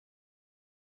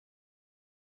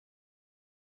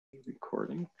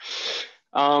Recording.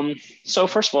 So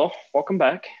first of all, welcome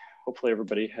back. Hopefully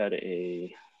everybody had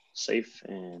a safe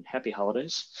and happy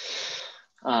holidays.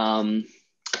 One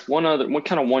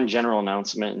general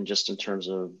announcement, and just in terms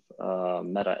of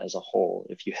Meta as a whole,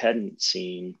 if you hadn't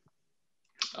seen,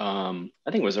 I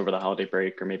think it was over the holiday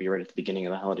break or maybe right at the beginning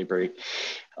of the holiday break,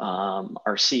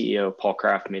 our CEO, Paul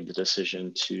Kraft, made the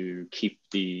decision to keep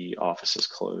the offices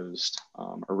closed.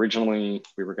 Originally,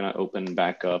 we were going to open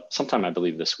back up sometime, I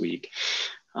believe, this week.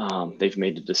 They've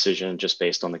made the decision just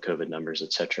based on the COVID numbers,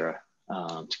 et cetera,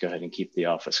 to go ahead and keep the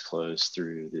office closed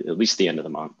through at least the end of the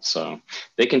month. So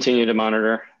they continue to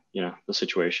monitor, the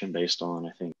situation based on,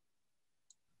 I think,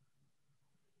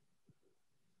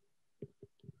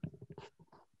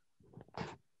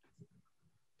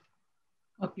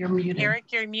 Oh, you're muted. Eric,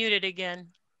 you're muted again.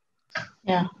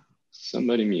 Yeah.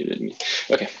 Somebody muted me.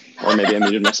 Okay, or maybe I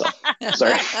muted myself.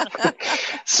 Sorry.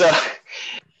 So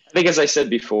I think, as I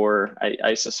said before,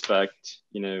 I suspect,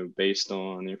 based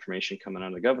on the information coming out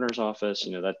of the governor's office,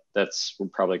 we're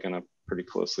probably going to pretty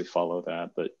closely follow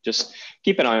that. But just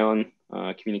keep an eye on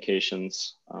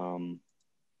communications. I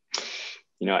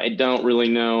don't really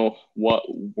know what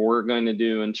we're going to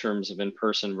do in terms of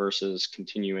in-person versus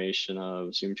continuation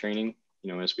of Zoom training,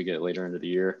 as we get later into the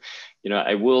year.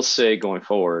 I will say going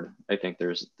forward, I think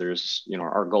there's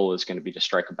our goal is going to be to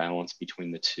strike a balance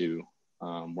between the two.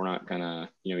 We're not going to,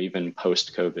 even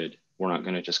post-COVID, we're not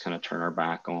going to just kind of turn our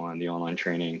back on the online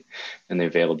training and the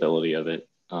availability of it.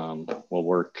 We'll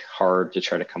work hard to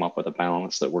try to come up with a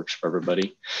balance that works for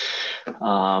everybody.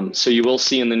 So you will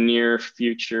see in the near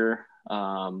future,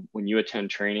 when you attend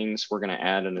trainings, we're going to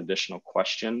add an additional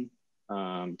question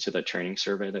to the training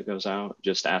survey that goes out,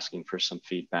 just asking for some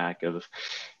feedback of,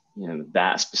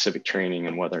 that specific training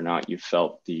and whether or not you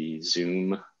felt the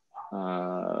Zoom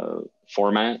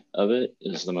format of it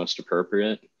is the most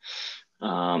appropriate.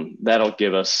 That'll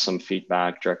give us some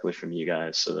feedback directly from you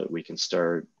guys so that we can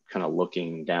start kind of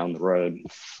looking down the road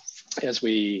as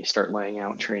we start laying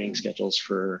out training schedules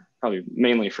for probably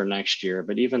mainly for next year,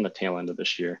 but even the tail end of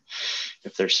this year,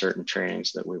 if there's certain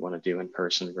trainings that we want to do in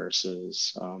person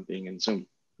versus being in Zoom.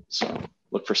 So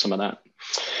look for some of that.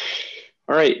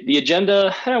 All right, the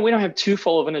agenda, we don't have too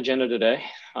full of an agenda today.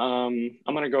 I'm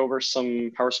going to go over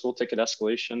some PowerSchool ticket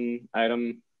escalation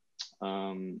item.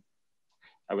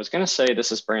 I was going to say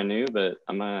this is brand new, but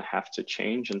I'm going to have to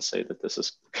change and say that this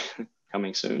is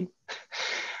coming soon.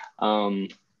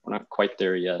 We're not quite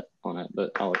there yet on it,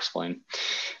 but I'll explain.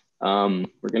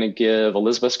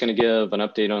 Elizabeth's going to give an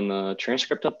update on the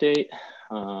transcript update.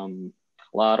 A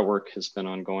lot of work has been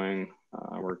ongoing.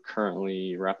 We're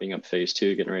currently wrapping up phase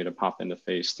 2, getting ready to pop into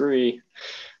phase 3.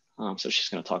 So she's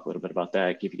going to talk a little bit about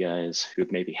that, give you guys who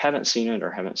maybe haven't seen it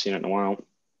or haven't seen it in a while,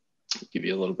 give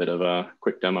you a little bit of a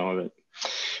quick demo of it.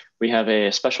 We have a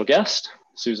special guest,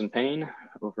 Susan Payne,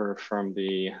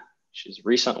 she's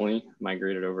recently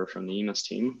migrated over from the EMIS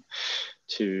team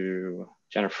to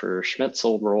Jennifer Schmidt's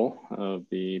old role of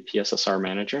the PSSR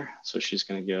manager. So she's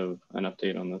going to give an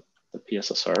update on the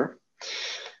PSSR.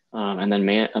 And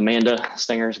then Amanda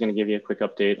Stenger is going to give you a quick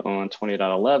update on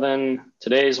 20.11.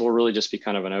 Today's will really just be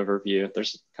kind of an overview.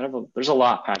 There's a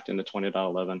lot packed into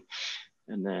 20.11.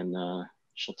 And then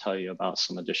she'll tell you about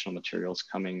some additional materials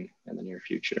coming in the near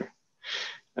future.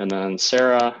 And then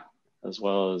Sarah, as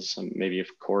well as maybe if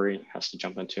Corey has to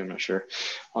jump into, I'm not sure,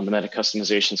 on the Meta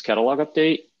Customizations catalog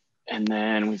update. And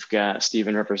then we've got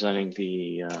Stephen representing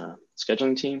the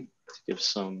scheduling team to give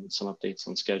some updates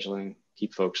on scheduling,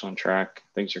 keep folks on track.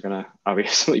 Things are going to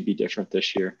obviously be different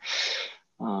this year.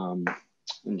 And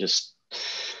just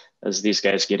as these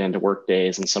guys get into work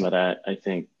days and some of that, I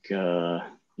think,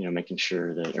 making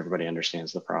sure that everybody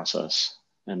understands the process.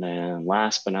 And then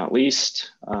last but not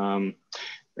least,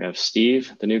 we have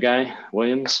Steve, the new guy,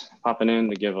 Williams, popping in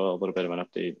to give a little bit of an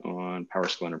update on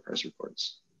PowerSchool Enterprise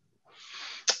Reports.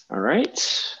 All right,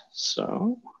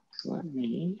 so let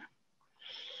me.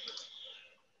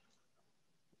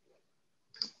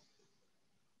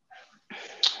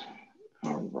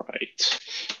 All right.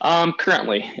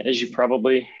 Currently, as you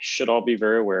probably should all be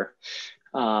very aware,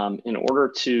 in order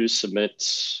to submit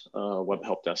a web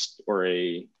help desk or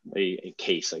a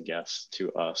case, I guess,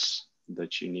 to us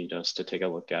that you need us to take a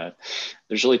look at,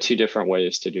 there's really 2 different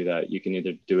ways to do that. You can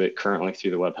either do it currently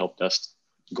through the web help desk,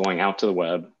 going out to the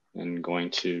web and going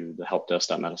to the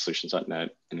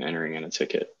helpdesk.metasolutions.net and entering in a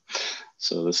ticket.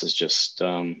 So this is just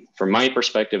from my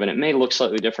perspective, and it may look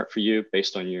slightly different for you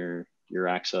based on your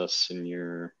access and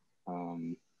your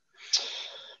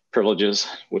privileges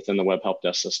within the web help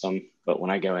desk system. But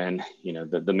when I go in,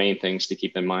 the main things to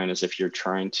keep in mind is if you're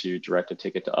trying to direct a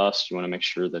ticket to us, you want to make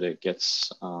sure that it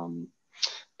gets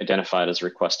identified as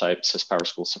request types as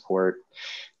PowerSchool support.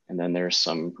 And then there's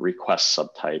some request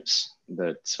subtypes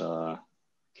that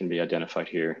can be identified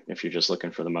here. If you're just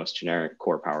looking for the most generic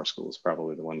core PowerSchool is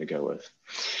probably the one to go with.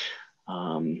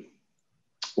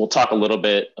 We'll talk a little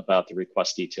bit about the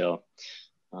request detail.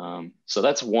 So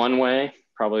that's one way.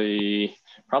 Probably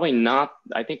not.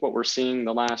 I think what we're seeing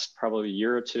the last probably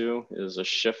year or two is a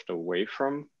shift away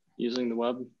from using the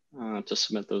web to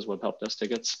submit those web help desk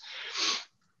tickets.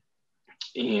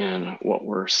 And what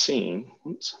we're seeing,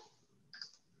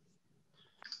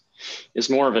 is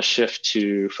more of a shift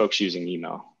to folks using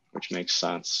email, which makes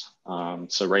sense.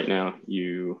 So right now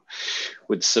you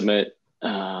would submit,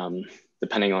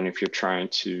 depending on if you're trying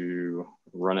to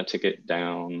run a ticket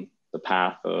down the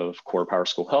path of core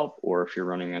PowerSchool help, or if you're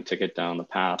running a ticket down the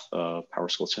path of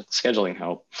PowerSchool scheduling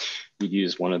help, you'd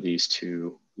use one of these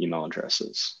two email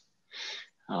addresses.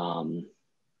 And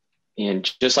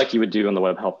just like you would do on the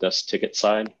web help desk ticket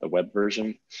side, the web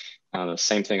version, the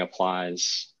same thing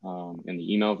applies in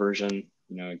the email version.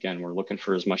 Again, we're looking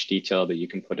for as much detail that you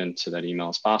can put into that email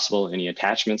as possible. Any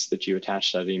attachments that you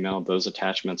attach to that email, those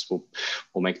attachments will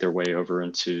make their way over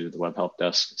into the web help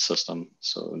desk system.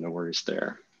 So no worries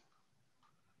there.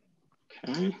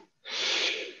 Okay.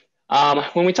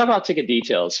 When we talk about ticket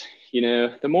details,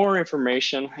 the more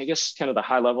information, I guess kind of the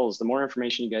high level is the more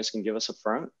information you guys can give us up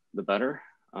front, the better.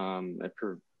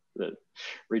 That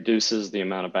reduces the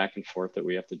amount of back and forth that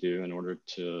we have to do in order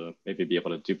to maybe be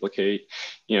able to duplicate.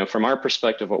 From our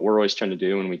perspective, what we're always trying to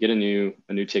do when we get a new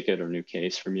ticket or new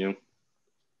case from you,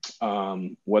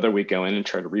 whether we go in and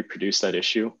try to reproduce that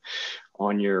issue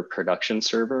on your production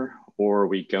server, or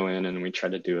we go in and we try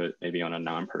to do it maybe on a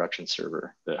non-production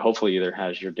server that hopefully either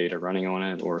has your data running on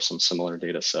it or some similar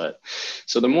data set.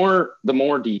 So the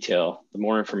more detail, the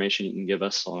more information you can give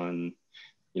us on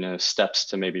steps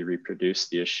to maybe reproduce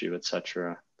the issue, et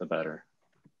cetera, the better.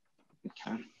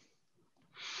 Okay.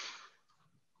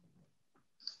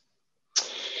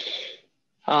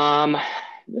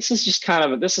 This is just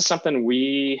this is something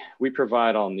we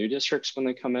provide all new districts when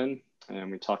they come in, and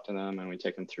we talk to them and we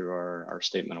take them through our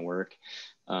statement of work.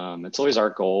 It's always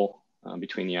our goal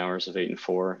between the hours of 8 and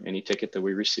 4, any ticket that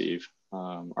we receive,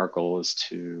 our goal is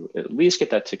to at least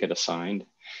get that ticket assigned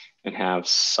and have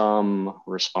some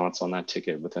response on that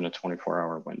ticket within a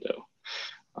 24-hour window.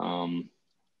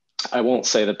 I won't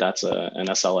say that that's an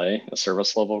SLA, a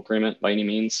service level agreement by any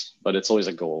means, but it's always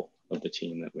a goal of the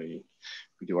team that we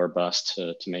do our best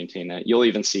to maintain that. You'll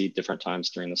even see different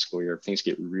times during the school year, if things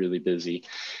get really busy,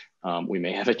 we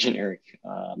may have a generic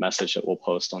message that we'll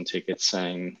post on tickets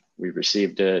saying we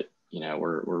received it.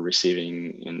 We're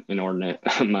receiving an inordinate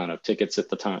amount of tickets at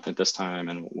this time,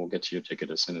 and we'll get to your ticket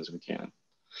as soon as we can.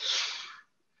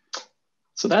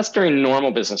 So that's during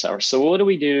normal business hours. So what do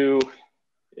we do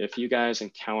if you guys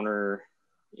encounter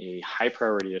a high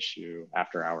priority issue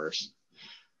after hours?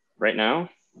 Right now,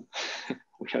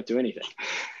 we don't do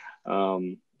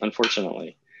anything,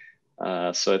 unfortunately.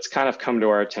 So it's kind of come to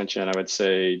our attention, I would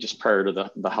say, just prior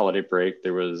to the holiday break,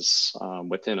 there was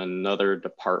within another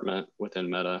department within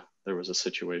Meta, there was a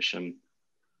situation.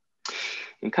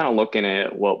 And kind of looking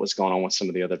at what was going on with some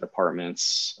of the other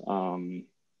departments,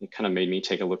 it kind of made me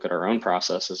take a look at our own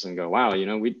processes and go, wow, we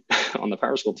on the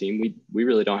PowerSchool team, we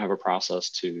really don't have a process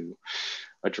to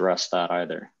address that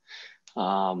either.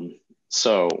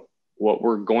 So what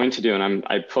we're going to do, and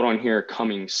I put on here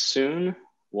coming soon,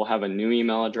 we'll have a new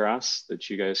email address that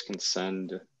you guys can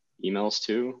send emails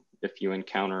to if you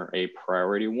encounter a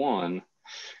priority 1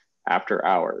 after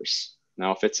hours.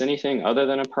 Now, if it's anything other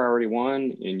than a priority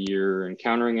 1 and you're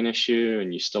encountering an issue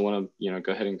and you still want to,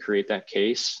 go ahead and create that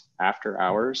case after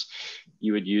hours,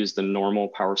 you would use the normal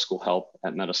PowerSchool help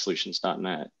at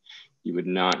metasolutions.net. You would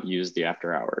not use the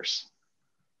after hours.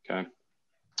 Okay.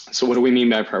 So what do we mean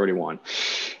by priority 1?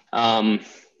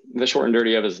 The short and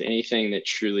dirty of it is anything that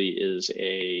truly is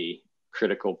a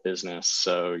critical business.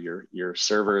 So your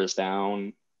server is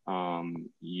down.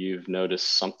 You've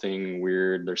noticed something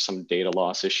weird. There's some data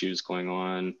loss issues going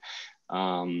on.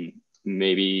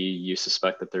 Maybe you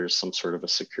suspect that there's some sort of a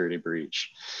security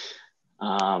breach.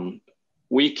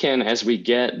 We can, as we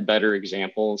get better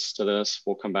examples to this,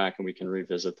 we'll come back and we can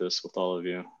revisit this with all of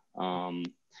you.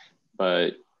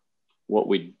 But what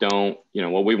we don't,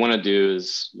 what we want to do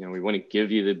is, we want to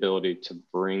give you the ability to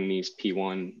bring these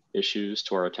P1 issues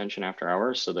to our attention after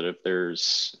hours, so that if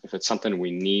it's something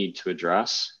we need to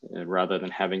address, rather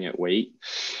than having it wait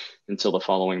until the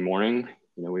following morning,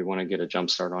 we want to get a jump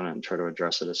start on it and try to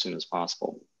address it as soon as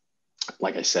possible.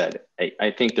 Like I said,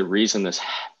 I think the reason this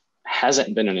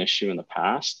hasn't been an issue in the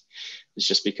past is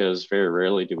just because very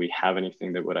rarely do we have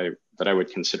anything that I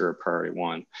would consider a priority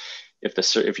 1.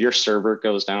 if your server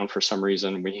goes down for some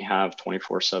reason, we have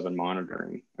 24/7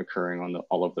 monitoring occurring on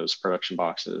all of those production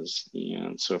boxes.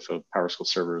 And so if a PowerSchool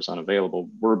server is unavailable,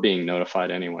 we're being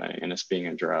notified anyway, and it's being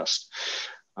addressed.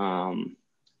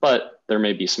 But there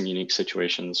may be some unique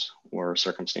situations or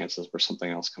circumstances where something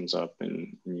else comes up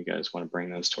and you guys want to bring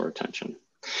those to our attention.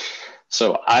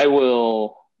 So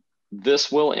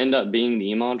this will end up being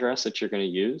the email address that you're going to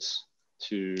use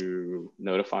to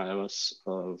notify us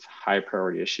of high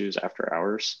priority issues after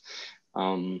hours.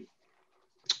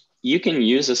 You can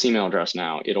use this email address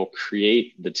now. It'll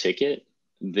create the ticket.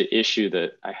 The issue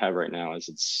that I have right now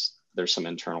is there's some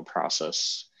internal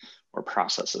process or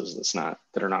processes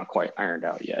that are not quite ironed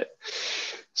out yet.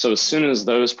 So as soon as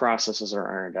those processes are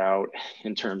ironed out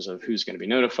in terms of who's going to be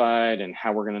notified and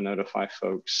how we're going to notify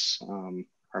folks,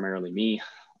 primarily me,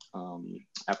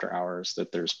 after hours,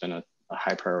 that there's been a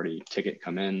high priority ticket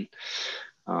come in,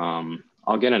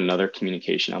 I'll get another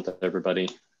communication out to everybody,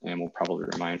 and we'll probably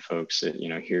remind folks that,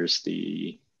 here's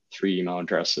the 3 email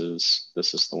addresses.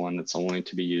 This is the one that's only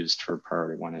to be used for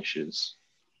priority 1 issues.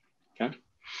 Okay.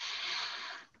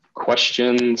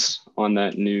 Questions on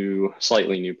that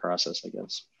slightly new process, I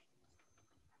guess.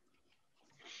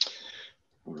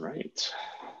 All right.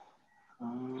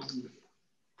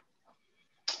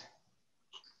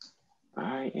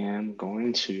 I am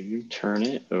going to turn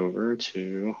it over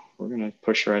to, we're going to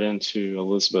push right into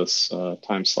Elizabeth's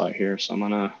time slot here. So I'm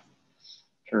going to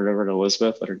turn it over to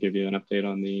Elizabeth, let her give you an update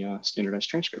on the standardized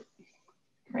transcript.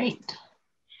 Great.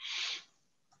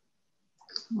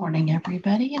 Good morning,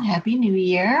 everybody, and Happy New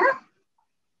Year. I'm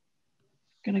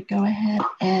going to go ahead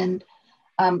and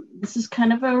this is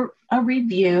kind of a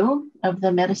review of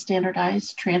the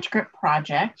meta-standardized transcript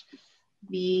project.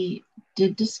 We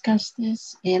did discuss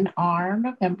this in our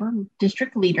November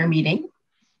district leader meeting.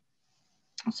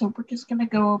 So we're just going to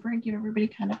go over and give everybody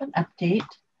kind of an update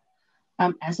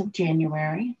as of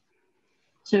January.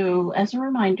 So as a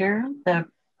reminder, the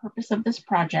purpose of this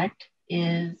project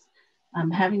is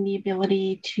having the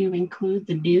ability to include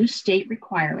the new state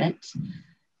requirements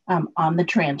on the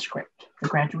transcript, the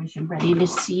graduation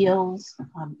readiness seals,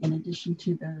 in addition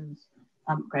to those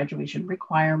graduation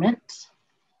requirements.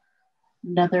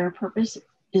 Another purpose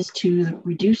is to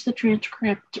reduce the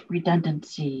transcript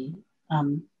redundancy.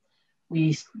 Many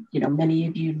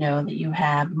of you know that you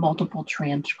have multiple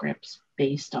transcripts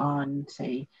based on,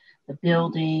 say, the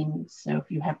building. So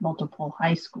if you have multiple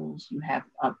high schools, you have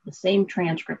the same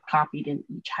transcript copied in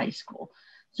each high school.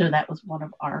 So that was one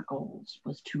of our goals,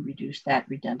 was to reduce that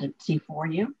redundancy for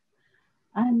you.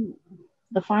 And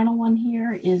the final one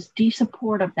here is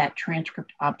de-support of that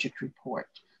transcript object report.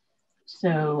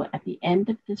 So at the end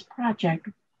of this project,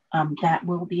 that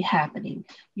will be happening.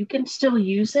 You can still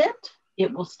use it.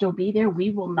 It will still be there.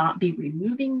 We will not be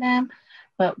removing them,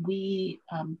 but we,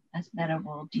 as Meta,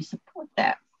 will de-support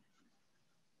that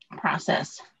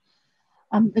process.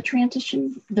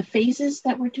 The phases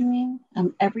that we're doing,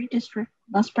 every district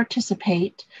must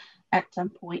participate at some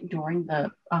point during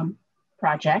the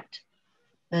project.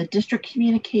 The district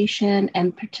communication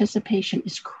and participation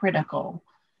is critical.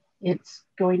 It's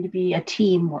going to be a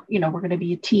team, we're going to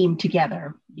be a team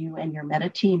together. You and your Meta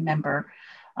team member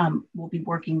will be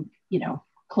working,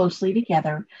 closely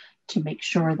together to make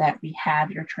sure that we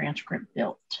have your transcript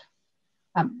built.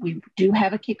 We do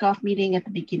have a kickoff meeting at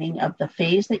the beginning of the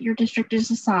phase that your district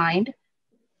is assigned.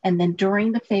 And then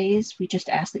during the phase, we just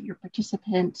ask that your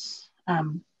participants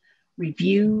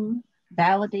review,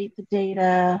 validate the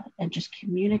data, and just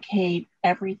communicate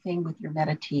everything with your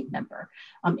Meta team member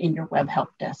in your web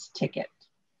help desk ticket.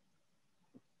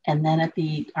 And then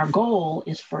our goal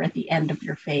is for at the end of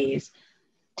your phase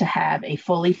to have a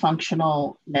fully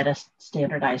functional Meta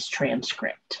standardized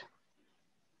transcript.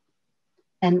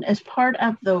 And as part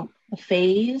of the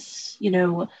phase,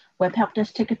 web help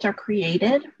desk tickets are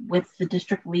created with the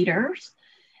district leaders.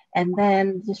 And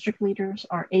then district leaders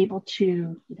are able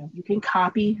to, you can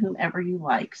copy whomever you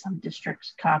like. Some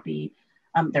districts copy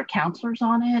their counselors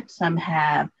on it. Some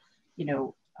have,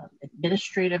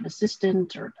 administrative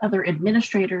assistants or other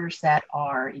administrators that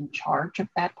are in charge of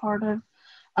that part of,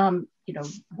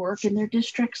 work in their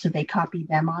district. So they copy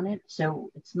them on it. So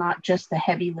it's not just the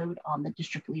heavy load on the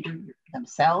district leader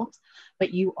themselves,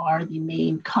 but you are the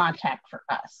main contact for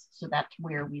us. So that's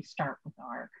where we start with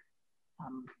our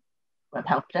web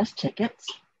help desk tickets.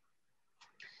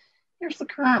 Here's the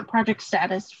current project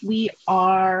status. We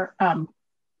are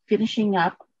finishing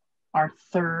up our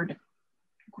 3rd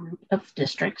group of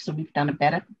districts. So we've done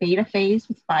a beta phase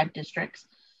with 5 districts.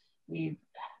 We've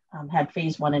had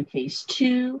phase 1 and phase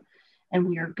 2, and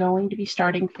we are going to be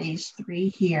starting phase 3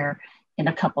 here in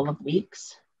a couple of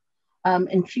weeks.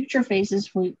 In future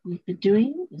phases, we've been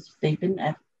doing is they've been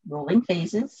at rolling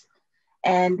phases,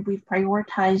 and we've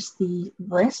prioritized the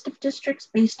list of districts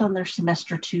based on their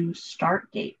semester 2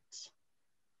 start dates.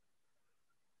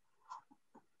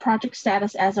 Project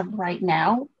status as of right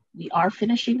now, we are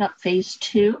finishing up phase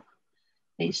 2.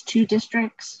 Phase 2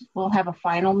 districts will have a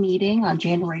final meeting on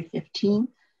January 15th.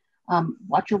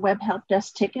 Watch your web help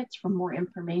desk tickets for more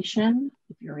information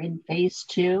if you're in phase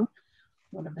 2,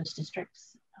 one of those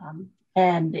districts.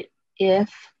 And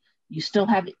if you still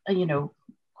have,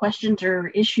 questions or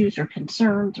issues or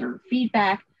concerns or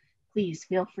feedback, please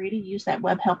feel free to use that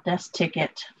web help desk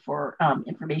ticket for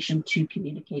information to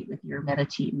communicate with your meta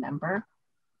team member.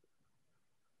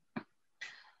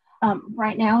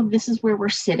 Right now, this is where we're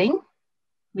sitting.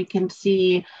 We can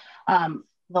see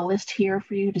the list here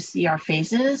for you to see our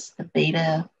phases, the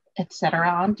beta, etc.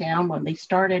 on down, when they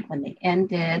started, when they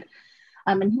ended.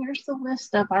 And here's the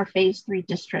list of our phase 3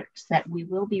 districts that we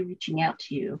will be reaching out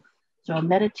to you. So a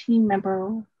meta team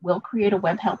member will create a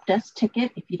web help desk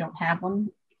ticket if you don't have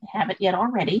one, haven't yet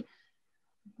already,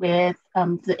 with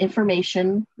the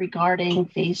information regarding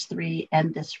phase 3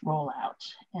 and this rollout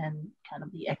and kind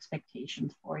of the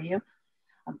expectations for you.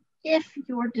 If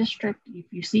your district, if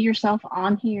you see yourself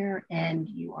on here and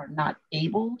you are not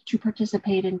able to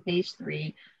participate in phase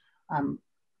 3,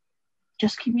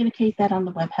 just communicate that on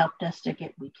the web help desk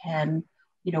ticket. We can,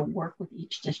 work with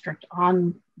each district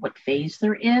on what phase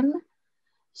they're in.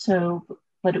 So,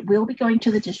 but it will be going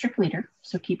to the district leader.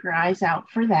 So keep your eyes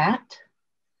out for that.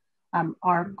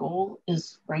 Our goal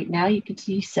is right now, you can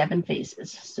see 7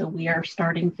 phases. So we are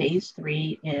starting phase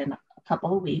 3 in a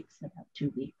couple of weeks, about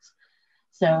 2 weeks.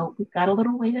 So we've got a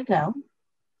little way to go.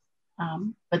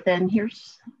 But then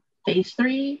here's phase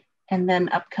 3 and then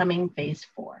upcoming phase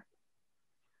 4.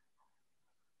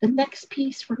 The next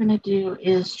piece we're going to do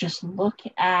is just look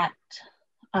at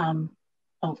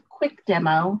a quick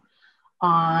demo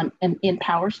in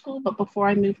PowerSchool. But before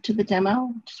I move to the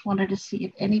demo, just wanted to see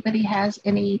if anybody has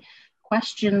any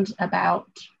questions about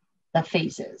the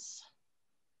phases.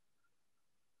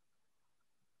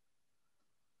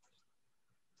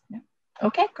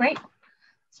 Okay, great.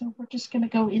 So we're just going to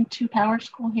go into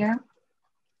PowerSchool here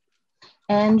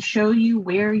and show you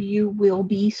where you will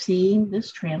be seeing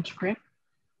this transcript.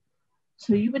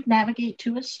 So you would navigate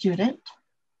to a student,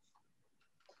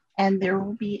 and there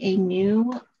will be a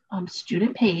new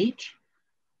student page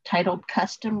titled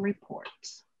Custom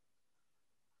Reports.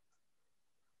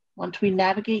 Once we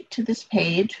navigate to this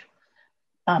page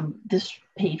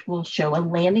will show a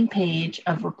landing page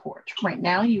of reports. Right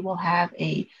now you will have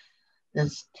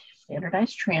this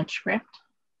standardized transcript,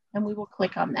 and we will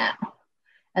click on that.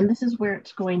 And this is where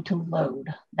it's going to load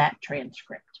that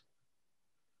transcript.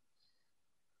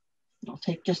 It'll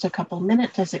take just a couple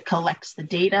minutes as it collects the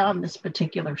data on this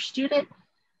particular student.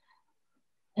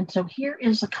 And so here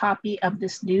is a copy of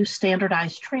this new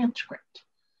standardized transcript.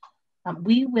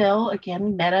 We will,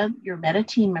 again, your meta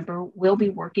team member will be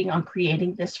working on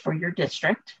creating this for your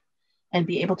district and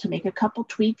be able to make a couple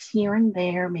tweaks here and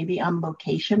there, maybe on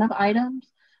location of items,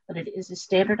 but it is a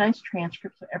standardized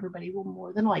transcript, so everybody will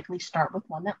more than likely start with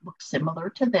one that looks similar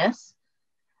to this.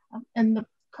 And the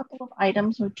couple of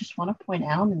items I just want to point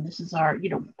out, and this is our,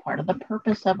 part of the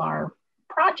purpose of our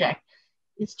project,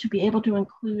 is to be able to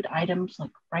include items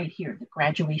like right here, the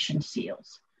graduation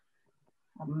seals.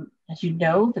 As you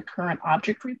know, the current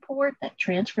object report, that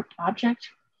transcript object,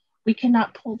 we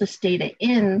cannot pull this data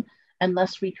in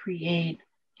unless we create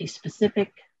a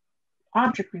specific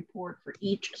object report for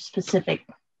each specific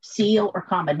seal or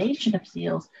combination of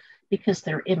seals, because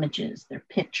they're images, they're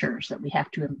pictures that we have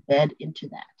to embed into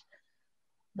that.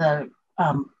 The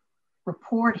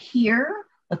report here,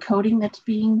 the coding that's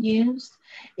being used,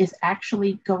 is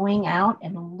actually going out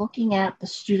and looking at the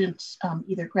students'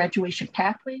 either graduation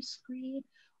pathway screen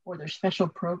or their special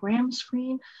program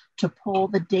screen to pull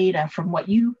the data from what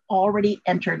you already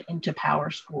entered into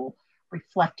PowerSchool,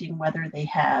 reflecting whether they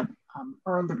have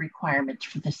earned the requirements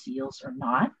for the seals or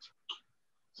not.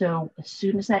 So as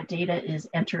soon as that data is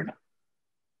entered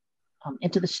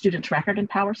into the student's record in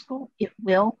PowerSchool, it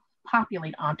will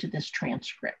populate onto this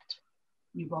transcript.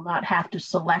 You will not have to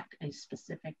select a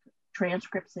specific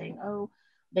transcript saying, oh,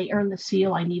 they earned the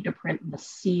seal, I need to print the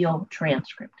seal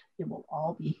transcript. It will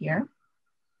all be here.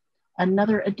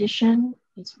 Another addition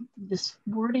is this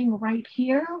wording right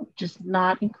here, which is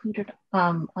not included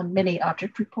on many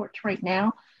object reports right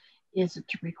now, is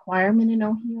it's a requirement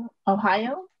in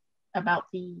Ohio about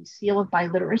the seal of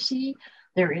biliteracy.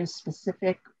 There is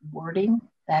specific wording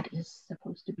that is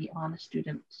supposed to be on a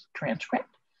student's transcript.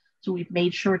 So we've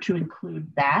made sure to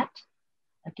include that.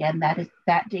 Again,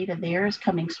 that data there is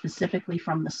coming specifically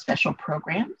from the special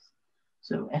programs.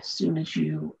 So as soon as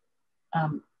you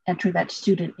enter that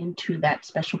student into that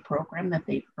special program that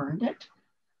they've earned it,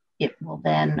 it will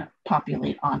then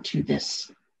populate onto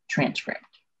this transcript.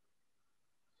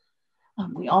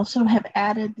 We also have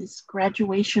added this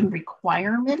graduation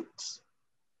requirement.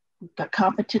 We've got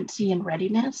competency and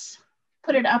readiness.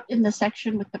 Put it up in the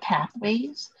section with the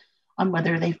pathways on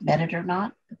whether they've met it or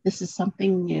not. But this is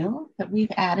something new that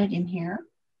we've added in here.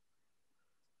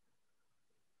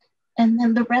 And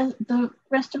then the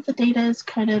rest of the data is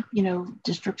kind of,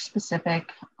 district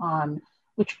specific on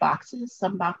which boxes.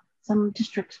 Some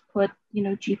districts put,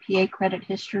 GPA, credit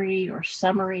history, or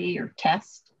summary, or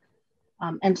test,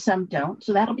 and some don't.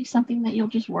 So that'll be something that you'll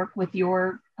just work with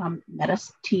your Meta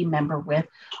team member with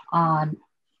on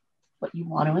what you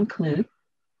want to include.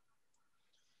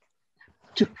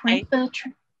 To print I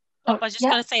was just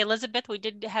going to say, Elizabeth, we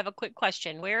did have a quick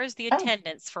question. Where is the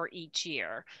attendance for each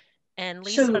year? And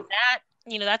Lisa, so,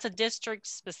 that's a district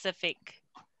specific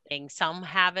thing. Some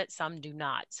have it, some do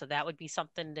not. So that would be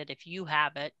something that if you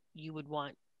have it, you would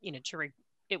want,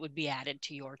 it would be added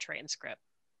to your transcript.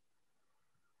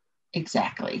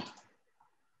 Exactly.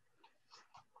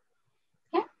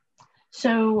 Yeah.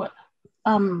 So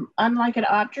unlike an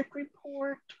object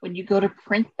report, when you go to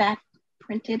print it,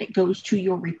 it goes to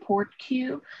your report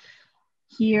queue.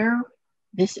 Here,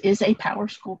 this is a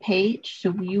PowerSchool page,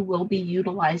 so you will be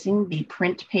utilizing the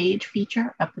print page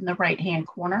feature up in the right-hand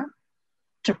corner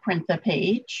to print the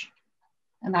page.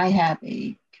 And I have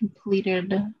a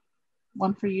completed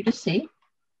one for you to see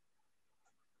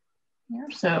here.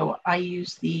 So I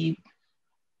use the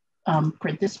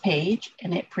print this page,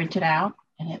 and it printed out,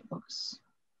 and it looks,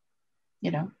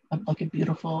 like a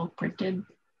beautiful printed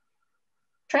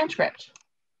transcript.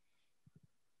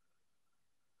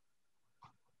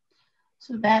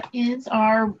 So that is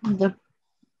the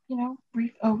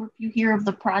brief overview here of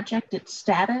the project, its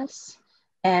status,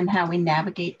 and how we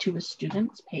navigate to a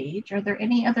student's page. Are there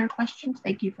any other questions?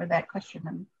 Thank you for that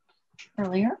question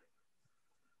earlier.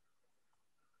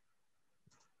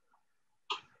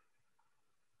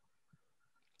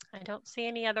 I don't see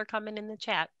any other comment in the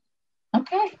chat.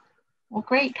 Okay, well,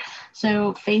 great.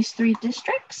 So phase 3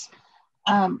 districts.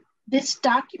 This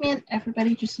document,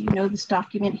 everybody, just so you know, this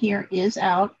document here is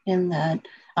out in the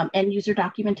end user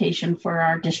documentation for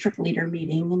our district leader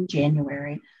meeting in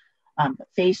January. But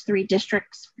phase 3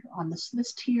 districts on this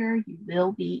list here, you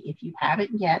will be, if you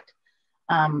haven't yet,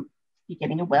 be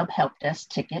getting a web help desk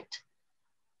ticket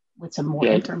with some more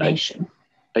information.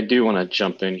 I do want to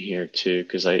jump in here too,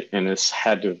 because and this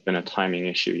had to have been a timing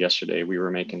issue yesterday. We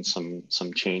were making some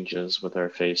changes with our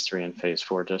phase 3 and phase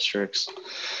 4 districts.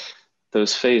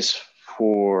 Those phase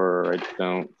 4, I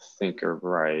don't think are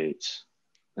right.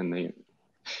 And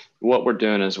what we're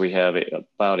doing is we have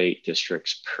about 8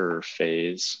 districts per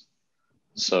phase.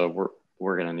 So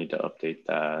we're going to need to update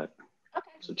that. Okay.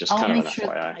 So just kind of an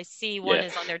FYI. I see one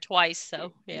is on there twice.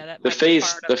 So yeah, that the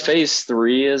phase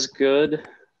 3 is good.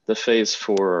 The phase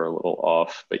 4 are a little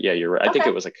off, but yeah, you're right. I think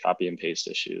it was a copy and paste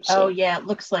issue. So. Oh yeah, it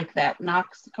looks like that.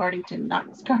 Knox Cardington.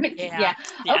 Yeah.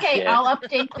 Okay, yeah. I'll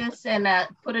update this and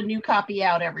put a new copy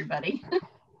out, everybody.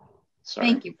 Sorry.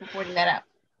 Thank you for pointing that out.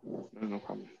 No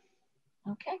problem.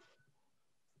 Okay.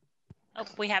 Oh,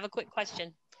 we have a quick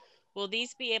question. Will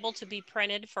these be able to be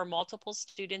printed for multiple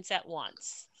students at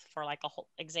once? For like a whole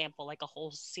example, like a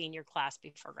whole senior class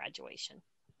before graduation?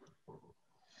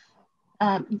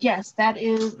 Yes, that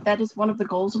is one of the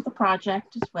goals of the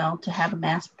project as well, to have a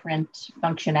mass print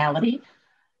functionality.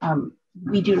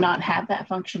 We do not have that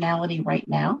functionality right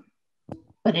now,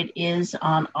 but it is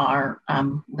on our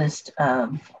list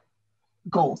of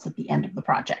goals at the end of the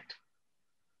project.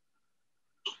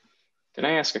 Can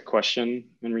I ask a question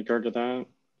in regard to that?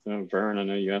 Vern, I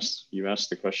know you asked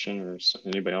the question, or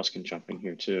anybody else can jump in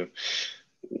here too.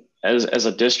 As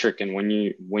a district, and when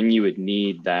you would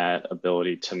need that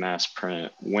ability to mass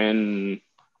print, when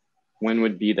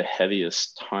would be the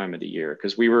heaviest time of the year?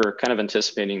 Because we were kind of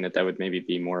anticipating that would maybe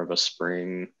be more of a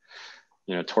spring,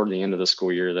 toward the end of the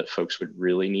school year, that folks would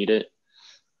really need it.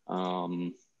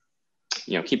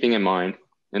 Keeping in mind,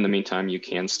 in the meantime, you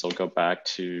can still go back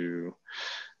to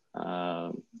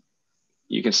the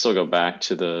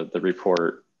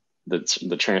report. That's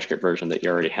the transcript version that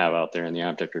you already have out there in the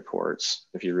object reports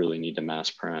if you really need to mass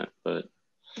print. But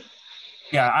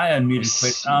yeah, I unmuted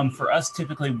quick. For us,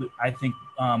 typically, I think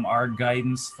our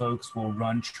guidance folks will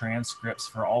run transcripts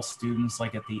for all students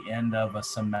like at the end of a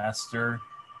semester.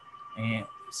 And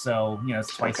so,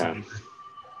 it's twice a year.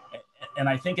 And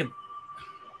I think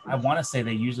I want to say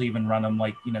they usually even run them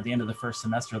like, you know, the end of the first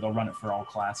semester, they'll run it for all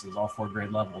classes, all 4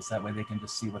 grade levels. That way they can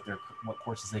just see what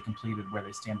courses they completed, where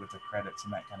they stand with their credits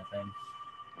and that kind of thing.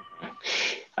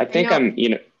 I think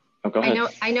oh, go ahead.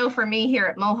 I know for me here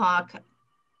at Mohawk,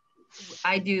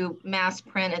 I do mass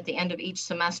print at the end of each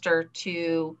semester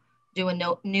to do a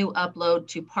new upload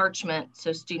to Parchment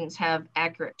so students have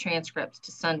accurate transcripts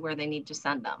to send where they need to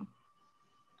send them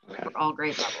for all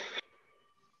grade levels.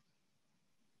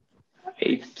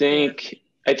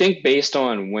 I think based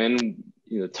on when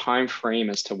the time frame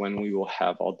as to when we will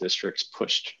have all districts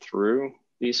pushed through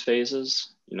these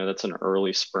phases, that's an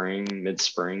early spring,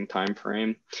 mid-spring time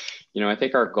frame. I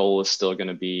think our goal is still going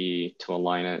to be to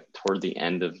align it toward the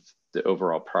end of the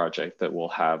overall project that will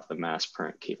have the mass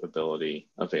print capability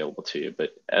available to you.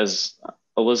 But as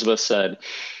Elizabeth said,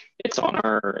 it's on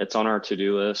our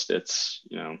to-do list. It's,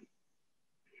 I'll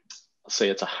say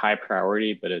it's a high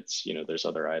priority, but it's, there's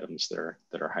other items that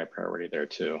are high priority there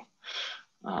too.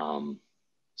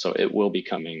 So it will be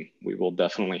coming. We will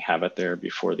definitely have it there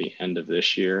before the end of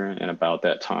this year, and about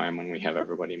that time when we have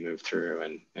everybody moved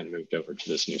through and moved over to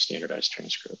this new standardized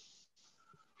transcript.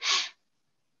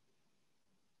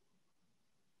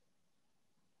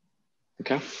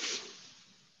 Okay.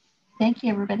 Thank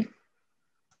you, everybody.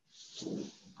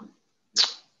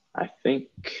 I think,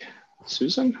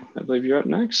 Susan, I believe you're up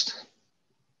next.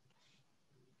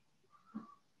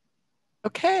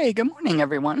 Okay, good morning,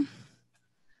 everyone.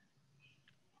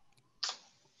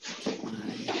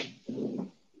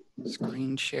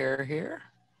 Screen share here.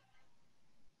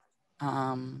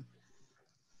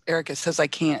 Erica says I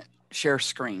can't share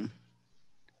screen.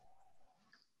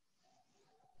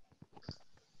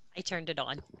 I turned it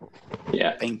on.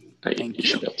 Yeah, thank you you.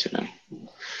 should be able to now.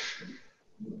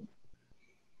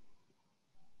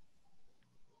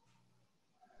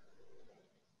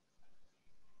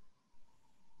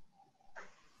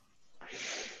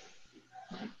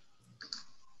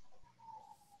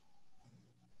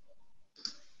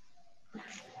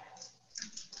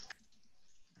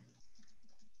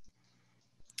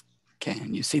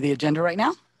 Can you see the agenda right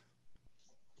now?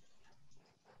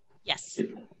 Yes.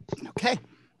 Okay.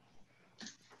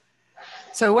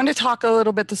 So I want to talk a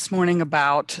little bit this morning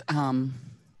about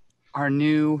our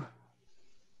new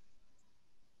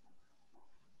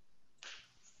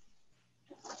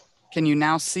Can you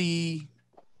now see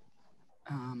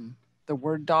the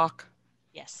Word doc?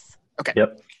 Yes. Okay.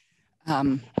 Yep.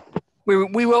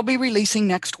 We will be releasing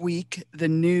next week the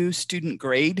new student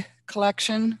grade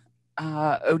collection.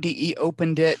 ODE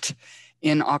opened it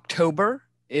in October.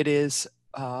 It is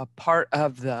part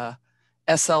of the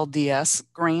SLDS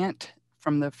grant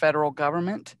from the federal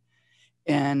government,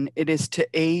 and it is to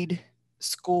aid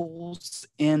schools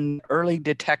in early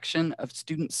detection of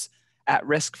students at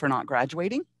risk for not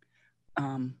graduating.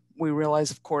 We realize,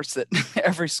 of course, that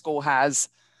every school has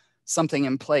something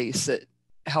in place that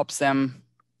helps them,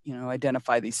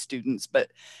 identify these students,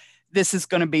 but this is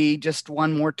going to be just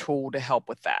one more tool to help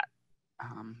with that.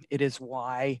 It is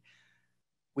why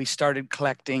we started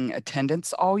collecting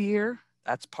attendance all year.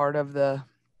 That's part of the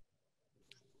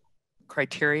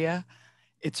criteria.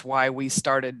 It's why we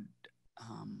started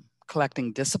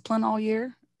collecting discipline all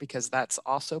year, because that's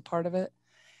also part of it.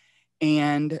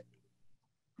 And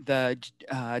the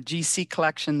GC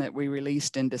collection that we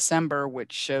released in December,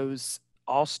 which shows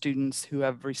all students who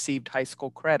have received high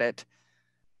school credit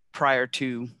prior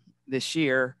to this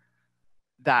year,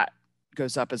 that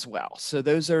goes up as well. So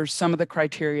those are some of the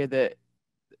criteria that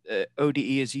ODE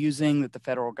is using, that the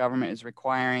federal government is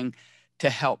requiring to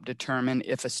help determine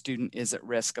if a student is at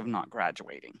risk of not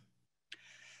graduating.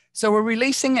 So we're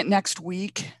releasing it next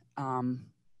week.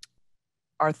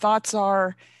 Our thoughts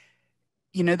are,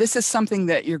 this is something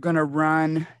that you're going to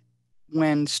run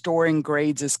when storing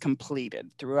grades is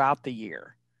completed throughout the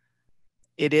year.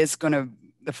 The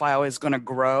file is going to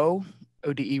grow.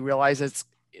 ODE realizes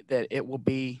that it will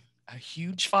be a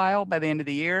huge file by the end of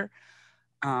the year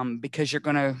because you're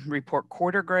going to report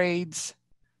quarter grades,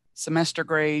 semester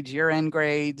grades, year-end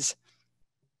grades.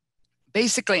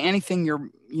 Basically anything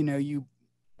you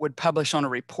would publish on a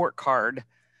report card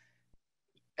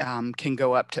can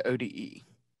go up to ODE.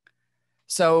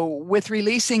 So with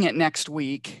releasing it next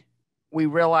week, we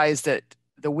realize that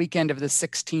the weekend of the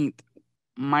 16th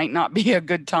might not be a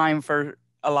good time for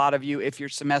a lot of you if your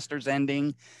semester's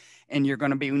ending and you're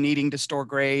going to be needing to store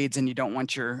grades and you don't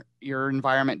want your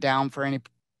environment down for any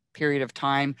period of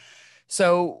time.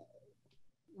 So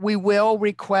we will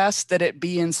request that it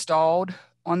be installed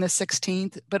on the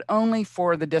 16th, but only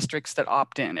for the districts that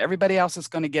opt in. Everybody else is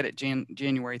going to get it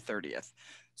January 30th.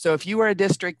 So if you are a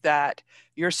district that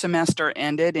your semester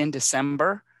ended in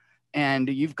December and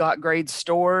you've got grades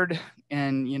stored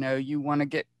and you want to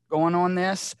get going on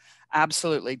this,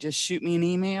 absolutely, just shoot me an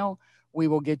email. We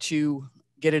will get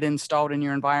it installed in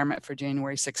your environment for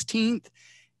January 16th,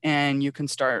 and you can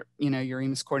start, your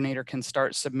EMIS coordinator can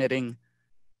start submitting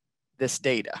this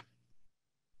data.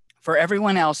 For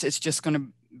everyone else, it's just going to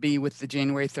be with the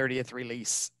January 30th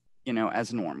release,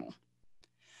 as normal.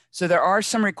 So there are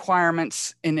some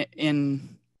requirements in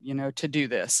to do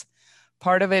this.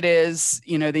 Part of it is,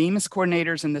 the EMIS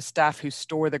coordinators and the staff who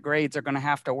store the grades are going to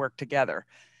have to work together.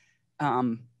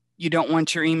 You don't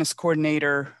want your EMIS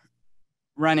coordinator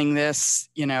running this,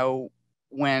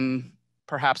 when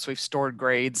perhaps we've stored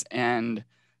grades and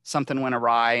something went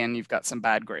awry and you've got some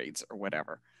bad grades or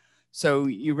whatever. So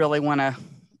you really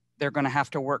they're going to have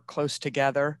to work close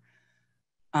together.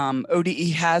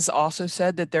 ODE has also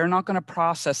said that they're not going to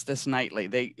process this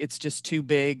nightly. It's just too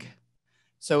big.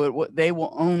 So they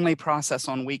will only process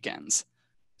on weekends.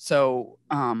 So,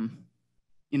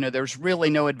 there's really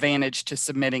no advantage to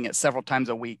submitting it several times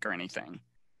a week or anything.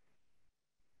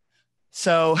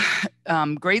 So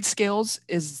grade scales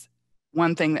is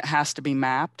one thing that has to be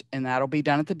mapped, and that'll be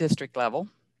done at the district level.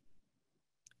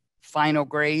 Final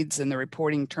grades and the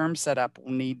reporting term setup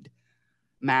will need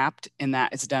mapped, and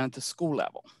that is done at the school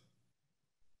level.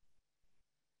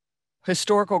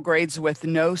 Historical grades with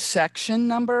no section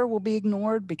number will be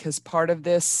ignored because part of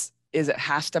this is it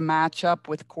has to match up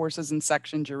with courses and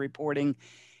sections you're reporting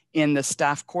in the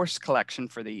staff course collection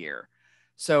for the year.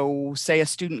 So say a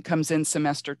student comes in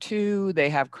semester 2, they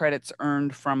have credits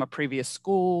earned from a previous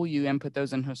school, you input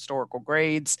those in historical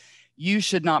grades, you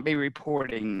should not be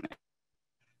reporting.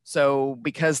 So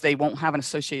because they won't have an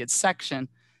associated section,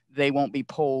 they won't be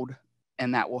pulled,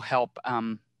 and that will help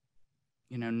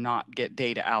not get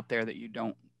data out there that you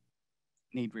don't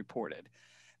need reported.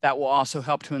 That will also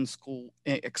help to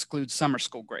exclude summer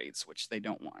school grades, which they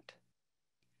don't want.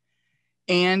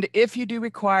 And if you do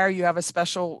require, you have a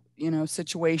special,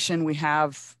 situation, we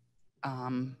have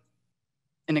an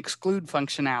exclude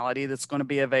functionality that's going to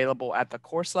be available at the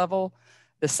course level,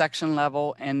 the section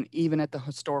level, and even at the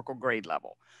historical grade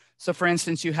level. So for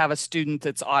instance, you have a student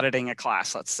that's auditing a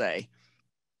class, let's say,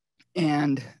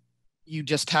 and you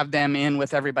just have them in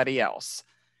with everybody else.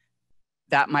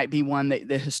 That might be one that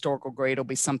the historical grade will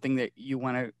be something that you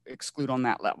want to exclude on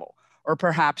that level. Or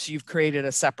perhaps you've created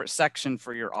a separate section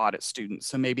for your audit students.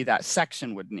 So maybe that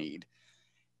section would need.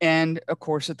 And of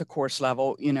course, at the course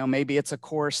level, maybe it's a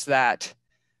course that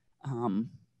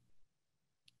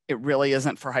it really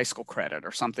isn't for high school credit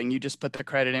or something. You just put the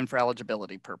credit in for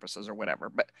eligibility purposes or whatever.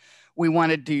 But we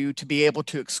wanted to be able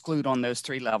to exclude on those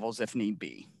 3 levels if need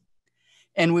be.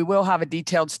 And we will have a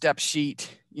detailed step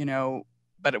sheet,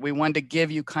 but we wanted to give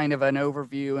you kind of an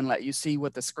overview and let you see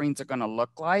what the screens are going to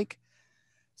look like.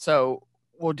 So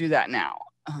we'll do that now.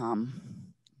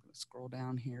 Scroll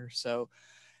down here. So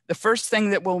the first thing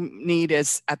that we'll need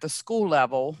is at the school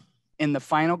level, in the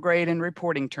final grade and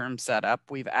reporting term setup,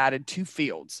 we've added 2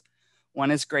 fields.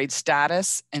 One is grade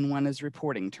status and one is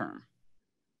reporting term.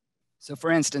 So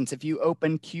for instance, if you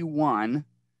open Q1,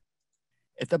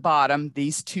 at the bottom,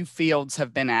 these 2 fields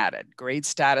have been added, grade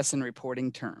status and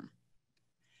reporting term.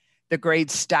 The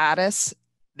grade status,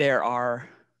 there are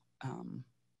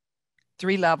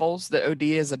 3 levels that OD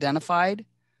has identified.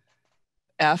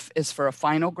 F is for a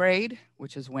final grade,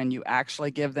 which is when you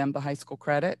actually give them the high school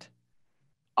credit.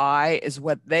 I is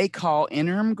what they call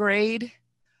interim grade,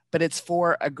 but it's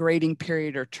for a grading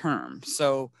period or term.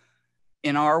 So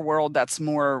in our world, that's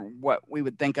more what we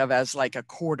would think of as like a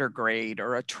quarter grade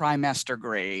or a trimester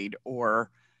grade, or,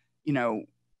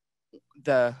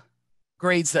 the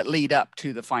grades that lead up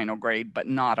to the final grade, but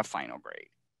not a final grade.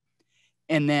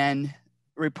 And then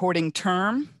reporting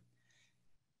term,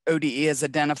 ODE has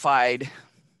identified,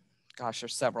 gosh,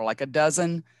 there's several, like a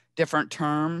dozen different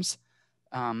terms,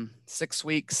 6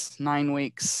 weeks, 9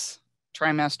 weeks,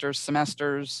 trimesters,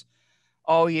 semesters,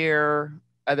 all year.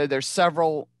 There's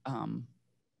several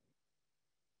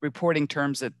reporting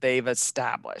terms that they've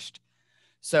established.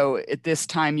 So at this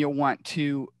time, you'll want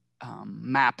to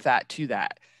map that to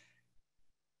that.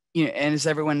 And as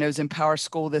everyone knows, in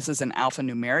PowerSchool, this is an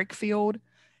alphanumeric field,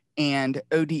 and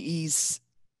ODE's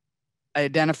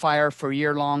identifier for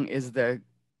year long is the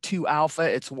 2 alpha,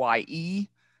 it's YE.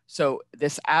 So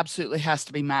this absolutely has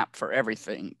to be mapped for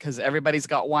everything because everybody's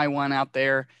got Y1 out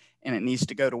there and it needs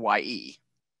to go to YE.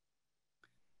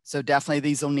 So definitely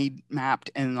these will need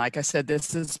mapped. And like I said,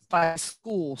 this is by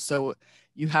school. So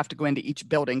you have to go into each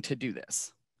building to do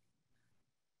this.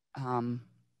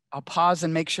 I'll pause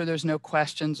and make sure there's no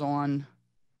questions on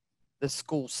the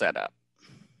school setup.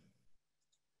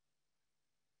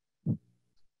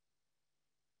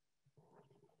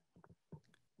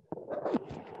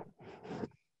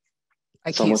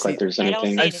 Doesn't look like there's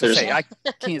anything. I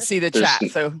can't see the chat,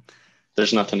 so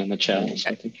there's nothing in the chat, so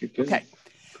I think you're good. Okay.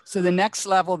 So the next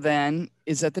level then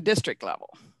is at the district level.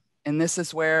 And this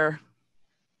is where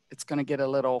it's going to get a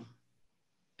little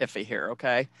iffy here,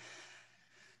 okay?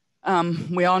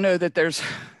 We all know that there's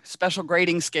special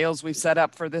grading scales we've set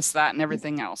up for this, that, and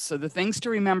everything else. So the things to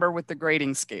remember with the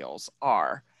grading scales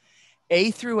are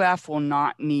A through F will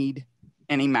not need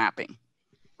any mapping.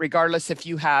 Regardless if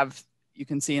you have, you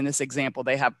can see in this example,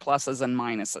 they have pluses and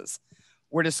minuses.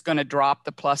 We're just going to drop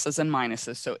the pluses and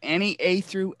minuses. So any A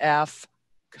through F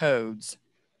codes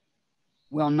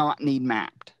will not need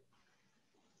mapped.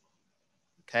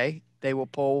 Okay, they will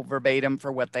pull verbatim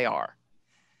for what they are.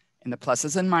 And the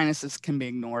pluses and minuses can be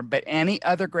ignored, but any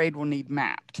other grade will need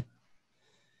mapped.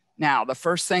 Now, the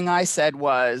first thing I said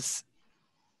was,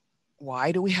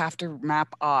 why do we have to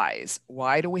map I's?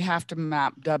 Why do we have to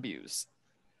map W's?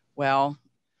 Well,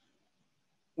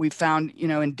 we found,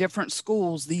 in different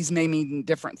schools, these may mean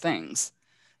different things.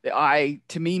 The I,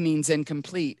 to me, means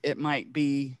incomplete. It might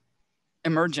be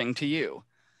emerging to you.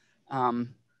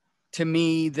 To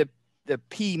me, the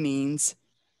P means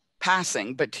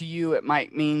passing, but to you, it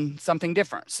might mean something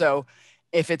different. So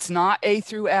if it's not A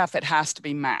through F, it has to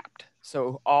be mapped.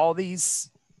 So all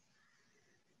these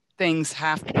things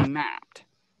have to be mapped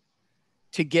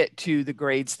to get to the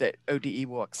grades that ODE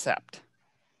will accept.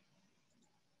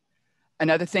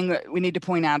 Another thing that we need to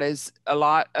point out is a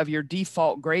lot of your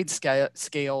default grade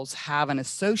scales have an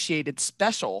associated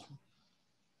special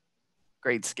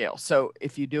grade scale. So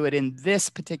if you do it in this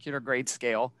particular grade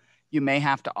scale, you may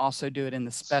have to also do it in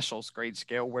the specials grade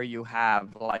scale where you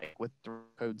have like with the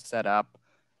code set up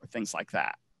or things like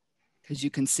that. Because you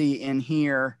can see in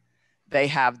here, they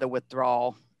have the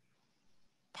withdrawal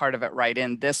part of it right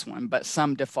in this one, but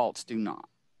some defaults do not.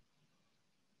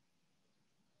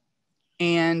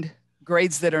 And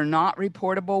grades that are not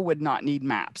reportable would not need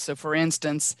maps. So for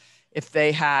instance, if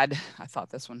they had, I thought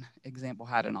this one example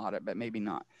had an audit, but maybe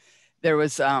not. There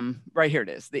was, right here it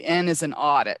is. The N is an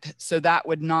audit. So that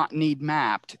would not need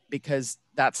mapped because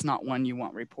that's not one you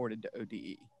want reported to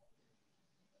ODE.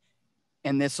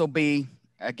 And this will be,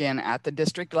 again, at the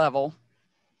district level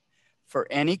for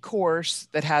any course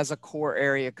that has a core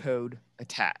area code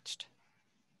attached.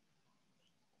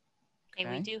 Okay,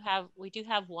 we do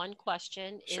have one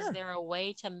question. Sure. Is there a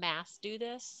way to mass do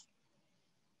this?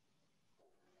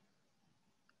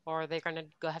 Or are they going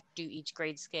to have to do each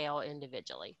grade scale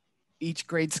individually? Each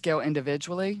grade scale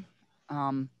individually.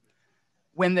 When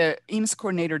the EMS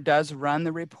coordinator does run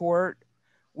the report,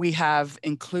 we have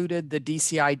included the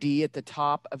DCID at the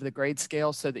top of the grade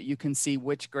scale so that you can see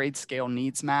which grade scale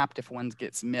needs mapped if one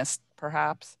gets missed,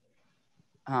 perhaps.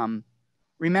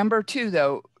 Remember too,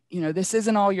 though, this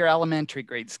isn't all your elementary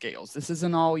grade scales. This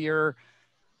isn't all your,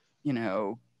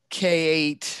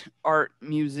 K-8 art,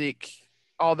 music,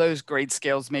 all those grade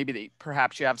scales maybe that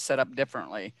perhaps you have set up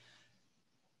differently.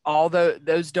 Although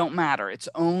those don't matter. It's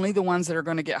only the ones that are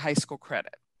going to get high school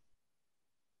credit.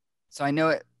 So I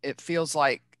know it feels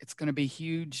like it's going to be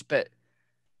huge, but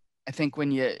I think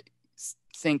when you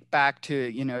think back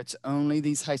to, it's only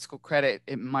these high school credit,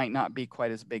 it might not be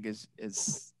quite as big as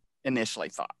initially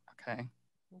thought, okay?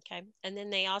 Okay, and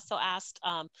then they also asked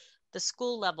the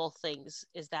school level things,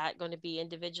 is that going to be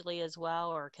individually as well,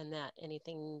 or can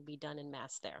anything be done in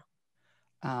mass there?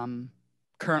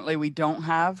 Currently, we don't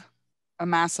have a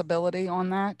mass ability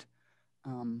on that,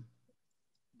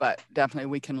 but definitely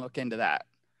we can look into that.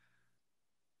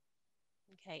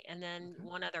 Okay, and then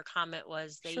one other comment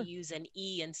was they use an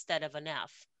E instead of an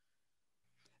F.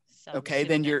 So okay,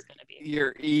 then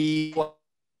your E will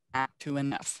add to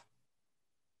an F.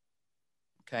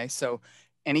 Okay, so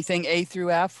anything A through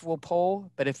F will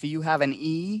pull, but if you have an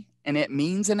E and it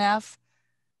means an F,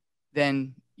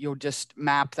 then you'll just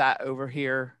map that over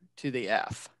here to the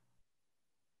F.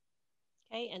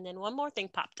 Okay, and then one more thing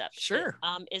popped up. Sure.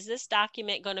 Is this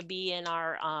document going to be in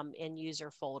our end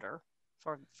user folder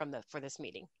for this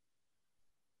meeting?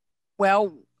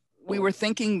 Well, we were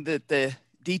thinking that the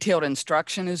detailed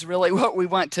instruction is really what we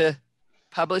want to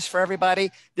publish for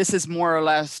everybody. This is more or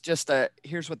less just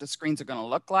here's what the screens are going to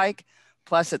look like.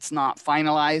 Plus, it's not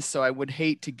finalized, so I would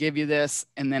hate to give you this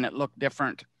and then it look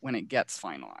different when it gets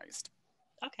finalized.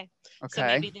 Okay.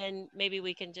 So maybe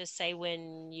we can just say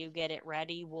when you get it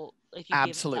ready, if you give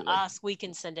it to us, we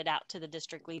can send it out to the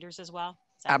district leaders as well.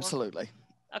 Absolutely.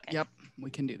 Work? Okay. Yep,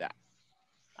 we can do that.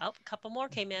 Oh, a couple more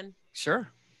came in. Sure.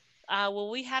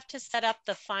 Will we have to set up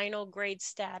the final grade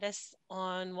status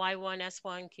on Y1,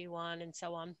 S1, Q1, and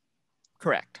so on?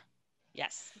 Correct.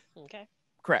 Yes. Okay.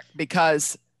 Correct,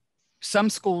 because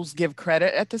some schools give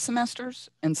credit at the semesters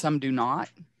and some do not.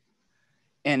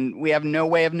 And we have no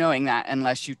way of knowing that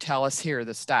unless you tell us here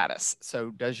the status.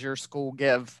 So does your school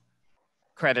give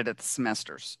credit at the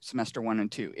semesters, semester 1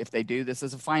 and 2? If they do, this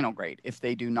is a final grade. If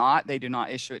they do not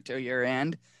issue it till year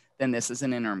end, then this is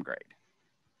an interim grade.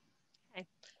 Okay.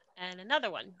 And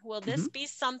another one, will this be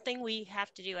something we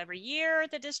have to do every year at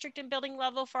the district and building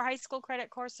level for high school credit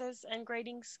courses and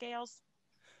grading scales?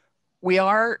 We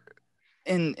are,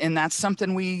 and that's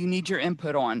something we need your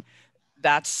input on.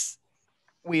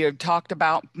 We have talked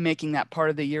about making that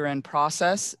part of the year-end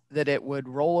process, that it would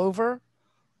roll over,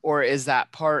 or is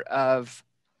that part of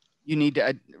you need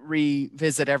to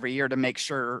revisit every year to make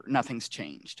sure nothing's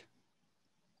changed?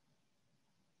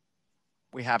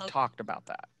 We have talked about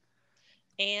that.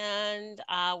 And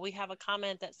we have a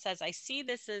comment that says, I see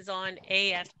this is on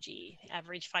AFG,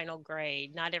 average final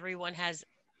grade. Not everyone has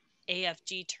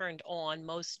AFG turned on,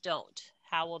 most don't.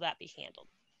 How will that be handled?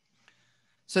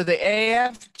 So the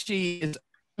AFG is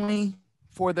only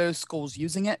for those schools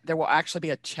using it. There will actually be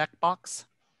a checkbox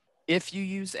if you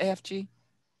use AFG,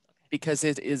 because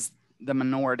it is the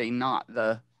minority, not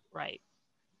the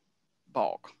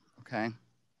bulk. Okay.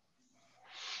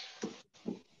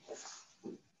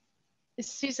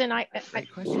 Susan, I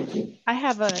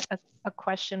have a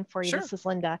question for you. Sure. This is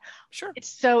Linda. Sure.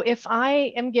 So if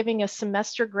I am giving a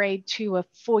semester grade to a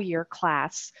full year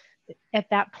class, at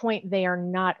that point, they are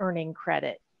not earning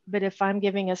credit. But if I'm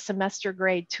giving a semester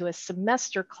grade to a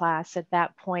semester class, at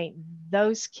that point,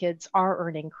 those kids are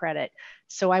earning credit.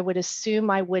 So I would assume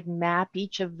I would map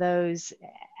each of those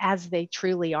as they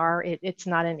truly are. It's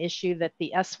not an issue that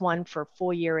the S1 for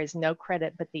full year is no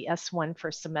credit, but the S1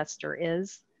 for semester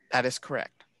is. That is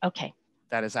correct. Okay.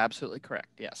 That is absolutely correct.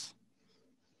 Yes.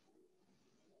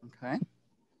 Okay.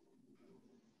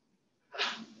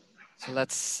 So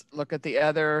let's look at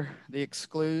the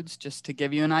excludes, just to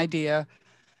give you an idea.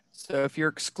 So if you're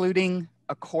excluding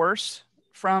a course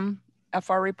from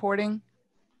FR reporting,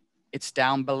 it's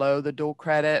down below the dual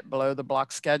credit, below the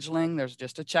block scheduling. There's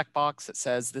just a checkbox that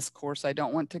says this course I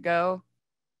don't want to go.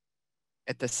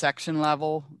 At the section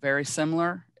level, very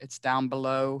similar. It's down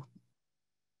below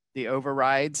the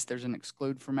overrides. There's an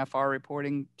exclude from FR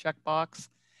reporting checkbox.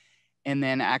 And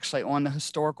then actually on the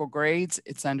historical grades,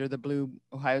 it's under the blue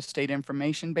Ohio State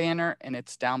information banner, and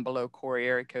it's down below core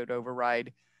area code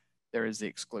override. There is the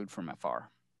exclude from FR.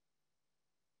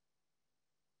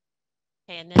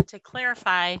 Okay, and then to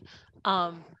clarify,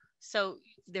 so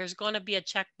there's going to be a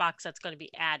checkbox that's going to be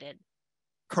added.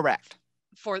 Correct.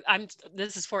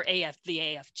 This is for the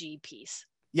AFG piece.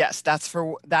 Yes, that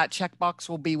checkbox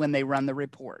will be when they run the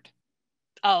report.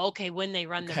 Oh, okay. When they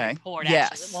run the report,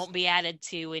 yes. Actually, it won't be added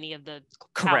to any of the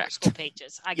PowerSchool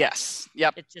pages. Yes.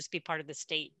 Yep. It'd just be part of the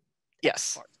state. Yes.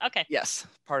 Export. Okay. Yes,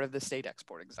 part of the state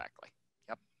export, exactly.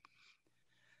 Yep.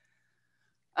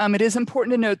 It is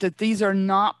important to note that these are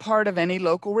not part of any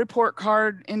local report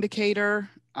card indicator.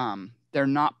 They're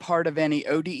not part of any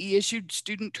ODE issued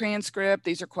student transcript.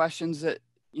 These are questions that,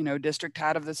 district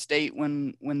had of the state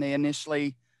when they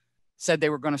initially said they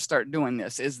were going to start doing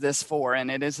this. Is this for?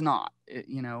 And it is not.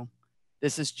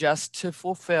 This is just to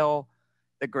fulfill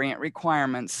the grant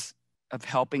requirements of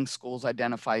helping schools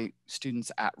identify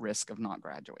students at risk of not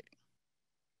graduating.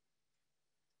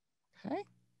 Okay.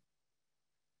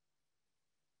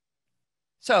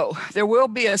 So there will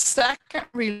be a second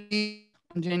release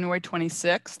on January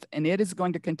 26th, and it is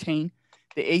going to contain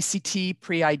the ACT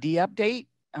pre-ID update.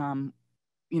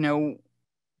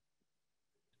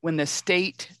 When the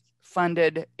state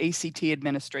funded ACT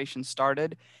administration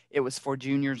started, it was for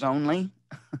juniors only.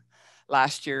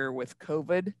 Last year with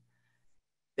COVID,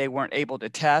 they weren't able to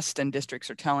test, and districts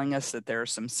are telling us that there are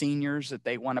some seniors that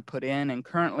they want to put in, and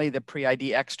currently the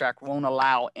pre-ID extract won't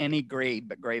allow any grade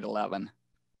but grade 11.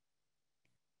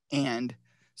 And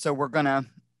so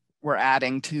we're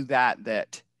adding to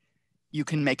that you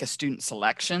can make a student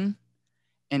selection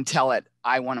and tell it,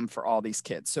 I want them for all these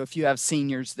kids. So if you have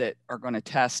seniors that are going to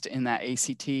test in that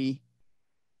ACT,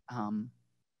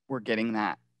 we're getting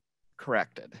that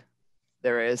corrected.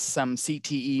 There is some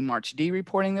CTE March D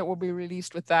reporting that will be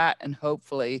released with that, and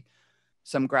hopefully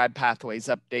some grad pathways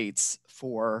updates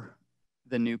for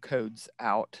the new codes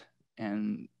out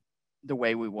and the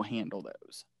way we will handle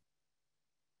those.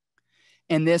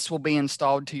 And this will be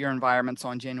installed to your environments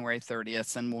on January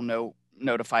 30th, and we'll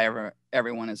notify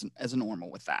everyone as normal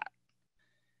with that.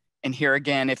 And here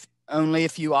again, if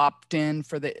you opt in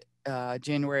for the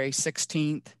January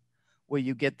 16th, will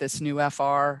you get this new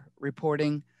FR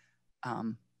reporting?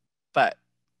 But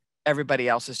everybody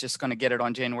else is just going to get it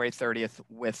on January 30th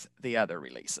with the other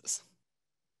releases.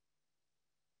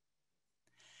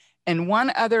 And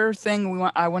one other thing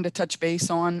I want to touch base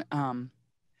on,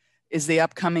 is the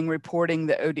upcoming reporting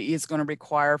that ODE is going to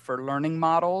require for learning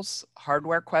models,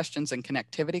 hardware questions, and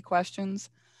connectivity questions.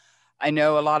 I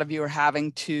know a lot of you are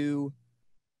having to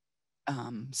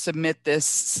submit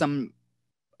some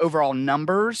overall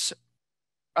numbers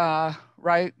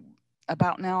right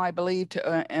about now, I believe,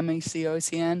 to MEC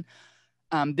OCN.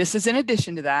 This is in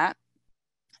addition to that,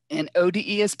 and ODE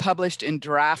is published in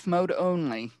draft mode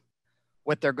only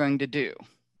what they're going to do.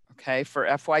 Okay, for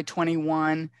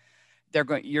FY21,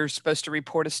 you're supposed to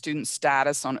report a student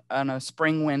status on a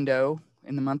spring window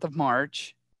in the month of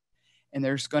March, and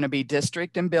there's going to be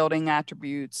district and building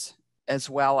attributes as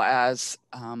well as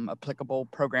applicable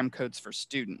program codes for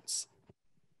students.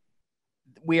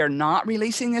 We are not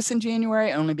releasing this in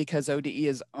January only because ODE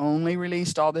has only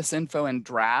released all this info in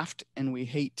draft, and we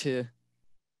hate to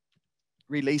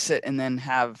release it and then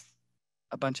have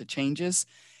a bunch of changes.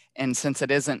 And since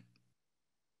it isn't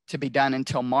to be done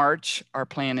until March, our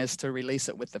plan is to release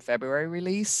it with the February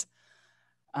release.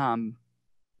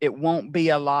 It won't be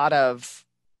a lot of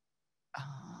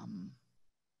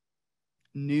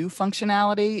new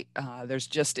functionality. There's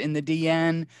just in the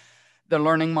DN, the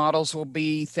learning models will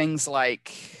be things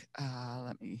like,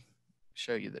 let me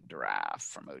show you the draft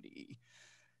from ODE.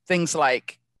 Things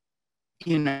like,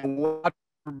 you know, what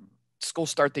school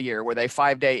start the year? Were they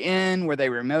 5-day in? Were they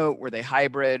remote? Were they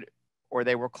hybrid? Or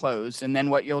they were closed? And then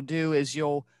what you'll do is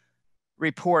you'll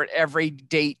report every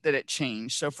date that it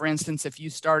changed. So for instance, if you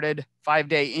started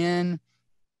 5-day in,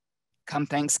 come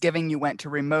Thanksgiving, you went to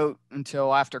remote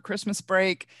until after Christmas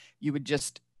break, you would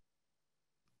just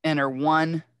enter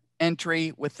one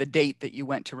entry with the date that you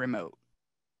went to remote.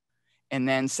 And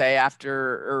then say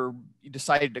or you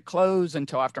decided to close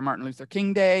until after Martin Luther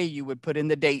King Day, you would put in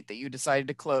the date that you decided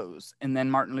to close. And then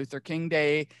Martin Luther King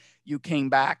Day, you came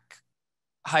back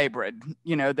hybrid.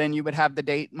 You know, then you would have the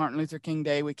date Martin Luther King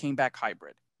Day, we came back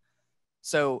hybrid.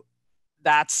 So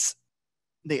that's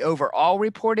the overall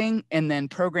reporting, and then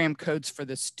program codes for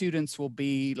the students will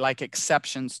be like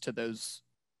exceptions to those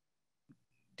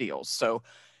deals. So,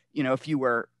 you know, if you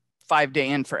were 5-day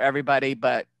in for everybody,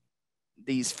 but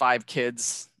these 5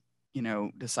 kids, you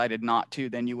know, decided not to,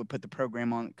 then you would put the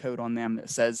program code on them that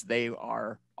says they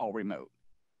are all remote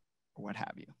or what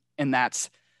have you. And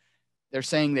they're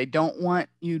saying they don't want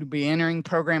you to be entering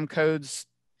program codes.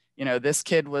 You know, this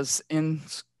kid was in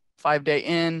 5-day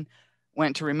in,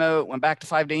 went to remote, went back to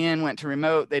 5-day in, went to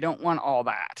remote. They don't want all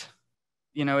that.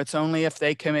 You know, it's only if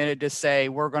they committed to say,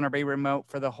 we're going to be remote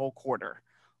for the whole quarter,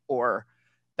 or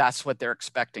that's what they're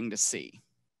expecting to see.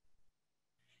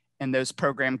 And those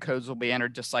program codes will be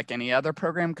entered just like any other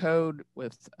program code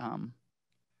with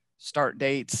start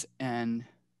dates and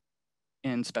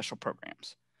in special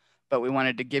programs. But we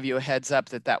wanted to give you a heads up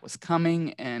that that was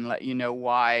coming and let you know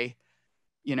why,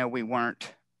 you know, we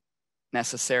weren't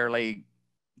necessarily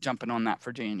jumping on that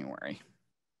for January.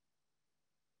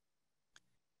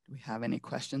 Do we have any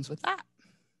questions with that?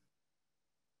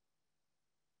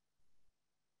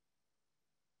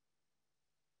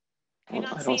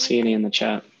 I don't see any in the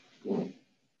chat.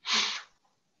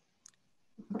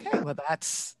 Okay, well,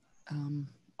 that's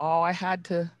all I had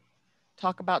to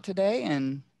talk about today,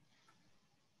 and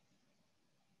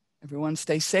everyone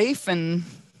stay safe and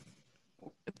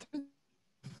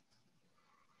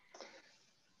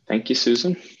thank you,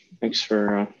 Susan. Thanks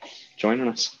for joining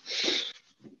us.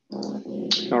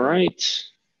 All right,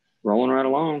 rolling right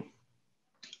along.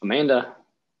 Amanda,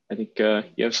 I think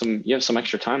you have some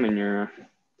extra time in your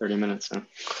 30 minutes now.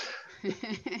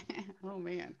 Oh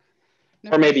man.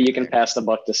 No, or maybe you can pass the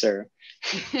buck to Sarah.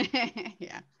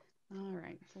 Yeah. All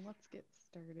right. So let's get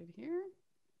started here.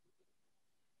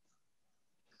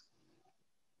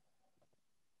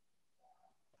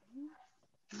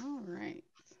 All right.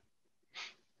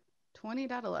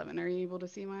 20.11. Are you able to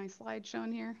see my slide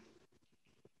shown here?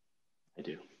 I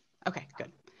do. Okay,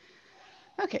 good.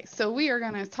 Okay, so we are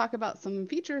going to talk about some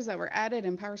features that were added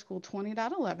in PowerSchool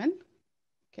 20.11.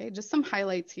 Okay, just some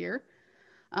highlights here.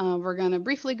 We're going to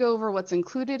briefly go over what's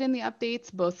included in the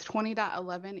updates, both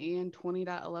 20.11 and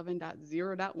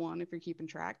 20.11.0.1 if you're keeping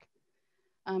track,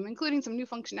 including some new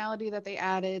functionality that they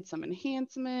added, some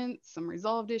enhancements, some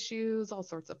resolved issues, all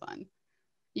sorts of fun.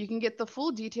 You can get the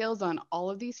full details on all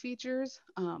of these features,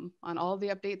 on all of the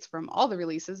updates from all the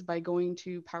releases by going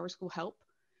to PowerSchool Help,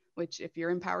 which if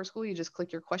you're in PowerSchool, you just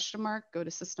click your question mark, go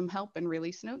to System Help and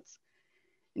Release Notes.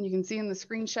 And you can see in the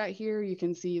screenshot here, you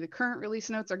can see the current release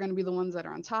notes are going to be the ones that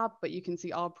are on top, but you can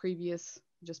see all previous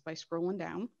just by scrolling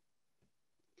down.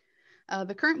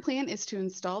 The current plan is to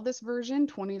install this version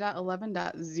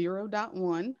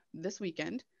 20.11.0.1 this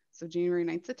weekend, so January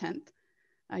 9th to 10th.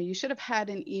 You should have had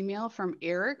an email from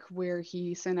Eric where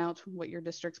he sent out what your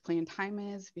district's planned time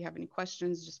is. If you have any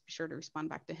questions, just be sure to respond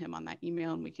back to him on that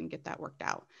email and we can get that worked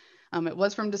out. It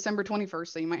was from December 21st,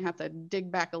 so you might have to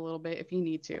dig back a little bit if you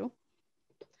need to.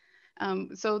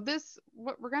 So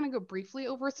we're going to go briefly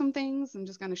over some things. I'm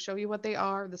just going to show you what they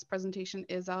are. This presentation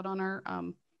is out on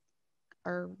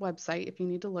our website if you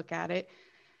need to look at it.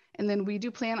 And then we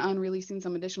do plan on releasing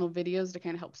some additional videos to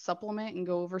kind of help supplement and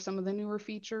go over some of the newer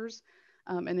features.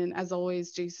 And then as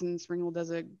always, Jason Springle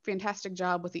does a fantastic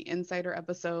job with the Insider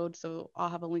episode. So I'll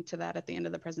have a link to that at the end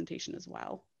of the presentation as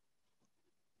well.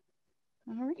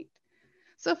 All right.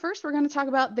 So first we're going to talk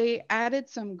about, they added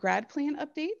some grad plan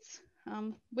updates,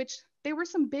 which they were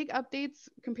some big updates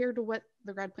compared to what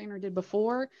the grad planner did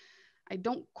before. I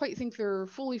don't quite think they're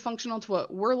fully functional to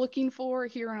what we're looking for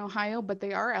here in Ohio, but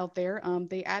they are out there.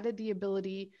 They added the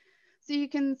ability so you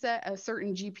can set a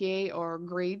certain GPA or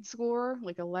grade score,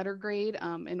 like a letter grade,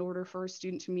 in order for a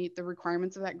student to meet the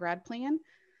requirements of that grad plan.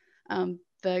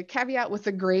 The caveat with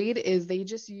the grade is they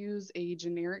just use a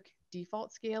generic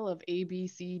default scale of A, B,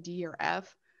 C, D, or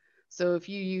F. So if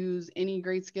you use any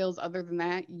grade scales other than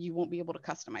that, you won't be able to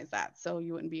customize that. So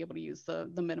you wouldn't be able to use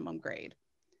the minimum grade.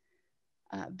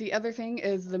 The other thing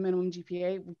is the minimum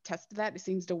GPA. We tested that. It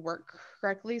seems to work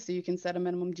correctly. So you can set a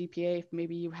minimum GPA if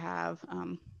maybe you have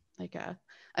like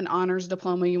an honors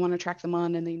diploma you want to track them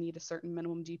on and they need a certain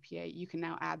minimum GPA. You can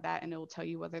now add that and it will tell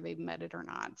you whether they've met it or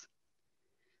not.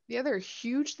 The other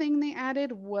huge thing they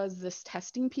added was this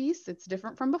testing piece. It's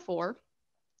different from before.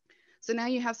 So now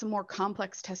you have some more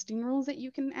complex testing rules that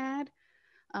you can add.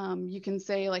 You can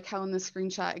say, like how in the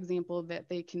screenshot example, that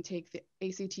they can take the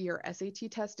ACT or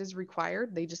SAT test as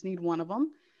required. They just need one of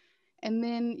them. And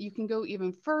then you can go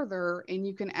even further and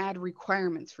you can add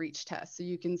requirements for each test. So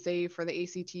you can say for the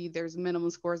ACT, there's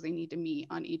minimum scores they need to meet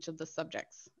on each of the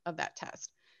subjects of that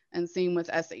test. And same with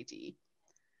SAT.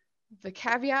 The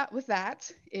caveat with that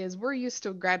is we're used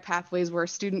to grad pathways where a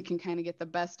student can kind of get the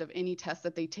best of any test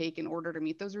that they take in order to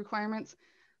meet those requirements.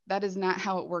 That is not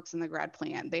how it works in the grad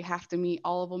plan. They have to meet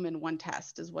all of them in one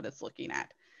test is what it's looking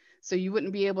at. So you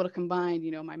wouldn't be able to combine,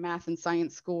 you know, my math and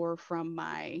science score from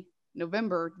my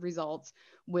November results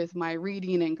with my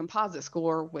reading and composite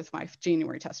score with my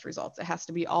January test results. It has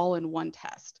to be all in one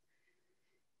test.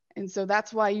 And so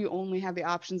that's why you only have the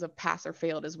options of pass or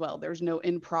failed as well. There's no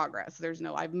in progress. There's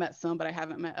no I've met some, but I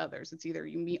haven't met others. It's either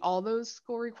you meet all those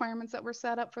score requirements that were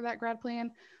set up for that grad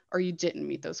plan, or you didn't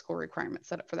meet those score requirements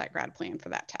set up for that grad plan for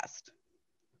that test.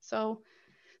 So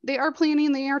they are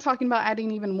talking about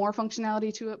adding even more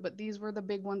functionality to it, but these were the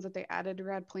big ones that they added to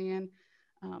grad plan.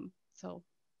 So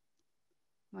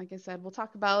like I said, we'll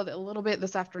talk about it a little bit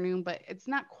this afternoon, but it's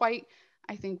not quite,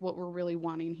 I think, what we're really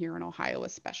wanting here in Ohio,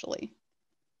 especially.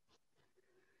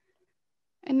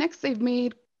 And next, they've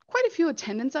made quite a few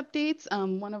attendance updates.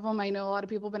 One of them I know a lot of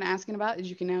people have been asking about is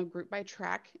you can now group by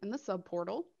track in the sub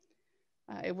portal.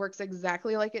 It works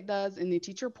exactly like it does in the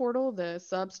teacher portal. The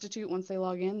substitute, once they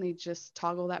log in, they just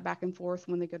toggle that back and forth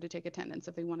when they go to take attendance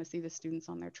if they want to see the students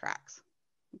on their tracks.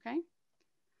 Okay.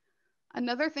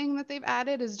 Another thing that they've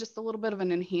added is just a little bit of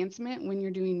an enhancement when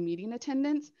you're doing meeting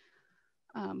attendance.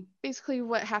 Basically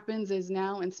what happens is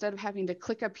now instead of having to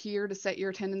click up here to set your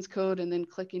attendance code and then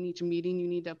click in each meeting you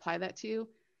need to apply that to,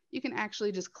 you can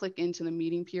actually just click into the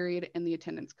meeting period and the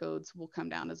attendance codes will come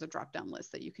down as a drop-down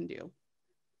list that you can do.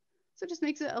 So it just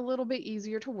makes it a little bit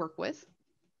easier to work with.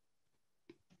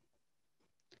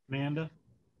 Amanda?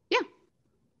 Yeah.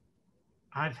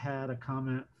 I've had a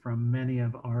comment from many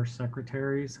of our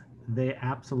secretaries. They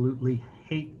absolutely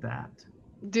hate that.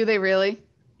 Do they really?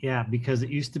 Yeah, because it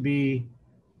used to be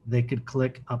they could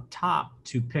click up top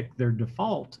to pick their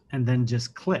default and then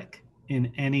just click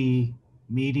in any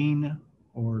meeting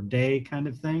or day kind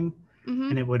of thing,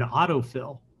 and it would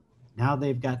autofill. Now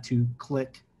they've got to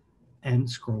click and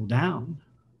scroll down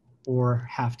or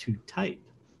have to type,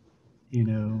 you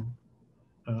know,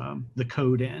 the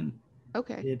code in.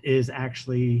 Okay. It is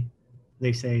actually,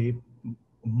 they say,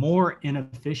 more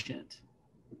inefficient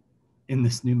in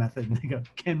this new method. And they go,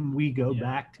 can we go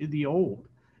back to the old?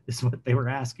 Is what they were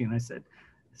asking. I said,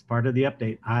 it's part of the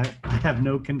update. I have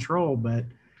no control, but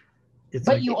it's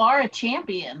but like, you are a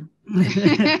champion.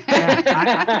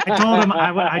 I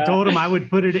told him I would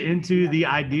put it into the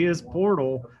ideas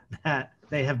portal that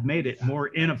they have made it more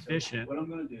inefficient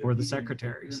for the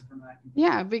secretaries.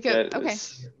 Yeah, because, okay.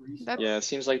 Yeah, it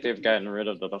seems like they've gotten rid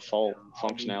of the default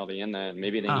functionality in that.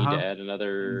 Maybe they need to add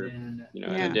another, an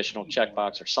additional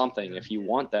checkbox or something if you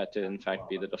want that to in fact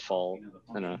be the default.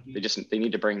 I don't know. They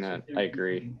need to bring that. I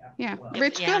agree. Yeah,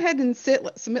 Rich, go ahead and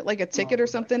submit like a ticket or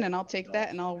something, and I'll take that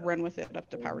and I'll run with it up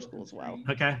to PowerSchool as well.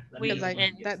 Okay. Because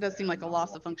that does seem like a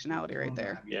loss of functionality right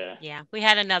there. Yeah. Yeah, we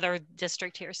had another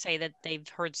district here say that they've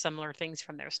heard similar things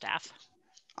from their staff.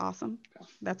 Awesome.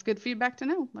 That's good feedback to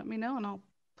know. Let me know and I'll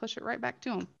push it right back to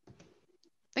them.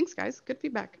 Thanks, guys. Good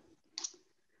feedback.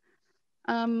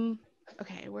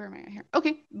 Okay, where am I at here?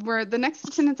 Okay, we're the next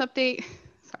attendance update.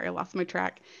 Sorry, I lost my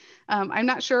track. I'm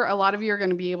not sure a lot of you are going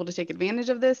to be able to take advantage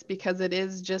of this because it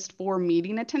is just for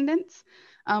meeting attendance,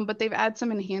 but they've added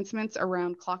some enhancements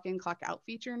around clock in, clock out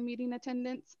feature in meeting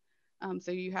attendance.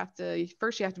 So you have to,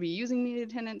 first you have to be using meeting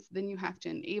attendance, then you have to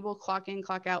enable clock in,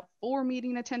 clock out for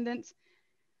meeting attendance.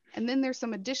 And then there's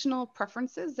some additional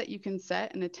preferences that you can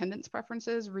set in attendance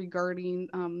preferences regarding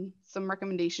some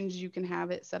recommendations you can have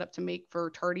it set up to make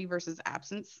for tardy versus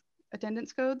absence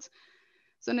attendance codes.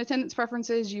 So in attendance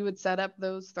preferences, you would set up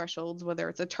those thresholds, whether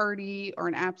it's a tardy or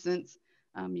an absence.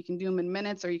 You can do them in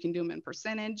minutes or you can do them in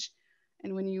percentage.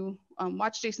 And when you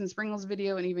watch Jason Springel's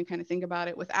video and even kind of think about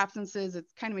it with absences, it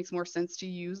kind of makes more sense to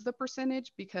use the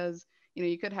percentage because, you know,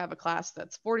 you could have a class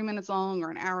that's 40 minutes long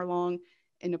or an hour long,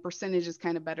 and a percentage is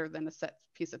kind of better than a set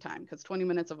piece of time because 20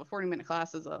 minutes of a 40-minute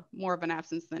class is more of an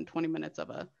absence than 20 minutes of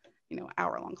a,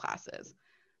 hour-long class is.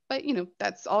 But,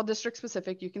 that's all district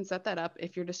specific. You can set that up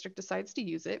if your district decides to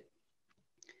use it.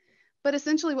 But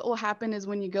essentially what will happen is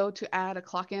when you go to add a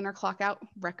clock in or clock out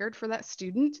record for that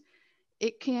student,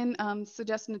 it can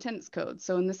suggest an attendance code.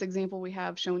 So in this example we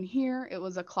have shown here, it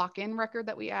was a clock in record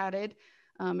that we added.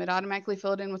 It automatically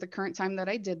filled in with the current time that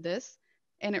I did this.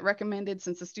 And it recommended,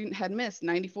 since the student had missed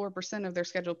 94% of their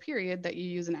scheduled period, that you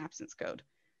use an absence code.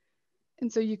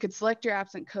 And so you could select your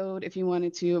absent code if you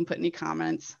wanted to and put any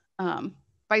comments.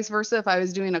 Vice versa, if I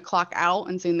was doing a clock out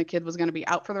and saying the kid was going to be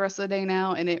out for the rest of the day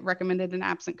now and it recommended an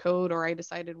absent code, or I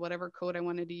decided whatever code I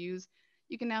wanted to use,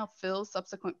 you can now fill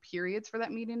subsequent periods for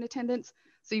that meeting attendance.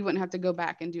 So you wouldn't have to go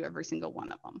back and do every single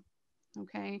one of them.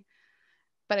 Okay.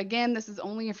 But again, this is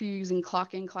only if you're using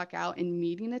clock in, clock out in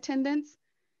meeting attendance.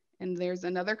 And there's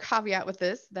another caveat with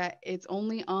this, that it's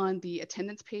only on the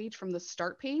attendance page from the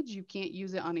start page. You can't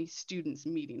use it on a student's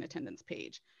meeting attendance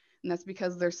page. And that's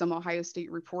because there's some Ohio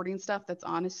State reporting stuff that's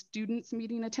on a student's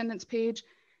meeting attendance page.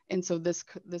 And so this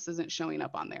isn't showing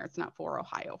up on there. It's not for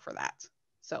Ohio for that.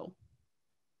 So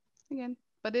again,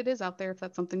 but it is out there if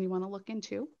that's something you want to look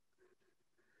into.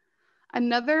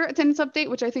 Another attendance update,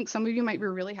 which I think some of you might be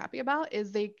really happy about,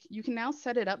 is you can now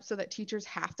set it up so that teachers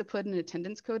have to put an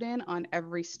attendance code in on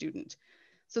every student.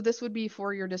 So this would be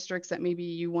for your districts that maybe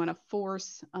you want to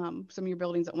force, some of your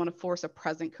buildings that want to force a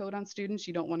present code on students.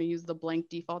 You don't want to use the blank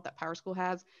default that PowerSchool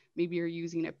has. Maybe you're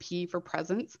using a P for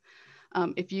presence.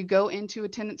 If you go into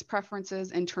attendance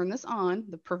preferences and turn this on,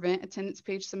 the prevent attendance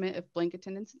page submit if blank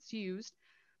attendance is used,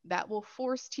 that will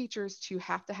force teachers to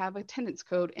have attendance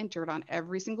code entered on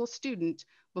every single student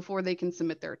before they can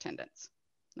submit their attendance.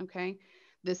 Okay,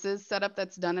 this is setup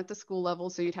that's done at the school level,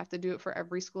 so you'd have to do it for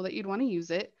every school that you'd want to use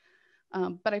it.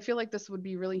 But I feel like this would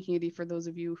be really handy for those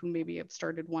of you who maybe have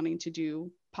started wanting to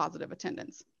do positive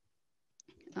attendance.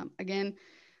 Again,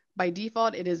 by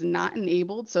default, it is not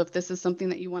enabled. So if this is something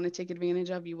that you want to take advantage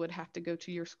of, you would have to go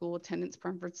to your school attendance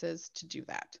preferences to do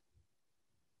that.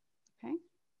 Okay.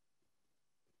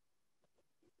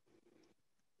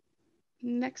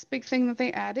 Next big thing that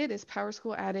they added is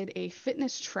PowerSchool added a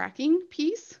fitness tracking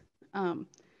piece.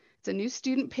 It's a new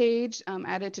student page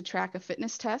added to track a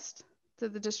fitness test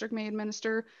that the district may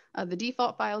administer. The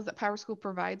default files that PowerSchool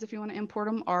provides, if you want to import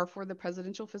them, are for the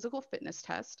presidential physical fitness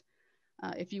test.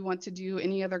 If you want to do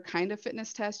any other kind of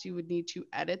fitness test, you would need to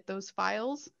edit those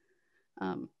files.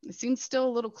 It seems still a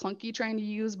little clunky trying to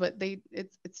use, but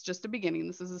it's just a beginning.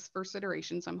 This is this first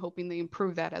iteration, so I'm hoping they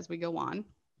improve that as we go on.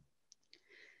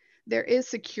 There is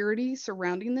security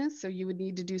surrounding this, so you would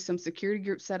need to do some security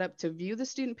group setup to view the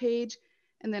student page,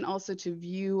 and then also to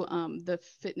view the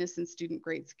fitness and student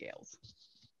grade scales.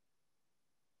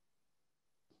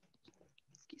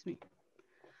 Excuse me.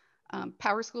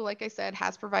 PowerSchool, like I said,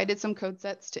 has provided some code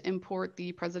sets to import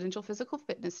the presidential physical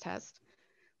fitness test.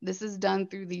 This is done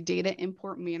through the data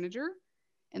import manager,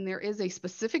 and there is a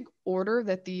specific order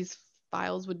that these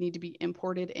files would need to be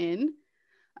imported in.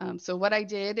 So what I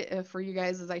did for you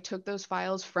guys is I took those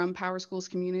files from PowerSchool's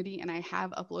community and I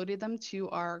have uploaded them to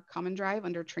our common drive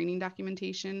under training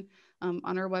documentation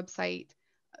on our website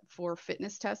for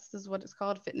fitness tests is what it's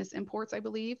called, fitness imports, I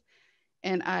believe.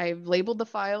 And I've labeled the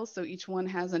files, so each one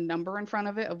has a number in front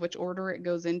of it of which order it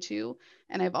goes into.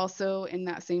 And I've also, in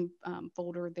that same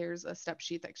folder, there's a step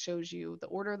sheet that shows you the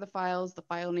order of the files, the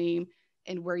file name,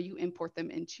 and where you import them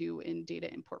into in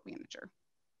Data Import Manager.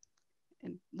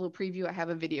 And a little preview, I have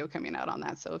a video coming out on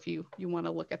that. So if you want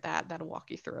to look at that, that'll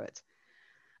walk you through it.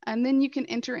 And then you can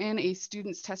enter in a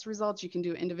student's test results. You can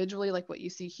do it individually like what you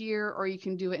see here, or you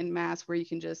can do it in mass where you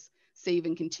can just save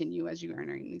and continue as you're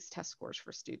entering these test scores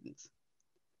for students.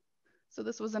 So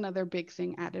this was another big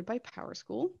thing added by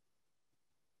PowerSchool.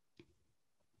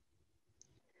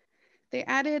 They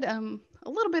added a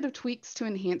little bit of tweaks to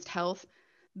enhanced health.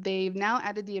 They've now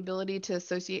added the ability to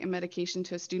associate a medication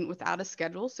to a student without a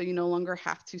schedule. So you no longer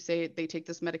have to say they take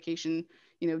this medication,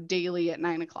 daily at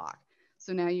 9 o'clock.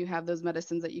 So now you have those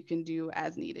medicines that you can do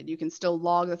as needed. You can still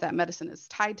log that that medicine is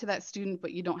tied to that student,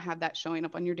 but you don't have that showing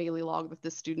up on your daily log that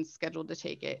this student's scheduled to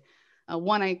take it.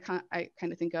 One I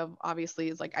kind of think of obviously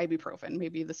is like ibuprofen.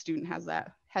 Maybe the student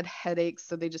had headaches,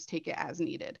 so they just take it as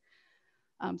needed.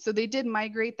 So they did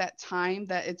migrate that time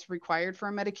that it's required for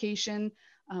a medication.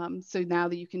 So now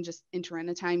that you can just enter in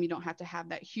a time, you don't have to have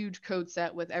that huge code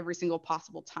set with every single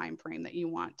possible time frame that you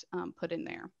want put in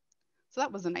there. So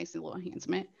that was a nice little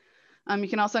enhancement. You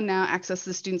can also now access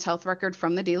the student's health record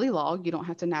from the daily log. You don't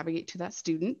have to navigate to that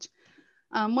student.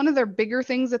 One of their bigger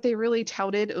things that they really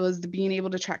touted was being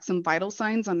able to track some vital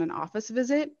signs on an office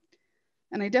visit.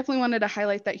 And I definitely wanted to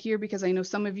highlight that here because I know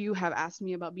some of you have asked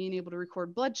me about being able to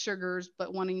record blood sugars,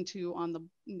 but wanting to on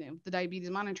the diabetes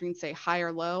monitoring say high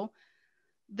or low.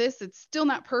 It's still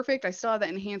not perfect. I still have that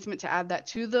enhancement to add that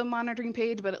to the monitoring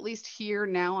page, but at least here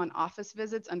now on office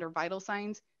visits under vital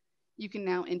signs, you can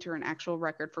now enter an actual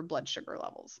record for blood sugar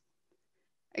levels.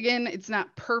 Again, it's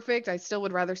not perfect. I still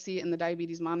would rather see it in the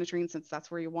diabetes monitoring since that's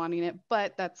where you're wanting it,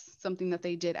 but that's something that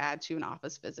they did add to an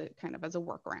office visit kind of as a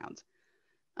workaround.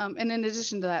 And in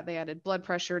addition to that, they added blood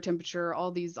pressure, temperature,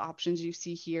 all these options you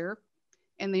see here.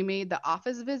 And they made the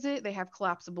office visit, they have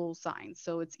collapsible signs.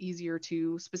 So it's easier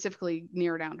to specifically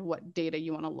narrow down to what data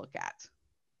you want to look at.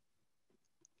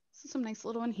 So some nice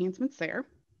little enhancements there.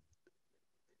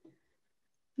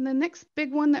 And the next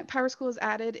big one that PowerSchool has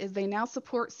added is they now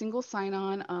support single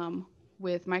sign-on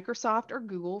with Microsoft or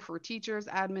Google for teachers,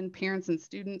 admin, parents, and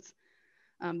students.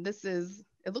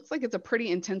 It looks like it's a pretty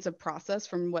intensive process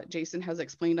from what Jason has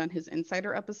explained on his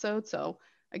Insider episode. So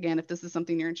again, if this is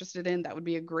something you're interested in, that would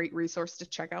be a great resource to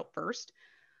check out first.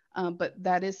 But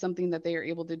that is something that they are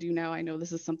able to do now. I know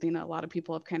this is something that a lot of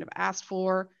people have kind of asked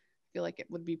for. I feel like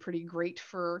it would be pretty great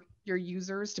for your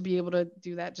users to be able to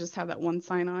do that, just have that one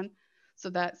sign-on. So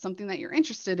that's something that you're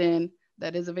interested in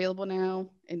that is available now,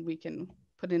 and we can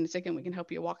put in a ticket and we can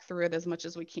help you walk through it as much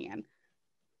as we can.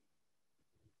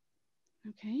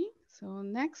 Okay, so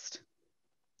next,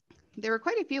 there were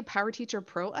quite a few PowerTeacher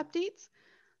Pro updates.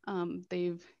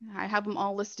 I have them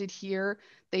all listed here.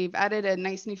 They've added a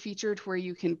nice new feature to where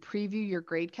you can preview your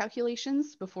grade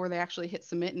calculations before they actually hit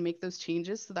submit and make those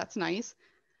changes. So that's nice.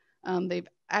 They've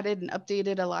added and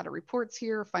updated a lot of reports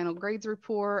here, final grades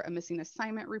report, a missing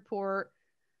assignment report,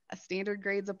 a standard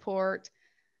grades report.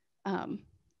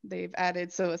 They've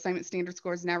added, so assignment standard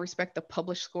scores now respect the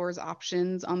published scores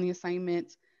options on the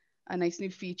assignment, a nice new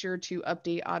feature to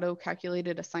update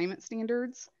auto-calculated assignment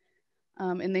standards.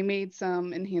 And they made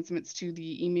some enhancements to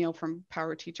the email from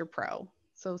PowerTeacher Pro.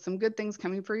 So some good things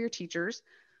coming for your teachers.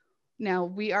 Now,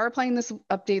 we are applying this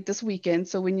update this weekend.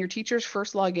 So when your teachers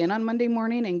first log in on Monday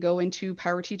morning and go into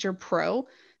PowerTeacher Pro,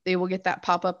 they will get that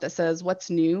pop-up that says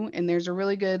what's new. And there's a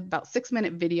really good about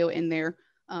 6-minute video in there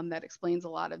that explains a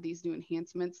lot of these new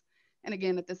enhancements. And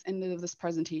again, at this end of this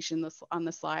presentation, on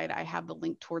the slide, I have the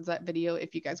link towards that video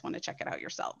if you guys want to check it out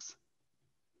yourselves.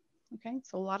 Okay,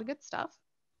 so a lot of good stuff.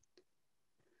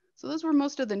 So those were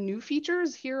most of the new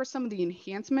features. Here are some of the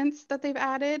enhancements that they've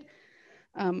added.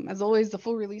 As always, the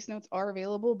full release notes are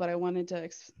available, but I wanted to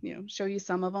show you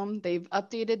some of them. They've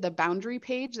updated the boundary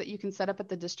page that you can set up at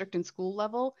the district and school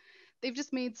level. They've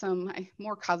just made some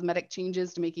more cosmetic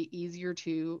changes to make it easier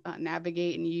to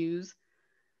navigate and use.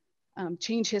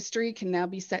 Change history can now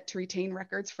be set to retain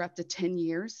records for up to 10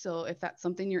 years. So if that's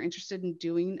something you're interested in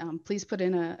doing, please put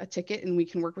in a ticket and we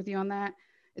can work with you on that.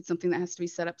 It's something that has to be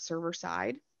set up server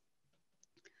side.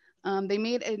 They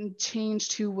made a change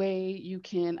to way you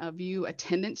can view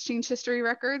attendance change history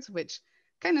records, which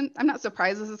I'm not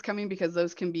surprised this is coming because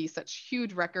those can be such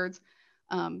huge records.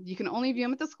 You can only view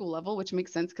them at the school level, which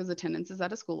makes sense because attendance is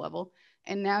at a school level.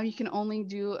 And now you can only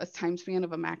do a time span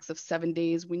of a max of 7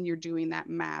 days when you're doing that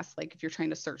mass, like if you're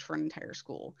trying to search for an entire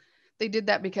school. They did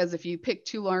that because if you pick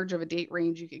too large of a date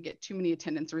range, you could get too many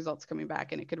attendance results coming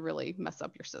back and it could really mess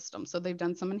up your system. So they've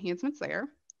done some enhancements there.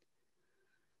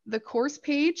 The course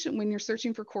page, when you're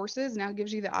searching for courses, now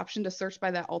gives you the option to search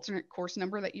by that alternate course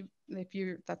number that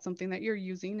that's something that you're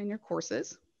using in your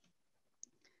courses.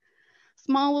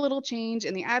 Small little change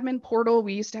in the admin portal.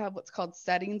 We used to have what's called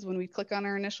settings when we click on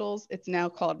our initials. It's now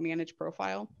called manage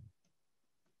profile.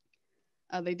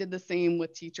 They did the same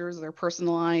with teachers, their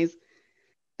personalized.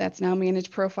 That's now manage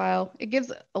profile. It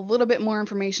gives a little bit more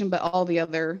information, but all the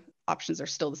other options are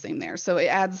still the same there. So it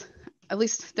adds, at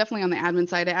least definitely on the admin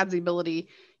side, it adds the ability,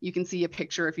 you can see a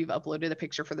picture if you've uploaded a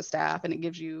picture for the staff, and it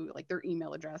gives you like their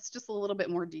email address, just a little bit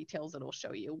more details it'll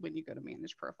show you when you go to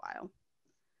manage profile.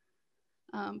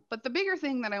 But the bigger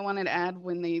thing that I wanted to add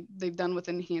when they've done with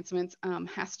enhancements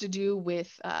has to do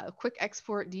with quick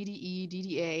export, DDE,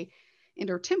 DDA, and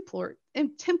or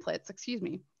templates, excuse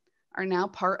me, are now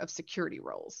part of security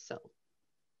roles. So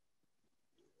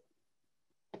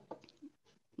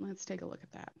let's take a look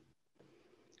at that.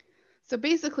 So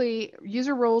basically,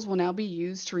 user roles will now be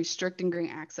used to restrict and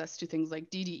grant access to things like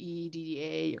DDE,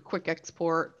 DDA, or quick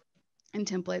export, and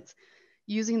templates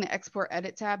using the export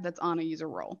edit tab that's on a user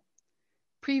role.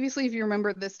 Previously, if you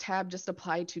remember, this tab just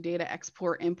applied to data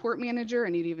export import manager,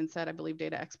 and it even said, I believe,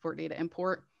 data export, data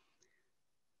import.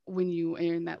 When you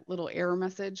in that little error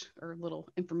message or little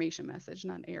information message,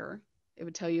 not an error, it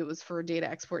would tell you it was for data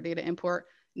export, data import.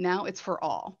 Now it's for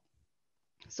all.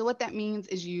 So what that means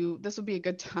is this would be a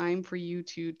good time for you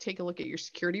to take a look at your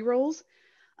security roles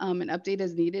and update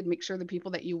as needed. Make sure the people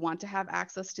that you want to have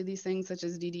access to these things, such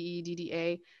as DDE,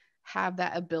 DDA, have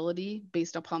that ability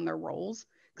based upon their roles,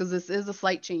 because this is a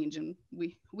slight change, and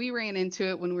we ran into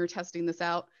it when we were testing this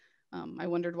out. I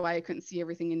wondered why I couldn't see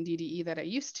everything in DDE that I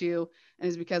used to, and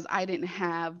it's because I didn't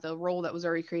have the role that was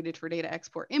already created for data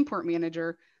export import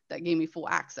manager that gave me full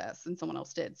access, and someone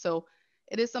else did. So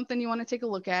it is something you want to take a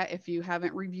look at. If you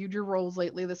haven't reviewed your roles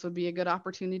lately, this would be a good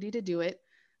opportunity to do it.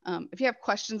 If you have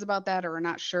questions about that or are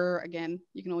not sure, again,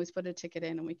 you can always put a ticket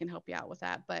in and we can help you out with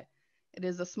that. But it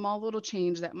is a small little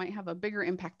change that might have a bigger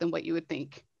impact than what you would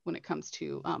think when it comes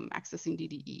to accessing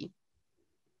DDE.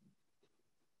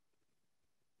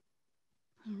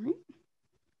 All right.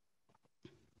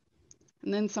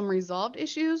 And then some resolved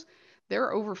issues. There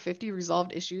are over 50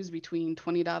 resolved issues between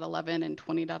 20.11 and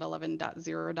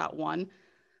 20.11.0.1.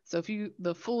 So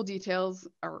the full details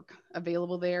are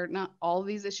available there. Not all of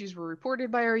these issues were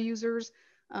reported by our users,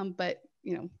 but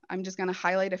I'm just going to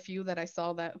highlight a few that I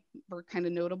saw that were kind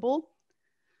of notable.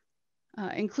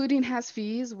 Including has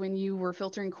fees when you were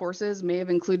filtering courses may have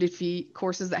included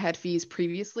courses that had fees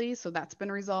previously, so that's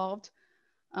been resolved.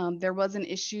 There was an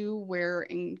issue where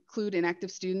include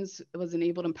inactive students was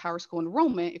enabled in PowerSchool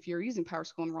enrollment. If you're using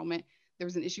PowerSchool enrollment, there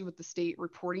was an issue with the state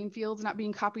reporting fields not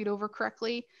being copied over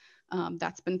correctly.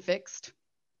 That's been fixed.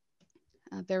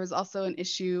 There was also an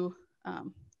issue.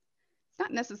 It's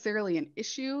not necessarily an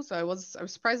issue, so I was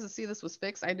surprised to see this was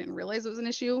fixed. I didn't realize it was an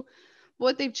issue.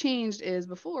 What they've changed is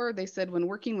before they said when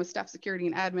working with staff security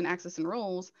and admin access and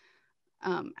roles,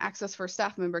 access for a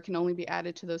staff member can only be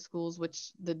added to those schools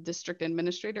which the district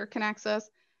administrator can access,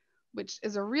 which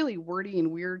is a really wordy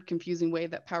and weird, confusing way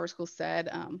that PowerSchool said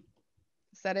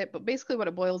it. But basically what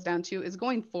it boils down to is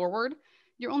going forward,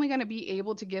 you're only going to be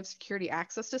able to give security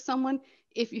access to someone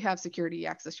if you have security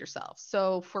access yourself.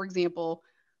 So for example,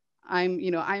 I'm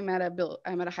at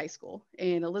a high school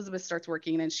and Elizabeth starts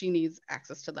working and she needs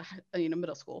access to the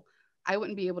middle school. I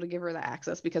wouldn't be able to give her that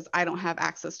access because I don't have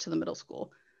access to the middle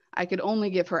school. I could only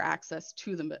give her access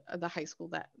to the high school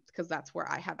because that's where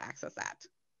I have access at.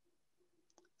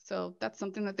 So that's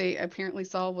something that they apparently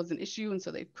saw was an issue, and so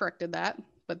they corrected that,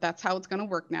 but that's how it's going to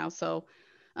work now. So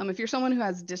if you're someone who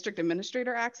has district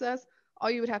administrator access, all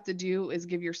you would have to do is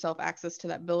give yourself access to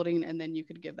that building, and then you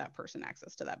could give that person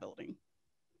access to that building.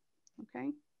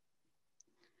 Okay.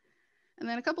 And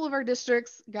then a couple of our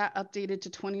districts got updated to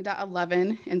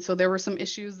 20.11, and so there were some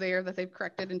issues there that they've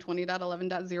corrected in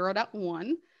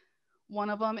 20.11.0.1. One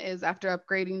of them is after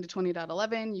upgrading to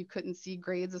 20.11, you couldn't see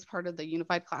grades as part of the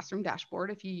unified classroom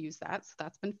dashboard if you use that. So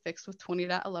that's been fixed with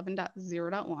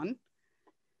 20.11.0.1.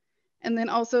 And then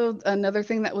also another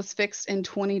thing that was fixed in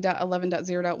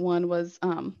 20.11.0.1 was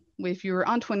if you were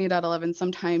on 20.11,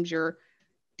 sometimes your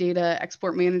data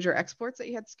export manager exports that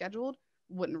you had scheduled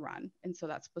wouldn't run. And so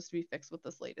that's supposed to be fixed with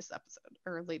this latest episode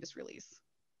or latest release.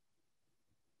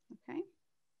 Okay.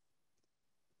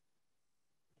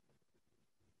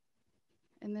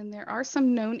 And then there are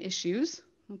some known issues.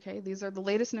 Okay, these are the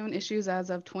latest known issues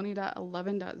as of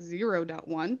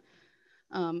 20.11.0.1.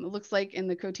 It looks like in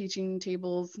the co-teaching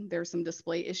tables, there's some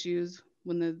display issues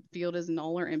when the field is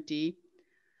null or empty.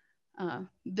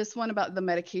 This one about the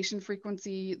medication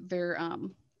frequency,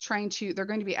 they're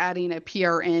going to be adding a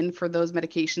PRN for those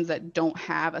medications that don't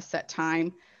have a set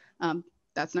time.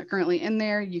 That's not currently in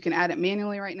there. You can add it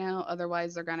manually right now.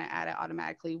 Otherwise, they're going to add it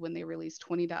automatically when they release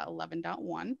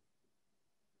 20.11.1.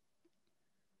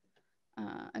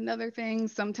 Another thing,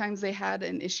 sometimes they had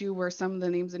an issue where some of the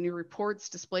names of new reports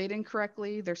displayed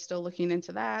incorrectly. They're still looking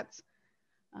into that.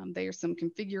 There's some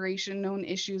configuration known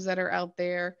issues that are out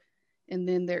there. And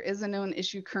then there is a known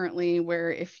issue currently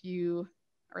where if you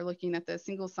are looking at the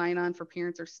single sign-on for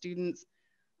parents or students,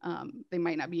 they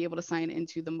might not be able to sign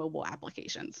into the mobile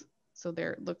applications. So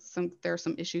there are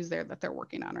some issues there that they're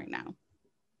working on right now.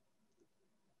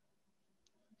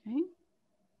 Okay.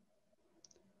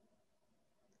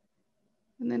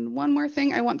 And then one more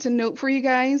thing I want to note for you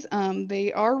guys,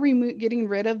 they are getting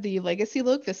rid of the legacy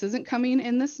look. This isn't coming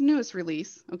in this newest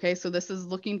release. Okay, so this is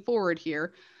looking forward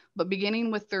here, but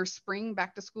beginning with their spring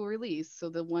back to school release. So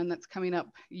the one that's coming up,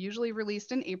 usually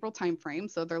released in April timeframe.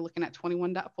 So they're looking at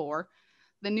 21.4.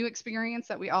 The new experience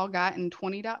that we all got in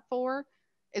 20.4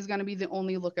 is going to be the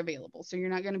only look available. So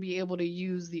you're not going to be able to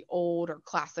use the old or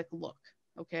classic look,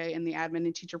 okay, in the admin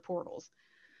and teacher portals.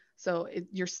 So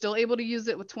you're still able to use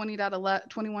it with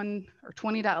 20.21 or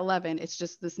 20.11. It's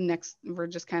just this next, we're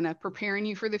just kind of preparing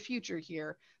you for the future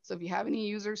here. So if you have any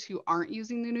users who aren't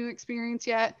using the new experience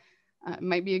yet, it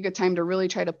might be a good time to really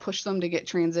try to push them to get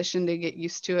transitioned, to get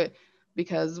used to it.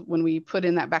 Because when we put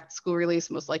in that back to school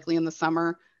release, most likely in the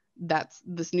summer,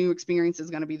 this new experience is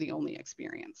going to be the only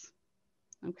experience.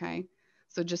 Okay.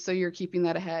 So just so you're keeping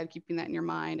that ahead, keeping that in your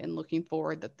mind and looking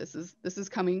forward that this is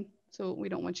coming. So we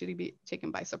don't want you to be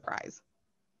taken by surprise.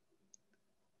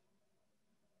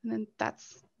 And then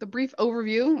that's the brief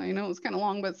overview. I know it was kind of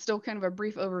long, but still kind of a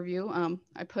brief overview.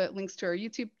 I put links to our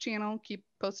YouTube channel, keep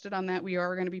posted on that. We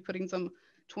are going to be putting some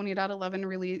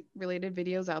 20.11 related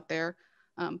videos out there.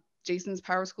 Jason's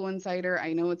PowerSchool Insider,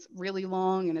 I know it's really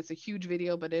long and it's a huge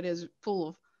video, but it is full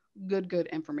of good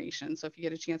information. So if you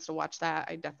get a chance to watch that,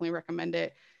 I definitely recommend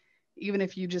it. Even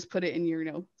if you just put it in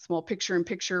your small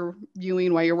picture-in-picture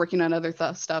viewing while you're working on other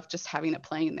stuff, just having it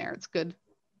playing there, it's good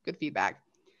feedback.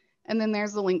 And then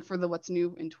there's the link for the what's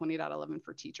new in 20.11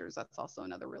 for teachers. That's also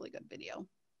another really good video.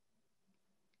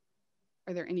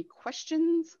 Are there any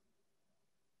questions?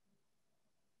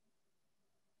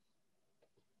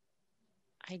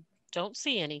 I don't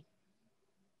see any.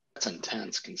 That's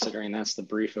intense considering that's the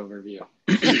brief overview.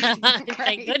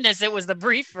 Thank goodness it was the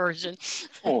brief version.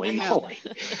 Holy moly.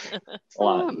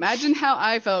 Oh, imagine how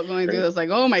I felt going through this, like,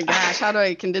 oh my gosh, how do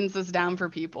I condense this down for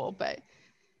people? But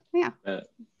yeah,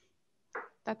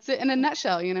 that's it in a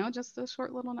nutshell, just a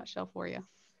short little nutshell for you.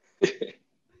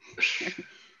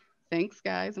 Thanks,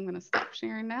 guys. I'm going to stop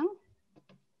sharing now.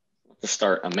 Let's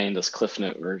start Amanda's Cliff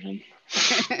Note version.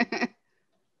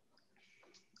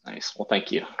 Nice. Well,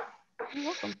 thank you. You're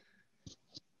welcome.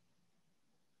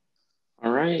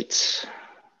 All right.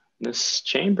 Miss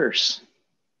Chambers,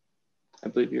 I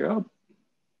believe you're up.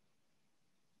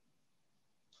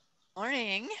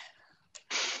 Morning.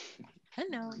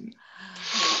 Hello.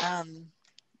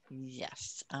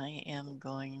 Yes, I am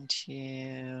going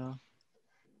to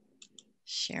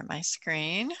share my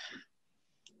screen.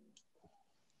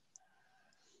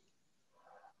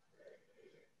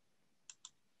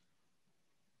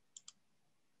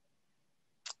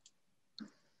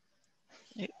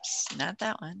 Oops, not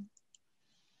that one.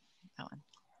 That one.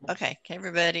 Okay, can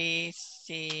everybody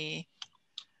see?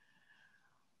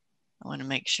 I want to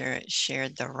make sure it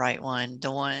shared the right one.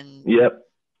 The one. Yep.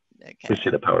 Okay. We see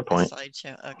the PowerPoint. The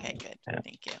slideshow. Okay, good. Yeah.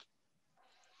 Thank you.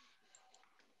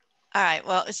 All right.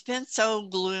 Well, it's been so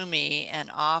gloomy and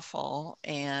awful,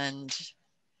 and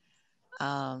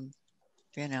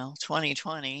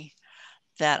 2020,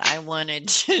 that I wanted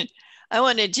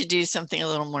to do something a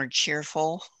little more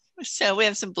cheerful. So we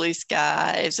have some blue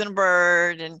skies and a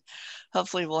bird, and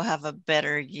hopefully we'll have a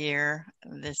better year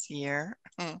this year.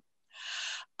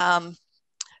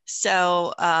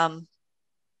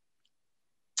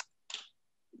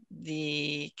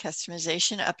 The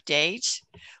customization update,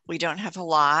 we don't have a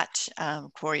lot.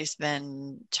 Corey's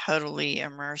been totally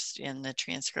immersed in the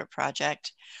transcript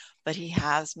project, but he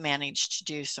has managed to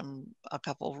do a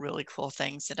couple really cool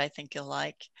things that I think you'll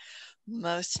like.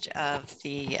 Most of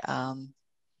the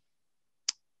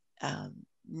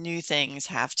new things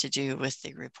have to do with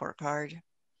the report card.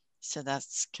 So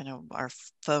that's kind of our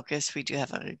focus. We do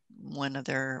have one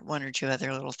or two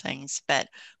other little things, but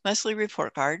mostly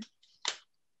report card.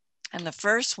 And the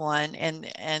first one,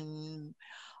 and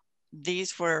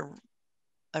these were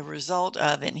a result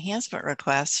of enhancement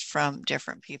requests from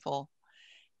different people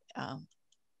in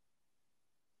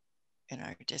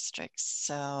our districts.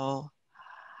 So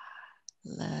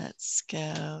Let's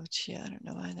go to, I don't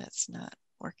know why that's not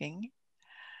working.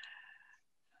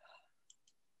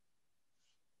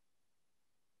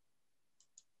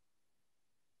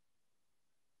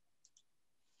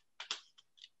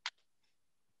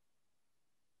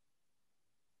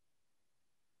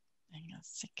 Hang on a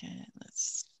second,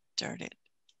 let's start it.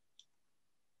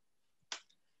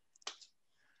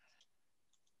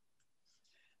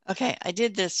 Okay, I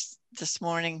did this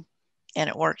morning and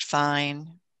it worked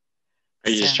fine. Are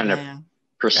you just trying to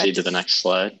proceed to the next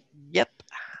slide? Yep.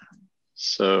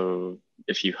 So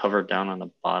if you hover down on the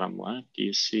bottom left, do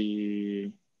you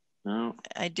see? No.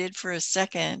 I did for a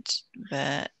second,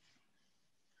 but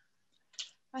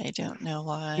I don't know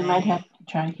why. You might have to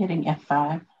try hitting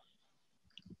F5.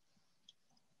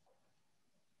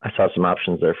 I saw some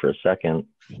options there for a second.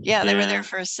 Yeah, they were there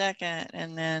for a second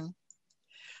and then,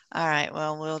 all right,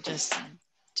 well, we'll just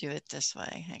do it this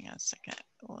way. Hang on a second.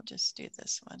 We'll just do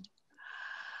this one.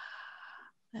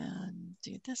 And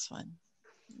do this one.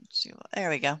 There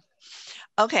we go.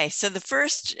 Okay, so the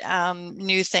first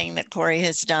new thing that Corey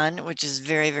has done, which is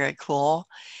very, very cool,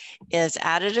 is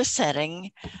added a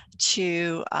setting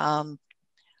to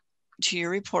your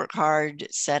report card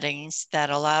settings that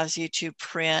allows you to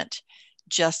print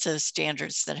just those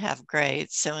standards that have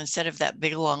grades. So instead of that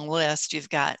big long list, you've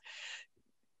got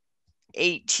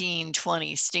 18,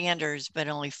 20 standards, but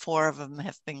only 4 of them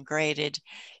have been graded.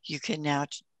 You can now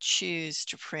choose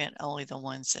to print only the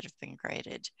ones that have been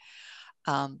graded.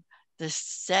 The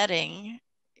setting,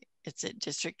 it's at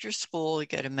district or school, you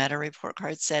go to Meta report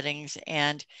card settings,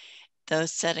 and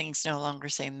those settings no longer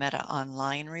say Meta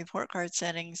online report card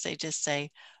settings, they just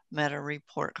say Meta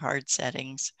report card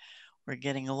settings. We're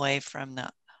getting away from the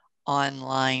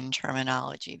online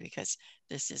terminology because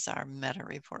this is our Meta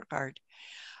report card.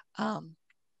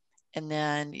 And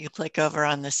then you click over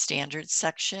on the standards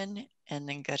section and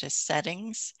then go to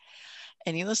settings,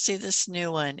 and you will see this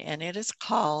new one, and it is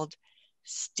called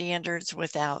standards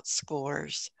without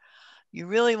scores. You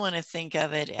really want to think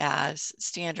of it as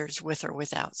standards with or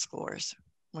without scores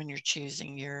when you're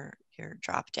choosing your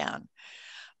drop down.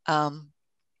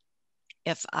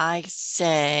 If I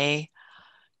say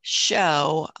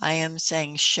show, I am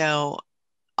saying show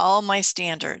all my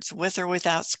standards with or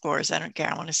without scores. I don't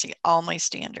care. I want to see all my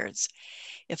standards.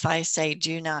 If I say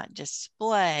do not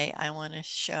display, I want to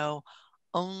show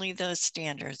only those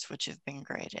standards which have been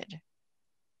graded.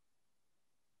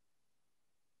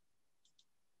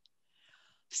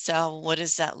 So what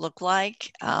does that look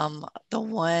like? The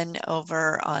one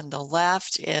over on the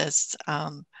left is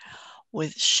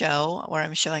with show, where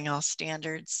I'm showing all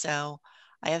standards. So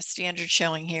I have standards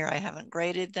showing here. I haven't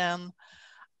graded them.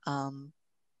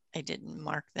 I didn't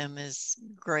mark them as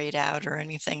grayed out or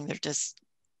anything. They're just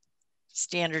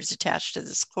standards attached to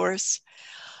this course.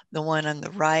 The one on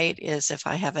the right is if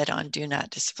I have it on do not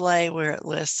display, where it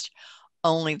lists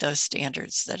only those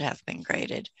standards that have been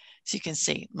graded. So you can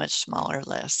see much smaller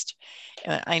list.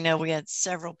 I know we had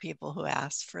several people who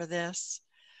asked for this.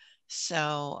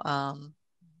 So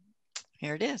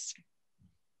here it is.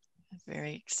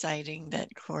 Very exciting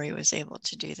that Corey was able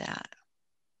to do that.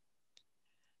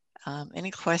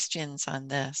 Any questions on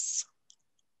this?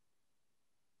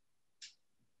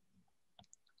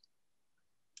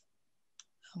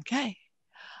 Okay.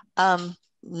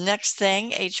 Next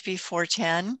thing, HB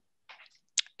 410.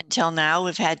 Until now,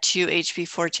 we've had 2 HB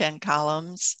 410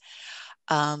 columns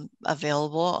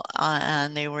available,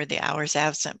 and they were the hours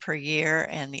absent per year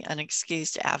and the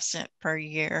unexcused absent per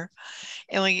year.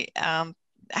 And we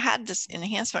had this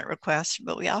enhancement request,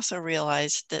 but we also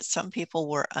realized that some people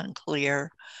were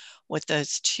unclear what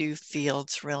those 2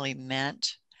 fields really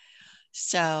meant.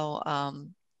 So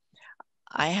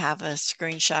I have a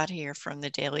screenshot here from the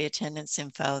daily attendance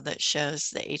info that shows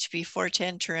the HB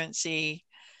 410 truancy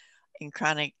and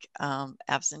chronic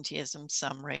absenteeism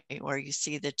summary, where you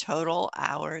see the total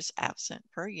hours absent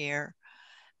per year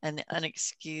and the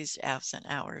unexcused absent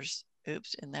hours.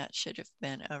 Oops, and that should have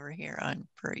been over here on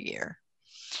per year.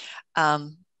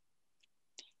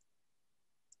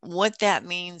 What that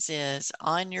means is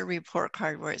on your report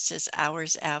card where it says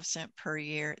hours absent per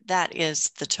year, that is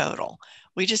the total.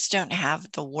 We just don't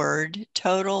have the word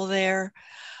total there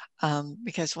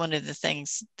because one of the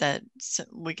things that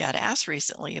we got asked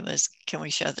recently was, can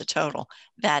we show the total?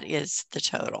 That is the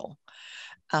total.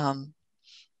 And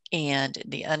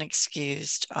the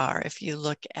unexcused are, if you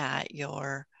look at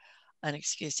your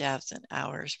unexcused absent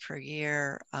hours per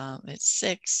year, it's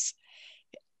 6.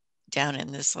 Down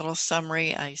in this little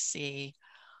summary, I see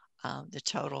the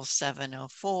total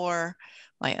 704.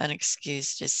 My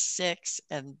unexcused is 6,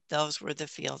 and those were the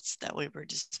fields that we were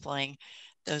displaying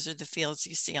Those are the fields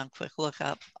you see on quick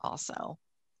lookup also.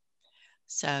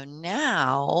 So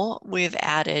now we've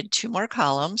added 2 more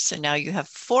columns. So now you have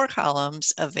 4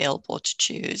 columns available to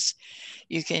choose.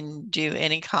 You can do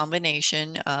any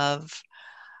combination of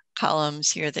columns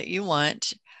here that you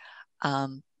want.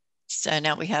 So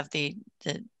now we have the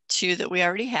 2 that we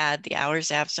already had, the hours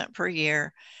absent per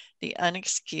year, the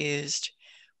unexcused.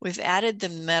 We've added the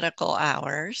medical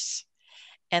hours.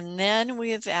 And then we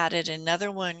have added another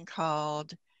one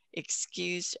called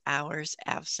excused hours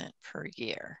absent per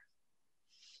year.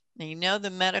 Now, you know the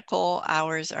medical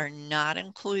hours are not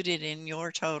included in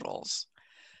your totals.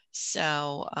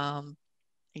 So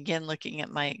again, looking at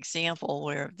my example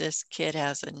where this kid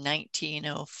has a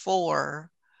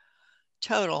 1904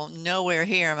 total, nowhere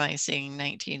here am I seeing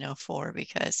 1904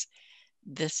 because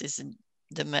this isn't,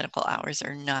 the medical hours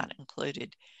are not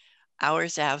included.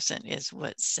 Hours absent is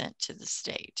what's sent to the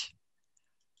state.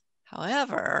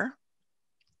 However,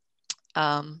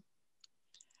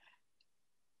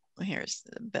 here's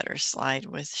the better slide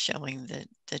with showing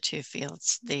the 2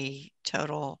 fields, the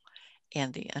total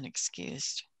and the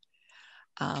unexcused.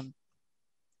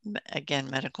 Again,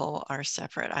 medical are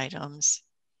separate items.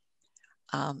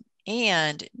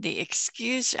 And the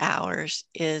excused hours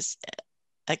is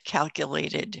a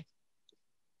calculated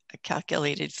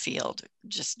field,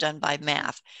 just done by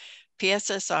math.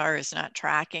 PSSR is not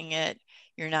tracking it.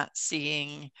 You're not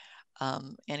seeing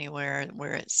anywhere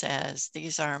where it says,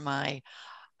 these are my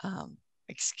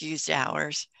excused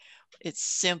hours. It's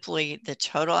simply the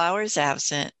total hours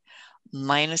absent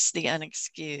minus the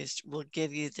unexcused will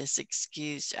give you this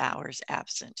excused hours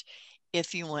absent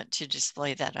if you want to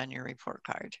display that on your report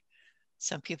card.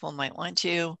 Some people might want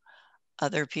to,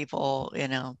 other people, you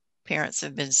know, parents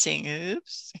have been seeing,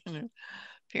 oops,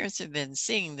 parents have been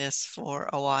seeing this for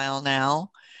a while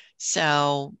now.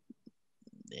 So,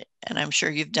 and I'm sure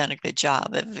you've done a good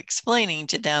job of explaining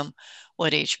to them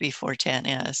what HB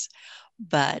 410 is.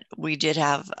 But we did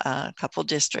have a couple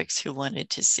districts who wanted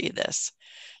to see this.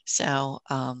 So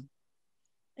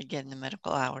again, the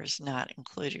medical hours not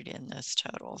included in those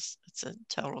totals. It's a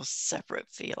total separate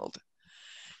field.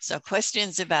 So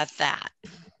questions about that?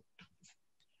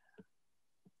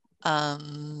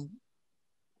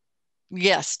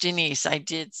 Yes, Denise, I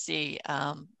did see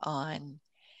on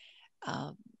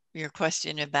your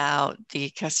question about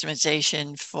the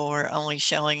customization for only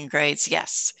showing grades.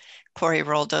 Yes, Corey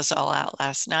rolled those all out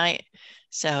last night.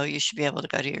 So you should be able to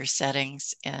go to your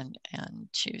settings and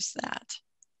choose that.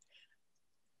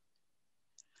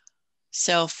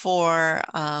 So for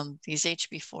these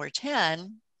HB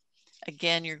 410,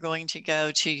 again, you're going to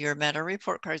go to your Meta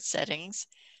report card settings.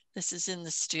 This is in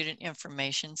the student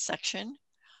information section,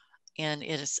 and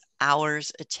it is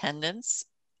hours attendance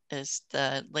is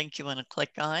the link you want to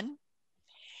click on.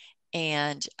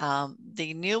 And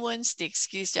the new ones, the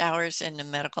excused hours and the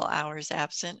medical hours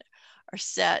absent, are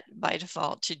set by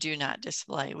default to do not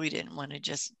display. We didn't want to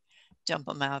just dump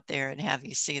them out there and have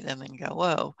you see them and go,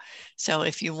 whoa. So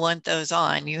if you want those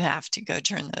on, you have to go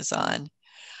turn those on.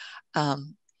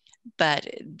 But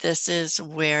this is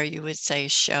where you would say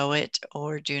show it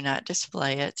or do not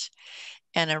display it.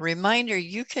 And a reminder,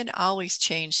 you can always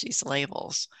change these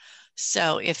labels.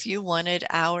 So if you wanted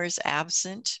hours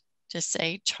absent to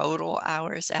say total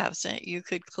hours absent, you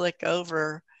could click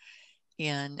over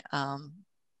in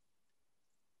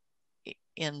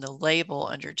the label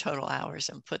under total hours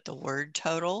and put the word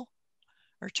total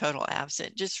or total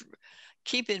absent. Just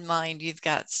keep in mind you've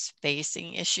got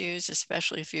spacing issues,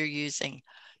 especially if you're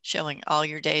showing all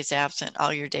your days absent,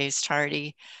 all your days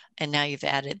tardy, and now you've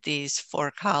added these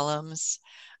 4 columns.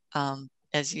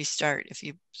 If you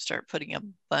start putting a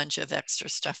bunch of extra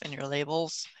stuff in your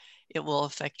labels, it will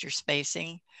affect your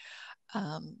spacing.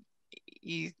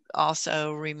 You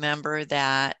also remember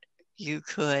that you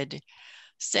could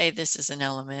say this is an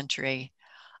elementary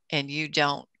and you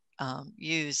don't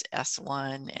use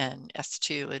S1 and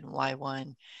S2 and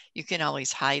Y1. You can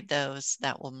always hide those.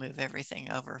 That will move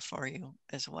everything over for you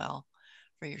as well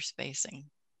for your spacing.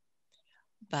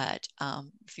 But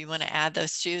if you want to add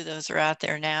those 2, those are out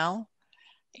there now.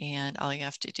 And all you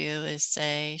have to do is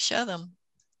say, show them.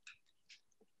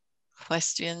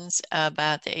 Questions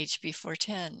about the HB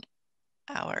 410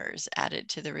 hours added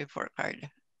to the report card?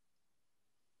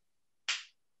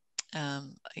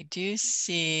 I do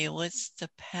see, what's the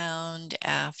pound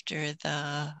after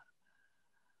the,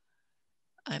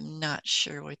 I'm not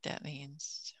sure what that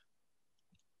means.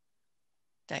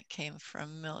 That came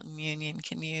from Milton Union.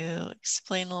 Can you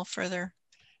explain a little further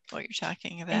what you're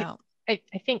talking about? I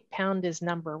think pound is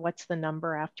number. What's the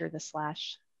number after the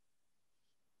slash?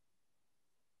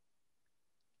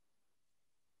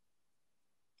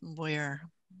 Where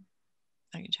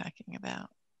are you talking about?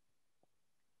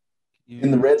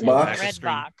 In the red box. Red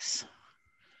box.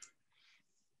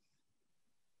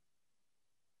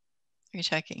 Are you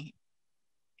checking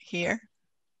here?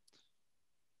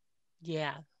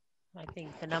 Yeah, I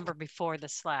think the number before the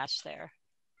slash there.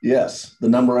 Yes, the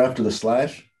number after the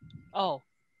slash. Oh.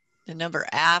 The number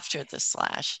after the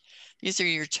slash. These are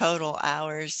your total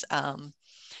hours.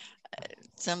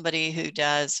 Somebody who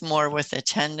does more with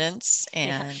attendance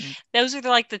and those are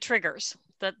like the triggers.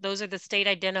 Those are the state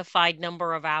identified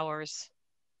number of hours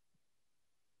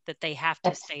that they have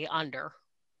to stay under.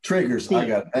 Triggers, I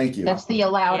got it. Thank you. That's the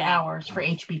allowed hours for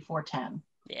HB 410.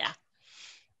 Yeah.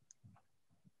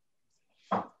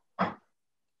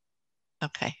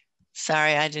 Okay.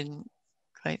 Sorry, I didn't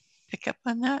quite pick up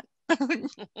on that.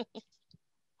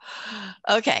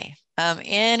 Okay.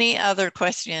 Any other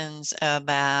questions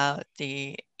about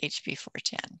the HB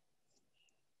 410?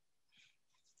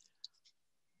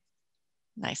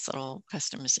 Nice little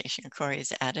customization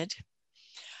Corey's added.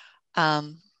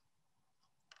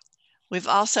 We've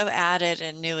also added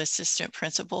a new assistant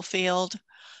principal field.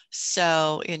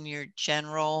 So in your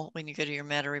general, when you go to your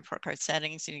meta report card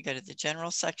settings and you go to the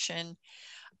general section,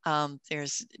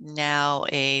 there's now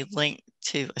a link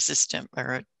to assistant,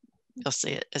 or you'll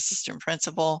see it, assistant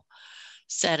principal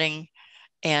setting,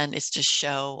 and it's just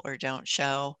show or don't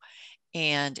show.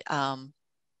 And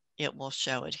it will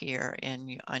show it here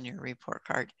on your report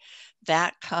card.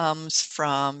 That comes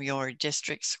from your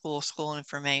district school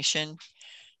information.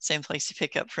 Same place you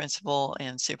pick up principal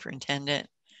and superintendent.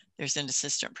 There's an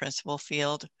assistant principal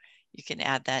field. You can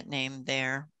add that name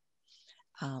there.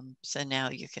 So now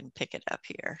you can pick it up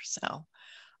here. So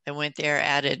I went there,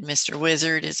 added Mr.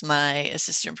 Wizard as my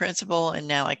assistant principal, and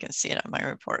now I can see it on my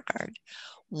report card.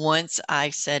 Once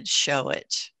I said show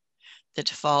it, the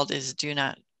default is do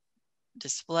not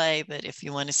display, but if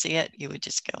you want to see it, you would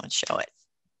just go and show it.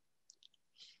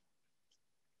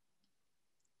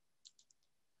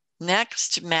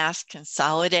 Next, Mass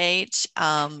Consolidate.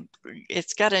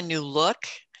 It's got a new look,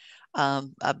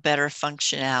 a better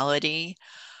functionality.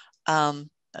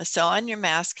 So on your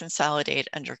Mass Consolidate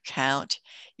under Count,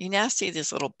 you now see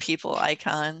these little people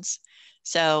icons.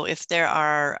 So if there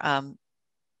are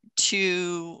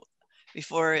two,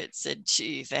 before it said two,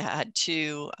 if it had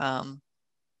two,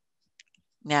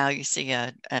 now you see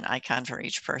an icon for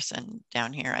each person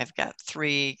down here. I've got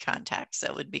 3 contacts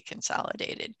that would be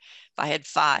consolidated. If I had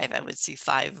 5, I would see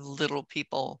 5 little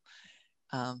people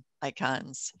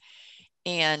icons.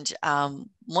 And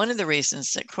one of the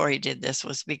reasons that Corey did this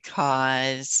was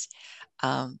because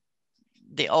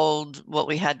the old, what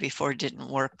we had before didn't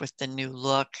work with the new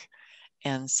look.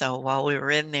 And so while we were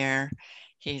in there,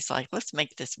 he's like, let's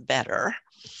make this better.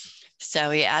 So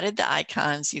he added the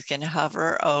icons. You can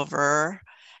hover over,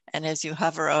 and as you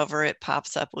hover over, it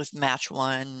pops up with match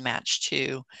 1, match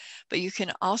 2. But you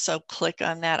can also click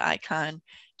on that icon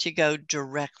to go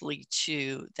directly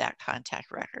to that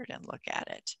contact record and look at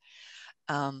it,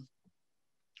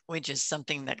 which is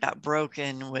something that got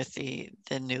broken with the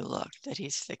new look, that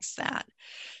he's fixed that.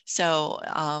 So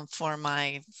for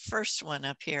my first one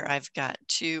up here, I've got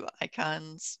 2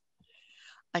 icons.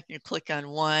 I can click on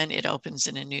one, it opens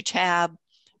in a new tab.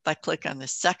 If I click on the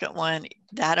second one,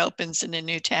 that opens in a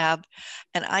new tab.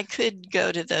 And I could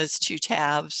go to those 2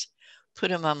 tabs, put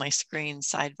them on my screen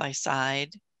side by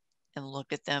side and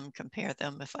look at them, compare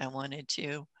them if I wanted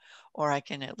to, or I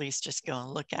can at least just go and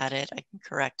look at it. I can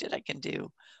correct it. I can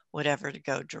do whatever to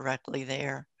go directly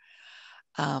there.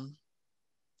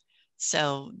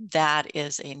 So that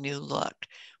is a new look.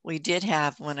 We did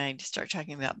have, when I start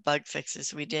talking about bug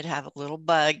fixes, we did have a little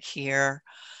bug here.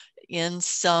 In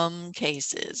some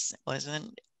cases, it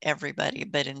wasn't everybody,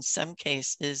 but in some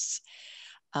cases,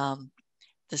 the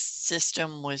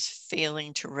system was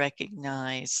failing to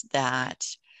recognize that,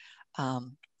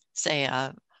 say,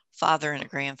 a father and a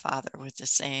grandfather with the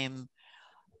same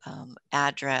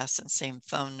address and same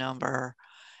phone number.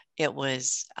 It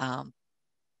was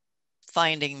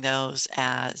finding those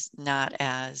as not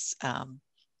as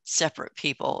separate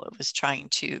people. It was trying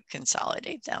to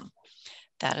consolidate them.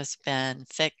 That has been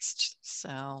fixed.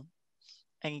 So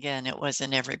again, it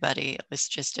wasn't everybody. It was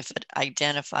just if it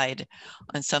identified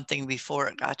on something before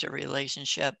it got to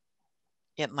relationship,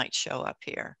 it might show up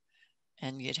here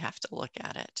and you'd have to look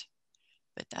at it,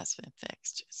 but that's been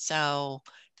fixed. So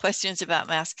questions about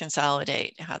Mass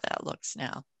Consolidate, how that looks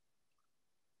now?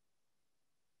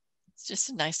 It's just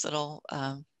a nice little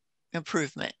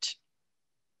improvement.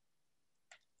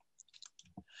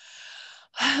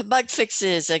 Bug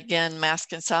fixes, again, Mass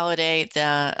Consolidate,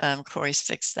 Corey's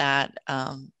fixed that,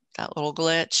 that little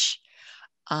glitch.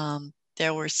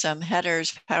 there were some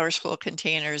headers, PowerSchool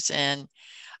containers, and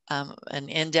an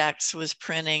index was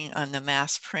printing on the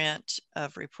mass print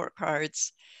of report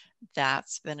cards.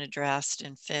 That's been addressed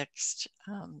and fixed.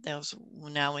 Those,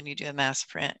 now when you do a mass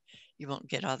print, you won't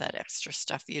get all that extra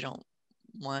stuff you don't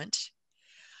want.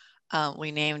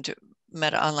 We named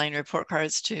Meta Online report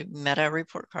cards to Meta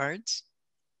report cards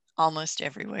almost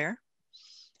everywhere.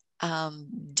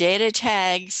 Data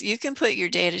tags, you can put your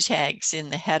data tags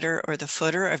in the header or the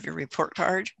footer of your report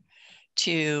card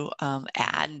to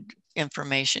add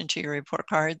information to your report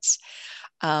cards.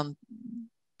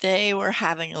 They were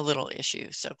having a little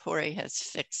issue, so Corey has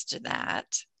fixed that.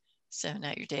 So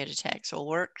now your data tags will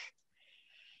work.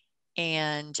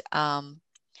 And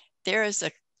there is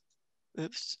a,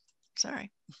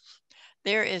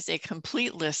 there is a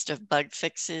complete list of bug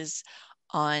fixes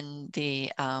on the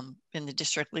in the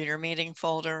district leader meeting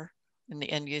folder, in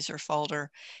the end user folder.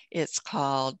 It's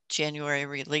called January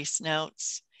release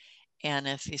notes. And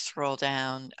if you scroll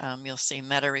down, you'll see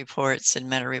meta reports and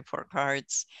meta report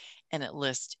cards, and it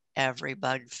lists every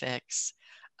bug fix.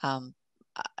 I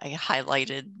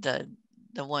highlighted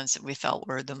the ones that we felt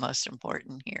were the most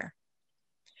important here.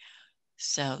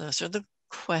 So those are the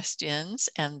questions,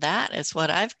 and that is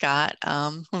what I've got.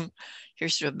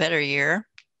 Here's to a better year.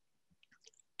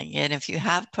 Again, if you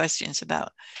have questions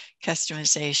about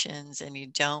customizations and you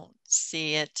don't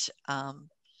see it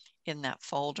in that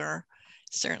folder,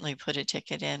 certainly put a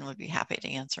ticket in. We'd be happy to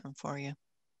answer them for you.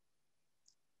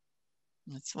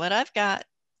 That's what I've got.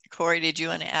 Corey, did you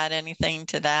want to add anything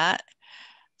to that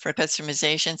for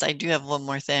customizations? I do have one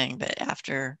more thing, but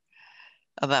after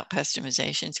about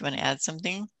customizations, you want to add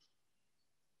something?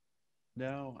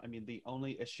 No, I mean, the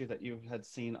only issue that you had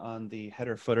seen on the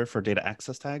header footer for data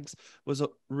access tags was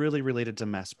really related to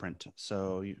mass print.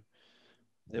 So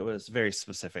it was very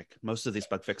specific. Most of these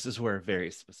bug fixes were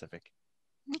very specific.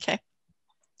 Okay,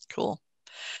 cool.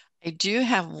 I do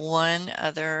have one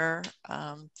other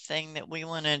thing that we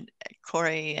wanted,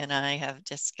 Corey and I have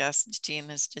discussed, the team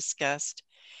has discussed,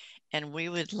 and we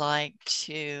would like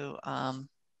to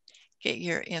get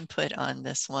your input on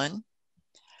this one.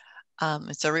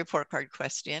 It's a report card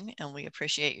question, and we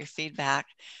appreciate your feedback.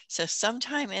 So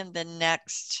sometime in the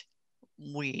next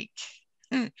week,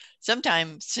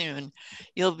 sometime soon,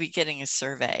 you'll be getting a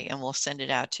survey, and we'll send it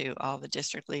out to all the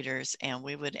district leaders, and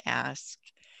we would ask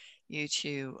you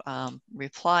to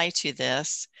reply to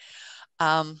this.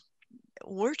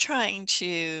 We're trying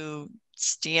to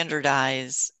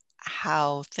standardize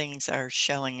how things are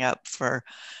showing up for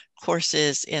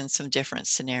courses in some different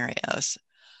scenarios.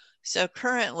 So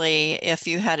currently, if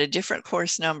you had a different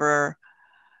course number,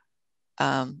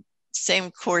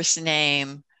 same course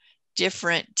name,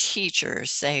 different teachers,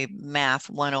 say Math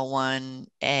 101A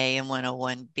and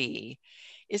 101B,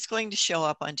 it's going to show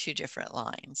up on two different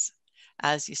lines,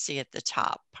 as you see at the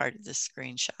top part of the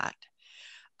screenshot.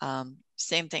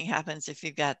 Same thing happens if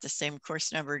you've got the same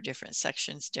course number, different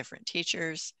sections, different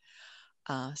teachers,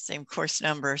 same course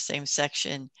number, same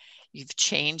section, you've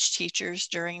changed teachers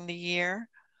during the year,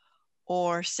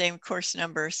 or same course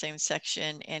number, same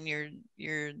section, and your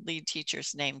lead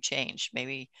teacher's name changed.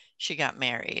 Maybe she got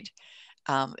married.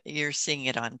 You're seeing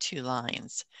it on two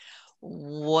lines.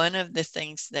 One of the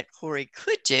things that Corey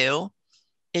could do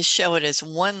is show it as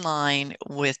one line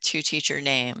with two teacher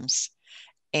names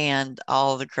and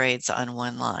all the grades on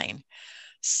one line.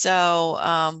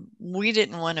 So we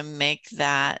didn't want to make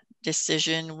that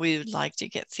decision. We would like to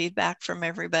get feedback from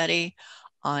everybody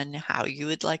on how you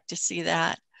would like to see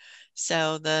that.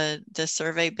 So the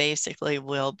survey basically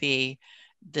will be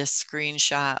this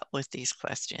screenshot with these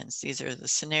questions. These are the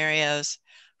scenarios.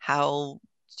 How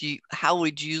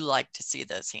would you like to see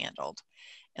those handled?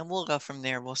 And we'll go from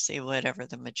there. We'll see whatever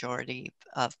the majority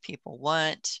of people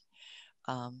want,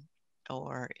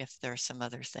 or if there are some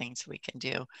other things we can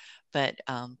do. But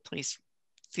please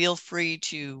feel free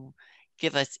to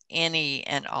give us any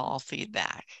and all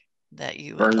feedback that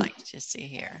you would like to see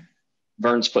here.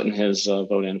 Vern's putting his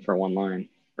vote in for one line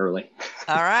early.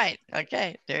 All right.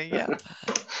 Okay. There you go.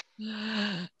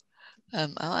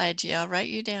 I'll add you. I'll write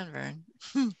you down, Vern.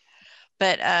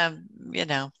 But you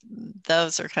know,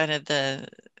 those are kind of the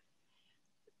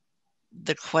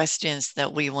questions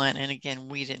that we want. And again,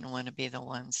 we didn't want to be the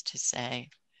ones to say,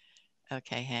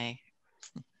 okay, hey.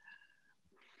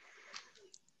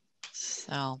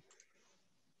 So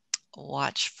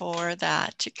watch for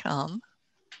that to come.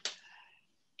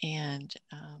 And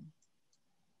if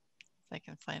I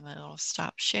can find my little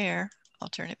stop share, I'll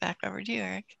turn it back over to you,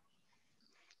 Eric.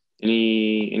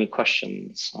 Any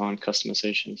questions on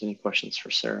customizations? Any questions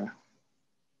for Sarah?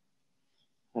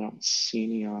 I don't see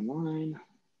any online.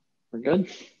 We're good.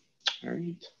 All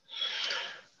right.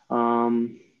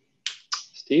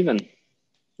 Steven,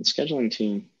 the scheduling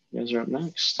team, you guys are up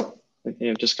next. You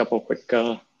have just a couple of quick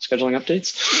scheduling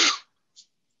updates.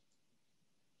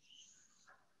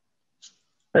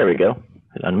 There we go.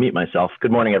 I unmute myself.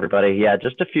 Good morning, everybody. Yeah,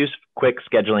 just a few quick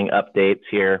scheduling updates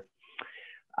here.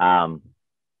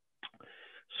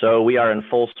 So we are in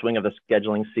full swing of the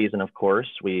scheduling season, of course.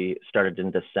 We started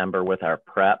in December with our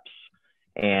preps,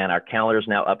 and our calendar is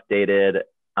now updated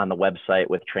on the website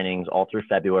with trainings all through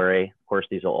February. Of course,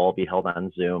 these will all be held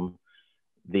on Zoom.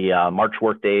 The March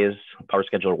workdays,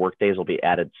 PowerScheduler workdays will be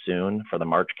added soon for the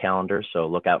March calendar, so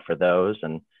look out for those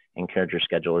and encourage your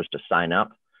schedulers to sign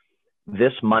up.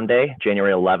 This Monday,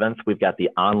 January 11th, we've got the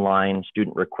online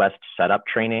student request setup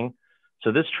training.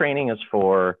 So this training is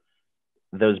for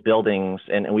those buildings,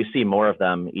 and we see more of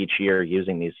them each year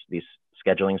using these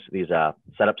schedulings, these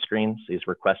setup screens, these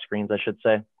request screens, I should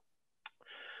say.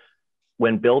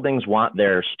 When buildings want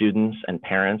their students and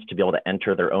parents to be able to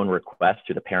enter their own requests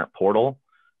through the parent portal,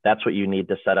 that's what you need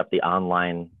to set up the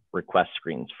online request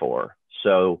screens for.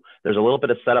 So there's a little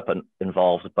bit of setup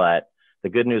involved, but the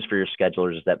good news for your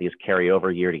schedulers is that these carry over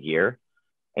year to year.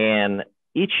 And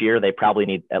each year they probably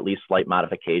need at least slight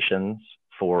modifications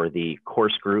for the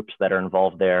course groups that are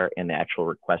involved there in the actual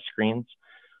request screens.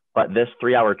 But this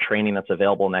 3-hour training that's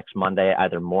available next Monday,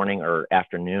 either morning or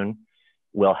afternoon,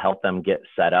 will help them get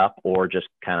set up or just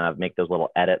kind of make those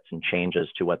little edits and changes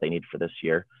to what they need for this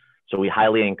year. So we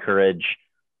highly encourage,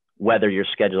 whether your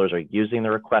schedulers are using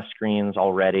the request screens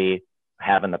already,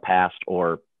 have in the past,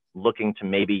 or looking to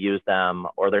maybe use them,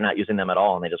 or they're not using them at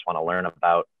all and they just want to learn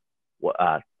about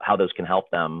how those can help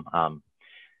them.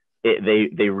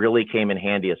 They really came in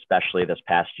handy, especially this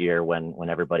past year when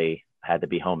everybody had to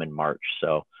be home in March.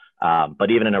 So, but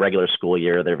even in a regular school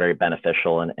year, they're very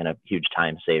beneficial and a huge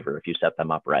time saver if you set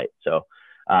them up right. So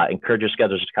encourage your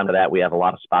schedulers to come to that. We have a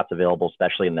lot of spots available,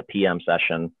 especially in the PM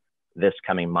session this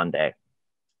coming Monday.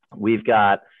 We've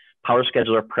got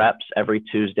PowerScheduler preps every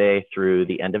Tuesday through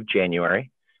the end of January.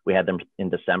 We had them in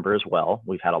December as well.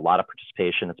 We've had a lot of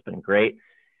participation. It's been great.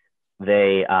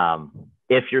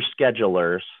 If your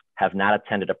schedulers have not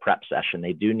attended a prep session,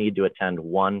 they do need to attend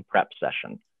one prep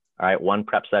session. All right, one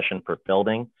prep session per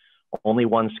building. Only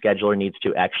one scheduler needs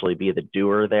to actually be the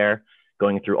doer there,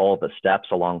 going through all the steps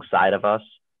alongside of us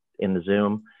in the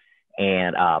Zoom.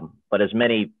 And but as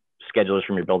many schedulers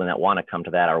from your building that want to come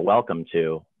to that are welcome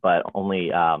to, but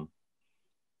only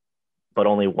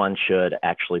one should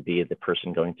actually be the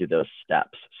person going through those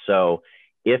steps. So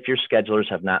if your schedulers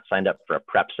have not signed up for a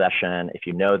prep session, if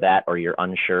you know that or you're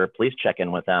unsure, please check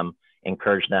in with them,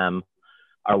 encourage them.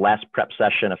 Our last prep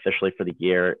session officially for the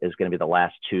year is going to be the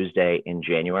last Tuesday in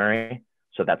January.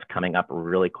 So that's coming up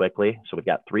really quickly. So we've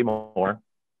got 3 more.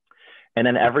 And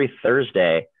then every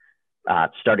Thursday,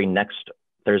 starting next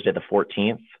Thursday, the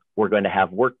 14th, we're going to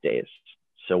have work days.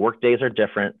 So work days are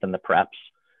different than the preps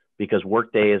because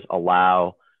work days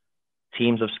allow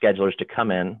teams of schedulers to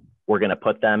come in. We're going to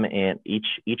put them in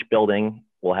each building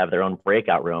will have their own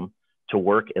breakout room to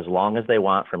work as long as they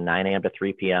want from 9 a.m. to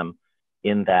 3 p.m.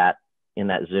 in that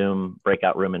Zoom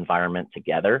breakout room environment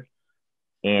together.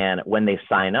 And when they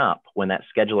sign up, when that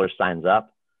scheduler signs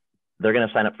up, they're going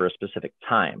to sign up for a specific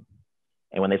time.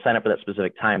 And when they sign up for that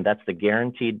specific time, that's the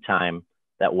guaranteed time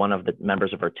that one of the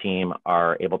members of our team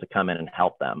are able to come in and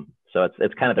help them. So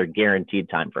it's kind of their guaranteed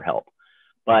time for help.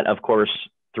 But of course,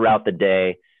 throughout the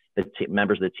day, the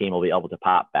members of the team will be able to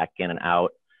pop back in and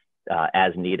out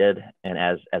as needed and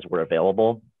as we're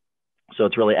available. So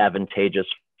it's really advantageous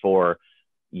for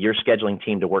your scheduling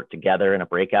team to work together in a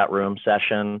breakout room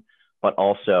session, but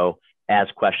also as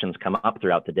questions come up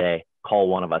throughout the day, call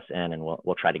one of us in and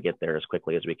we'll try to get there as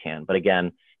quickly as we can. But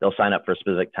again, they'll sign up for a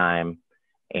specific time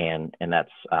and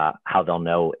that's how they'll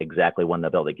know exactly when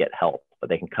they'll be able to get help, but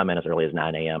they can come in as early as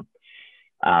 9 a.m.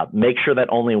 Make sure that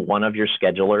only one of your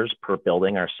schedulers per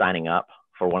building are signing up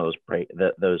for one of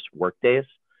those work days.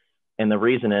 And the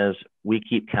reason is we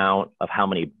keep count of how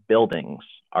many buildings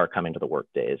are coming to the work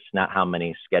days, not how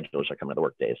many schedulers are coming to the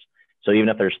work days. So even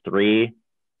if there's 3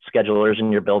 schedulers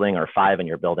in your building or 5 in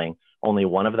your building, only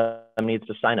one of them needs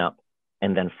to sign up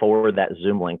and then forward that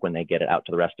Zoom link when they get it out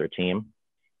to the rest of their team.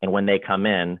 And when they come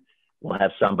in, we'll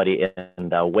have somebody in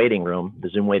the waiting room, the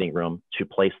Zoom waiting room, to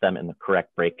place them in the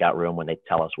correct breakout room when they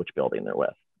tell us which building they're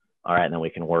with. All right, and then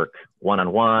we can work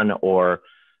one-on-one or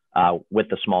with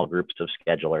the small groups of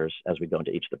schedulers as we go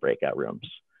into each of the breakout rooms.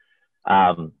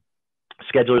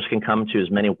 Schedulers can come to as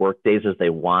many work days as they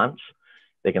want.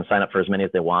 They can sign up for as many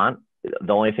as they want.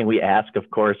 The only thing we ask, of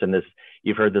course, and this,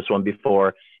 you've heard this one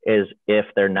before, is if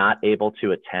they're not able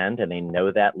to attend and they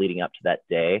know that leading up to that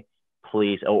day,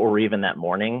 please, or even that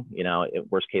morning,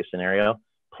 worst case scenario,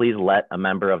 please let a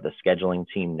member of the scheduling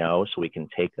team know so we can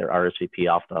take their RSVP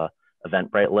off the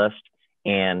Eventbrite list.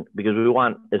 And because we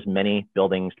want as many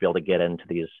buildings to be able to get into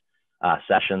these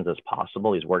sessions as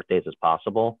possible, these work days as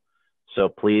possible. So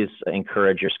please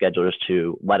encourage your schedulers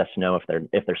to let us know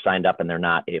if they're signed up and they're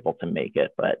not able to make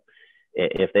it. But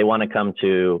if they want to come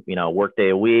to, work day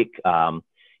a week,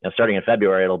 starting in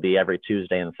February, it'll be every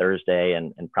Tuesday and Thursday,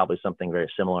 and probably something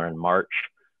very similar in March.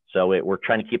 So we're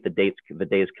trying to keep the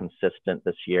days consistent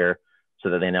this year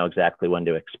so that they know exactly when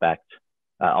to expect.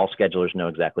 All schedulers know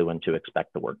exactly when to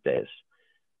expect the work days.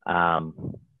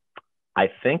 I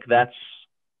think that's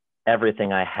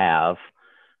everything I have.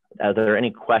 Are there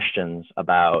any questions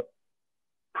about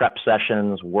prep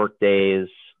sessions, work days,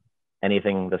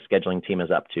 anything the scheduling team is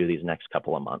up to these next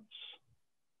couple of months?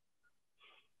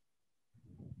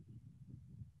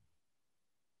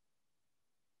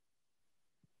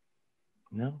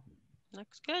 No?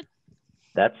 Looks good.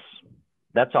 That's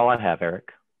all I have, Eric.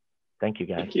 Thank you,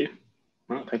 guys. Thank you.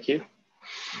 Well, thank you.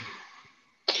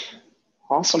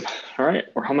 Awesome. All right,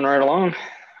 we're humming right along.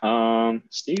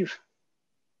 Steve.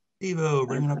 Steve-O,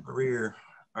 bringing up the rear.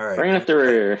 All right. Bringing up the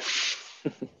rear.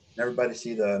 Everybody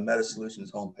see the Meta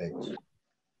Solutions homepage?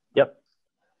 Yep.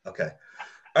 Okay.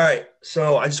 All right.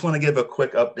 So I just want to give a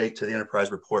quick update to the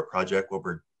Enterprise Report Project,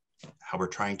 how we're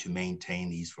trying to maintain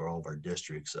these for all of our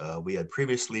districts. We had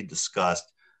previously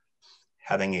discussed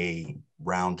having a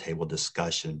roundtable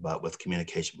discussion, but with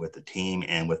communication with the team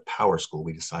and with PowerSchool,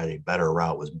 we decided a better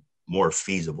route was more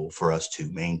feasible for us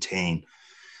to maintain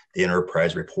the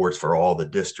enterprise reports for all the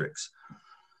districts.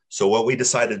 So what we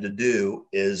decided to do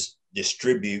is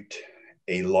distribute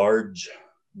a large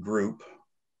group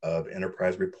of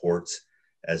enterprise reports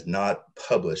as not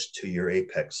published to your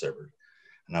Apex server.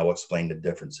 And I will explain the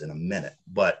difference in a minute,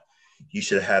 but you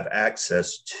should have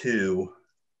access to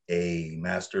a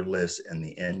master list and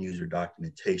the end user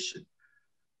documentation.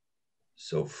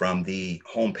 So from the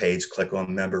homepage, click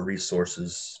on member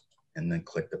resources and then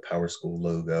click the PowerSchool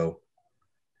logo.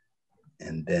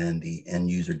 And then the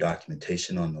end user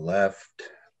documentation on the left.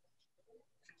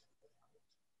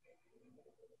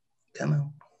 Come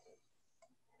on.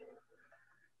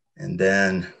 And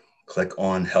then click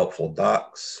on helpful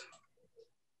docs.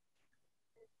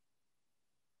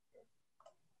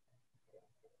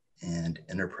 And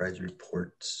enterprise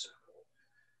reports.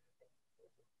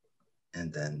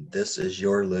 And then this is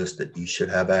your list that you should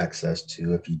have access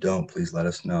to. If you don't, please let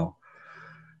us know.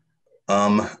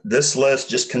 This list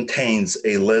just contains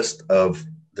a list of,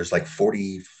 there's like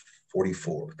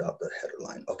 44 without the header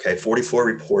line. Okay, 44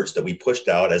 reports that we pushed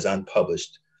out as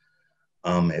unpublished.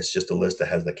 It's just a list that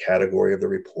has the category of the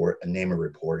report, a name of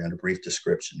report, and a brief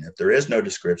description. If there is no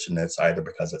description, that's either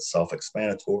because it's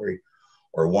self-explanatory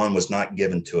or one was not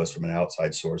given to us from an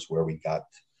outside source where we got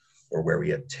or where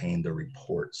we obtained the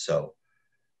report. So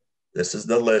this is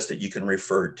the list that you can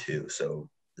refer to. So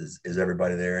is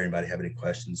everybody there? Anybody have any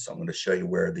questions? So I'm going to show you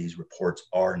where these reports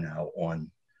are now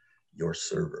on your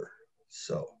server.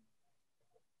 So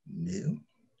new.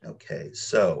 Okay,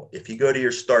 so if you go to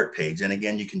your start page, and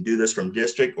again, you can do this from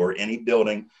district or any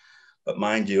building, but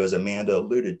mind you, as Amanda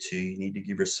alluded to, you need to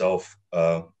give yourself,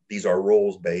 these are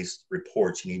roles-based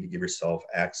reports. You need to give yourself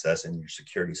access in your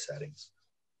security settings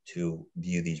to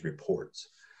view these reports.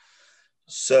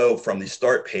 So from the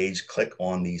start page, click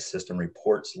on the system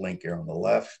reports link here on the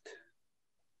left.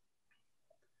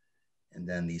 And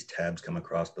then these tabs come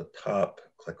across the top,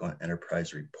 click on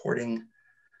enterprise reporting.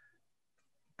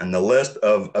 And the list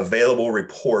of available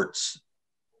reports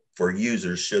for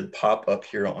users should pop up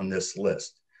here on this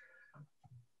list.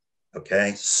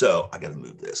 Okay, so I gotta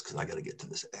move this because I gotta get to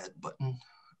this add button.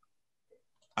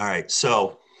 All right,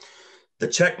 so the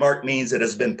check mark means it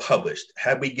has been published.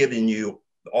 Had we given you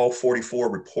all 44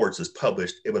 reports as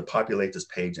published, it would populate this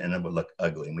page and it would look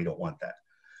ugly, and we don't want that.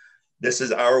 This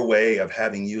is our way of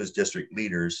having you as district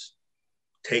leaders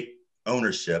take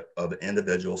ownership of an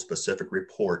individual specific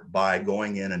report by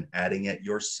going in and adding it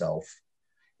yourself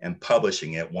and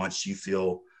publishing it once you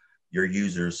feel your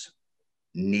users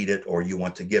need it or you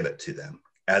want to give it to them.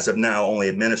 As of now, only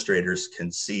administrators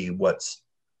can see what's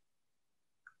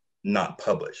not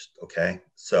published, okay?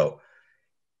 So,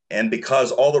 and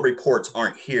because all the reports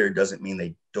aren't here doesn't mean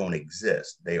they don't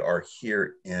exist. They are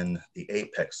here in the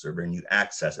Apex server and you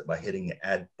access it by hitting the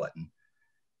add button.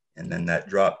 And then that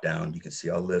drop down, you can see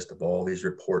a list of all these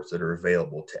reports that are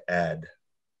available to add.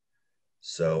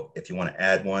 So if you want to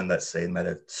add one, let's say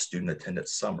Meta student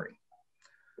attendance summary.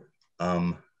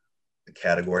 The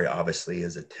category obviously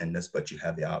is attendance, but you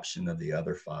have the option of the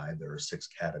other 5. There are 6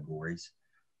 categories.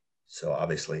 So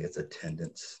obviously it's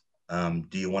attendance.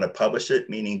 Do you want to publish it?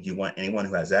 Meaning, do you want anyone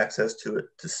who has access to it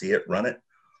to see it, run it?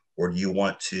 Or do you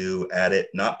want to add it,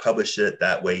 not publish it?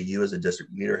 That way you as a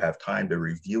district leader have time to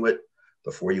review it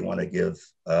before you want to give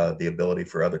the ability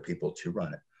for other people to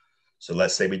run it. So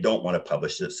let's say we don't want to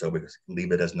publish it, so we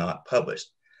leave it as not published.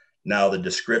 Now the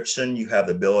description, you have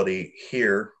the ability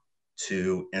here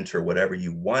to enter whatever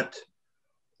you want,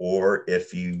 or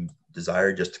if you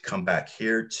desire just to come back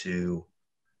here to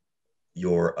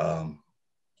your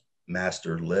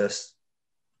master list,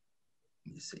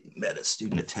 you see meta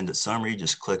student attendance summary,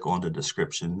 just click on the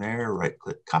description there, right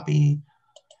click copy,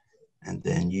 and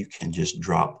then you can just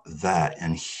drop that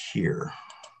in here.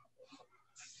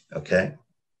 Okay,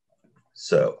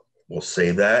 so we'll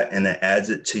save that and it adds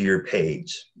it to your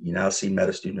page. You now see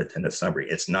meta student attendance summary.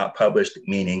 It's not published,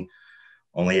 meaning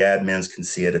only admins can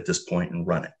see it at this point and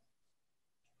run it.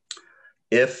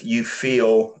 If you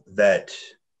feel that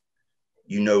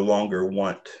you no longer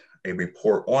want a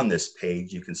report on this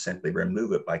page, you can simply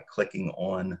remove it by clicking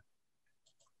on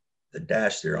the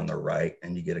dash there on the right,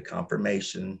 and you get a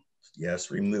confirmation. Yes,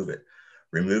 remove it.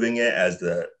 Removing it, as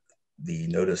the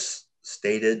notice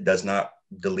stated, does not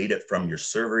delete it from your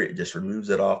server. It just removes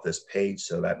it off this page,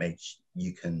 so that makes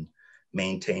you can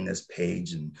maintain this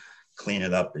page and clean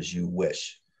it up as you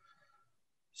wish.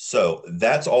 So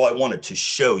that's all I wanted to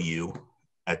show you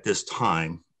at this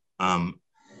time.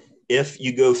 If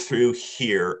you go through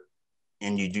here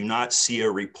and you do not see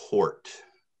a report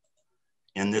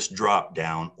in this drop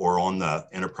down or on the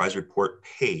enterprise report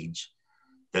page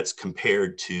that's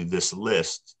compared to this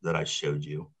list that I showed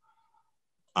you,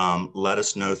 let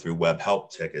us know through web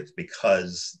help tickets,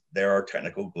 because there are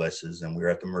technical glitches and we're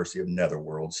at the mercy of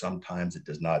Netherworld. Sometimes it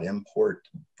does not import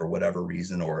for whatever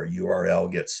reason, or a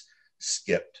URL gets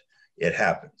skipped. It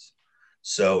happens.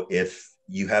 So if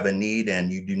you have a need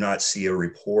and you do not see a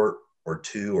report or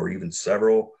two or even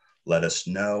several, let us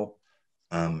know,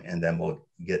 and then we'll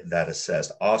get that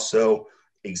assessed. Also,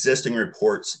 existing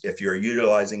reports, if you're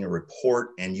utilizing a report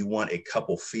and you want a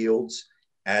couple fields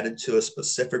added to a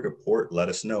specific report, let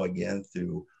us know again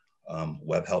through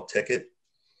web help ticket.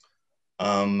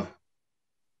 The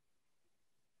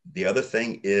other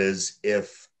thing is,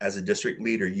 if as a district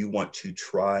leader, you want to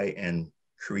try and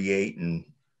create and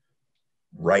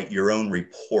write your own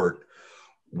report,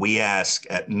 we ask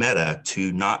at Meta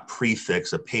to not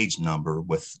prefix a page number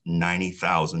with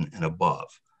 90,000 and above.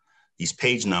 These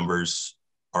page numbers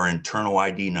are internal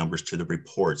ID numbers to the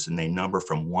reports, and they number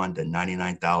from 1 to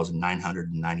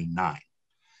 99,999.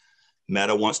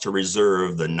 Meta wants to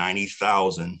reserve the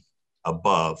 90,000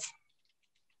 above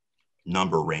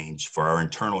number range for our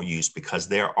internal use, because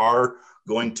there are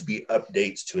going to be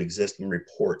updates to existing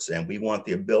reports, and we want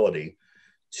the ability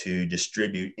to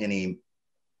distribute any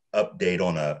update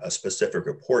on a specific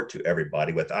report to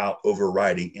everybody without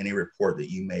overriding any report that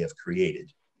you may have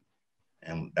created.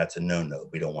 And that's a no-no.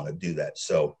 We don't want to do that.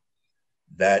 So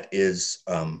that is,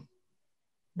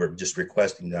 we're just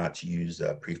requesting not to use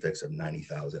a prefix of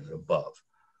 90,000 and above.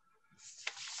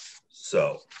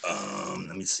 So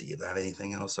let me see if I have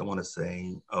anything else I want to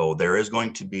say. Oh, there is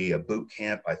going to be a boot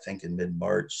camp, I think in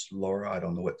mid-March, Laura. I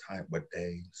don't know what time, what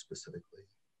day specifically.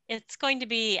 It's going to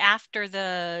be after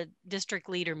the district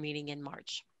leader meeting in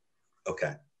March.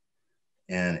 Okay.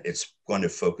 And it's going to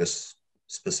focus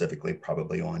specifically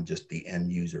probably on just the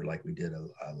end user like we did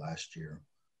last year.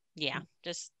 Yeah,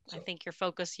 just so. I think your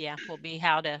focus, will be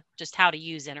how to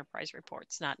use enterprise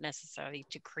reports, not necessarily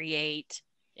to create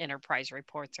enterprise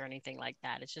reports or anything like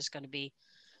that. It's just going to be,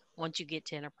 once you get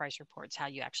to enterprise reports, how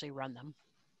you actually run them.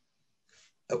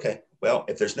 Okay, well,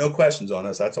 if there's no questions on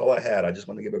us, that's all I had. I just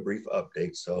want to give a brief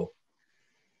update. So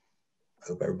I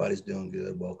hope everybody's doing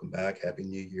good. Welcome back. Happy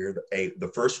New Year.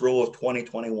 The first rule of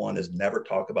 2021 is never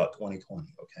talk about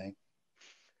 2020, okay?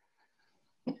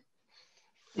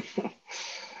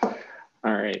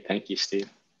 All right, thank you, Steve.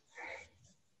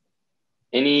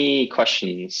 Any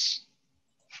questions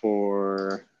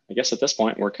for, I guess at this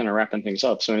point, we're kind of wrapping things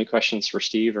up. So any questions for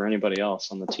Steve or anybody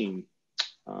else on the team?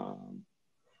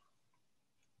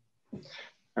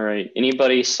 All right,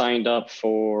 anybody signed up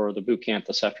for the boot camp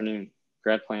this afternoon?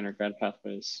 Grad Plan or Grad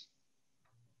Pathways?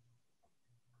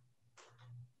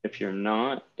 If you're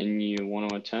not and you want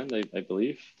to attend, I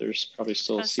believe there's probably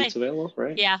still seats available,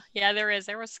 right? Yeah, there is.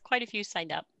 There was quite a few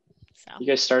signed up. So you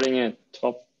guys starting at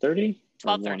 12:30?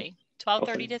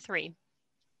 12:30 to 3.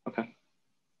 Okay.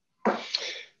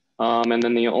 And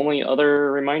then the only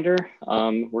other reminder,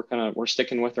 we're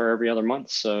sticking with our every other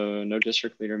month, so no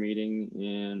district leader meeting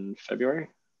in February.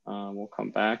 We'll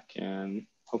come back and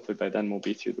hopefully by then we'll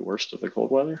be through the worst of the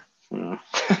cold weather.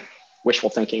 Wishful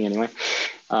thinking anyway.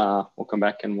 We'll come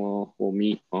back and we'll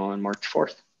meet on March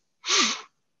 4th.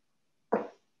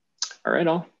 All right,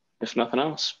 all. If nothing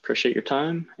else, appreciate your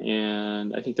time.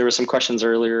 And I think there were some questions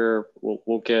earlier.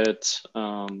 We'll get,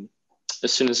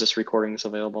 as soon as this recording is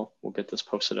available, we'll get this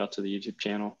posted out to the YouTube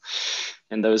channel.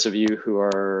 And those of you who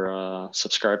are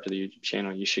subscribed to the YouTube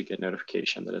channel, you should get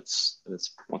notification that it's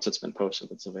once it's been posted,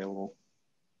 it's available.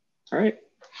 All right.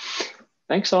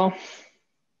 Thanks all.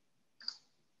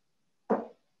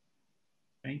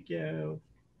 Thank you.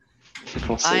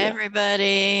 Bye,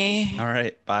 everybody. All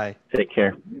right. Bye. Take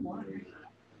care.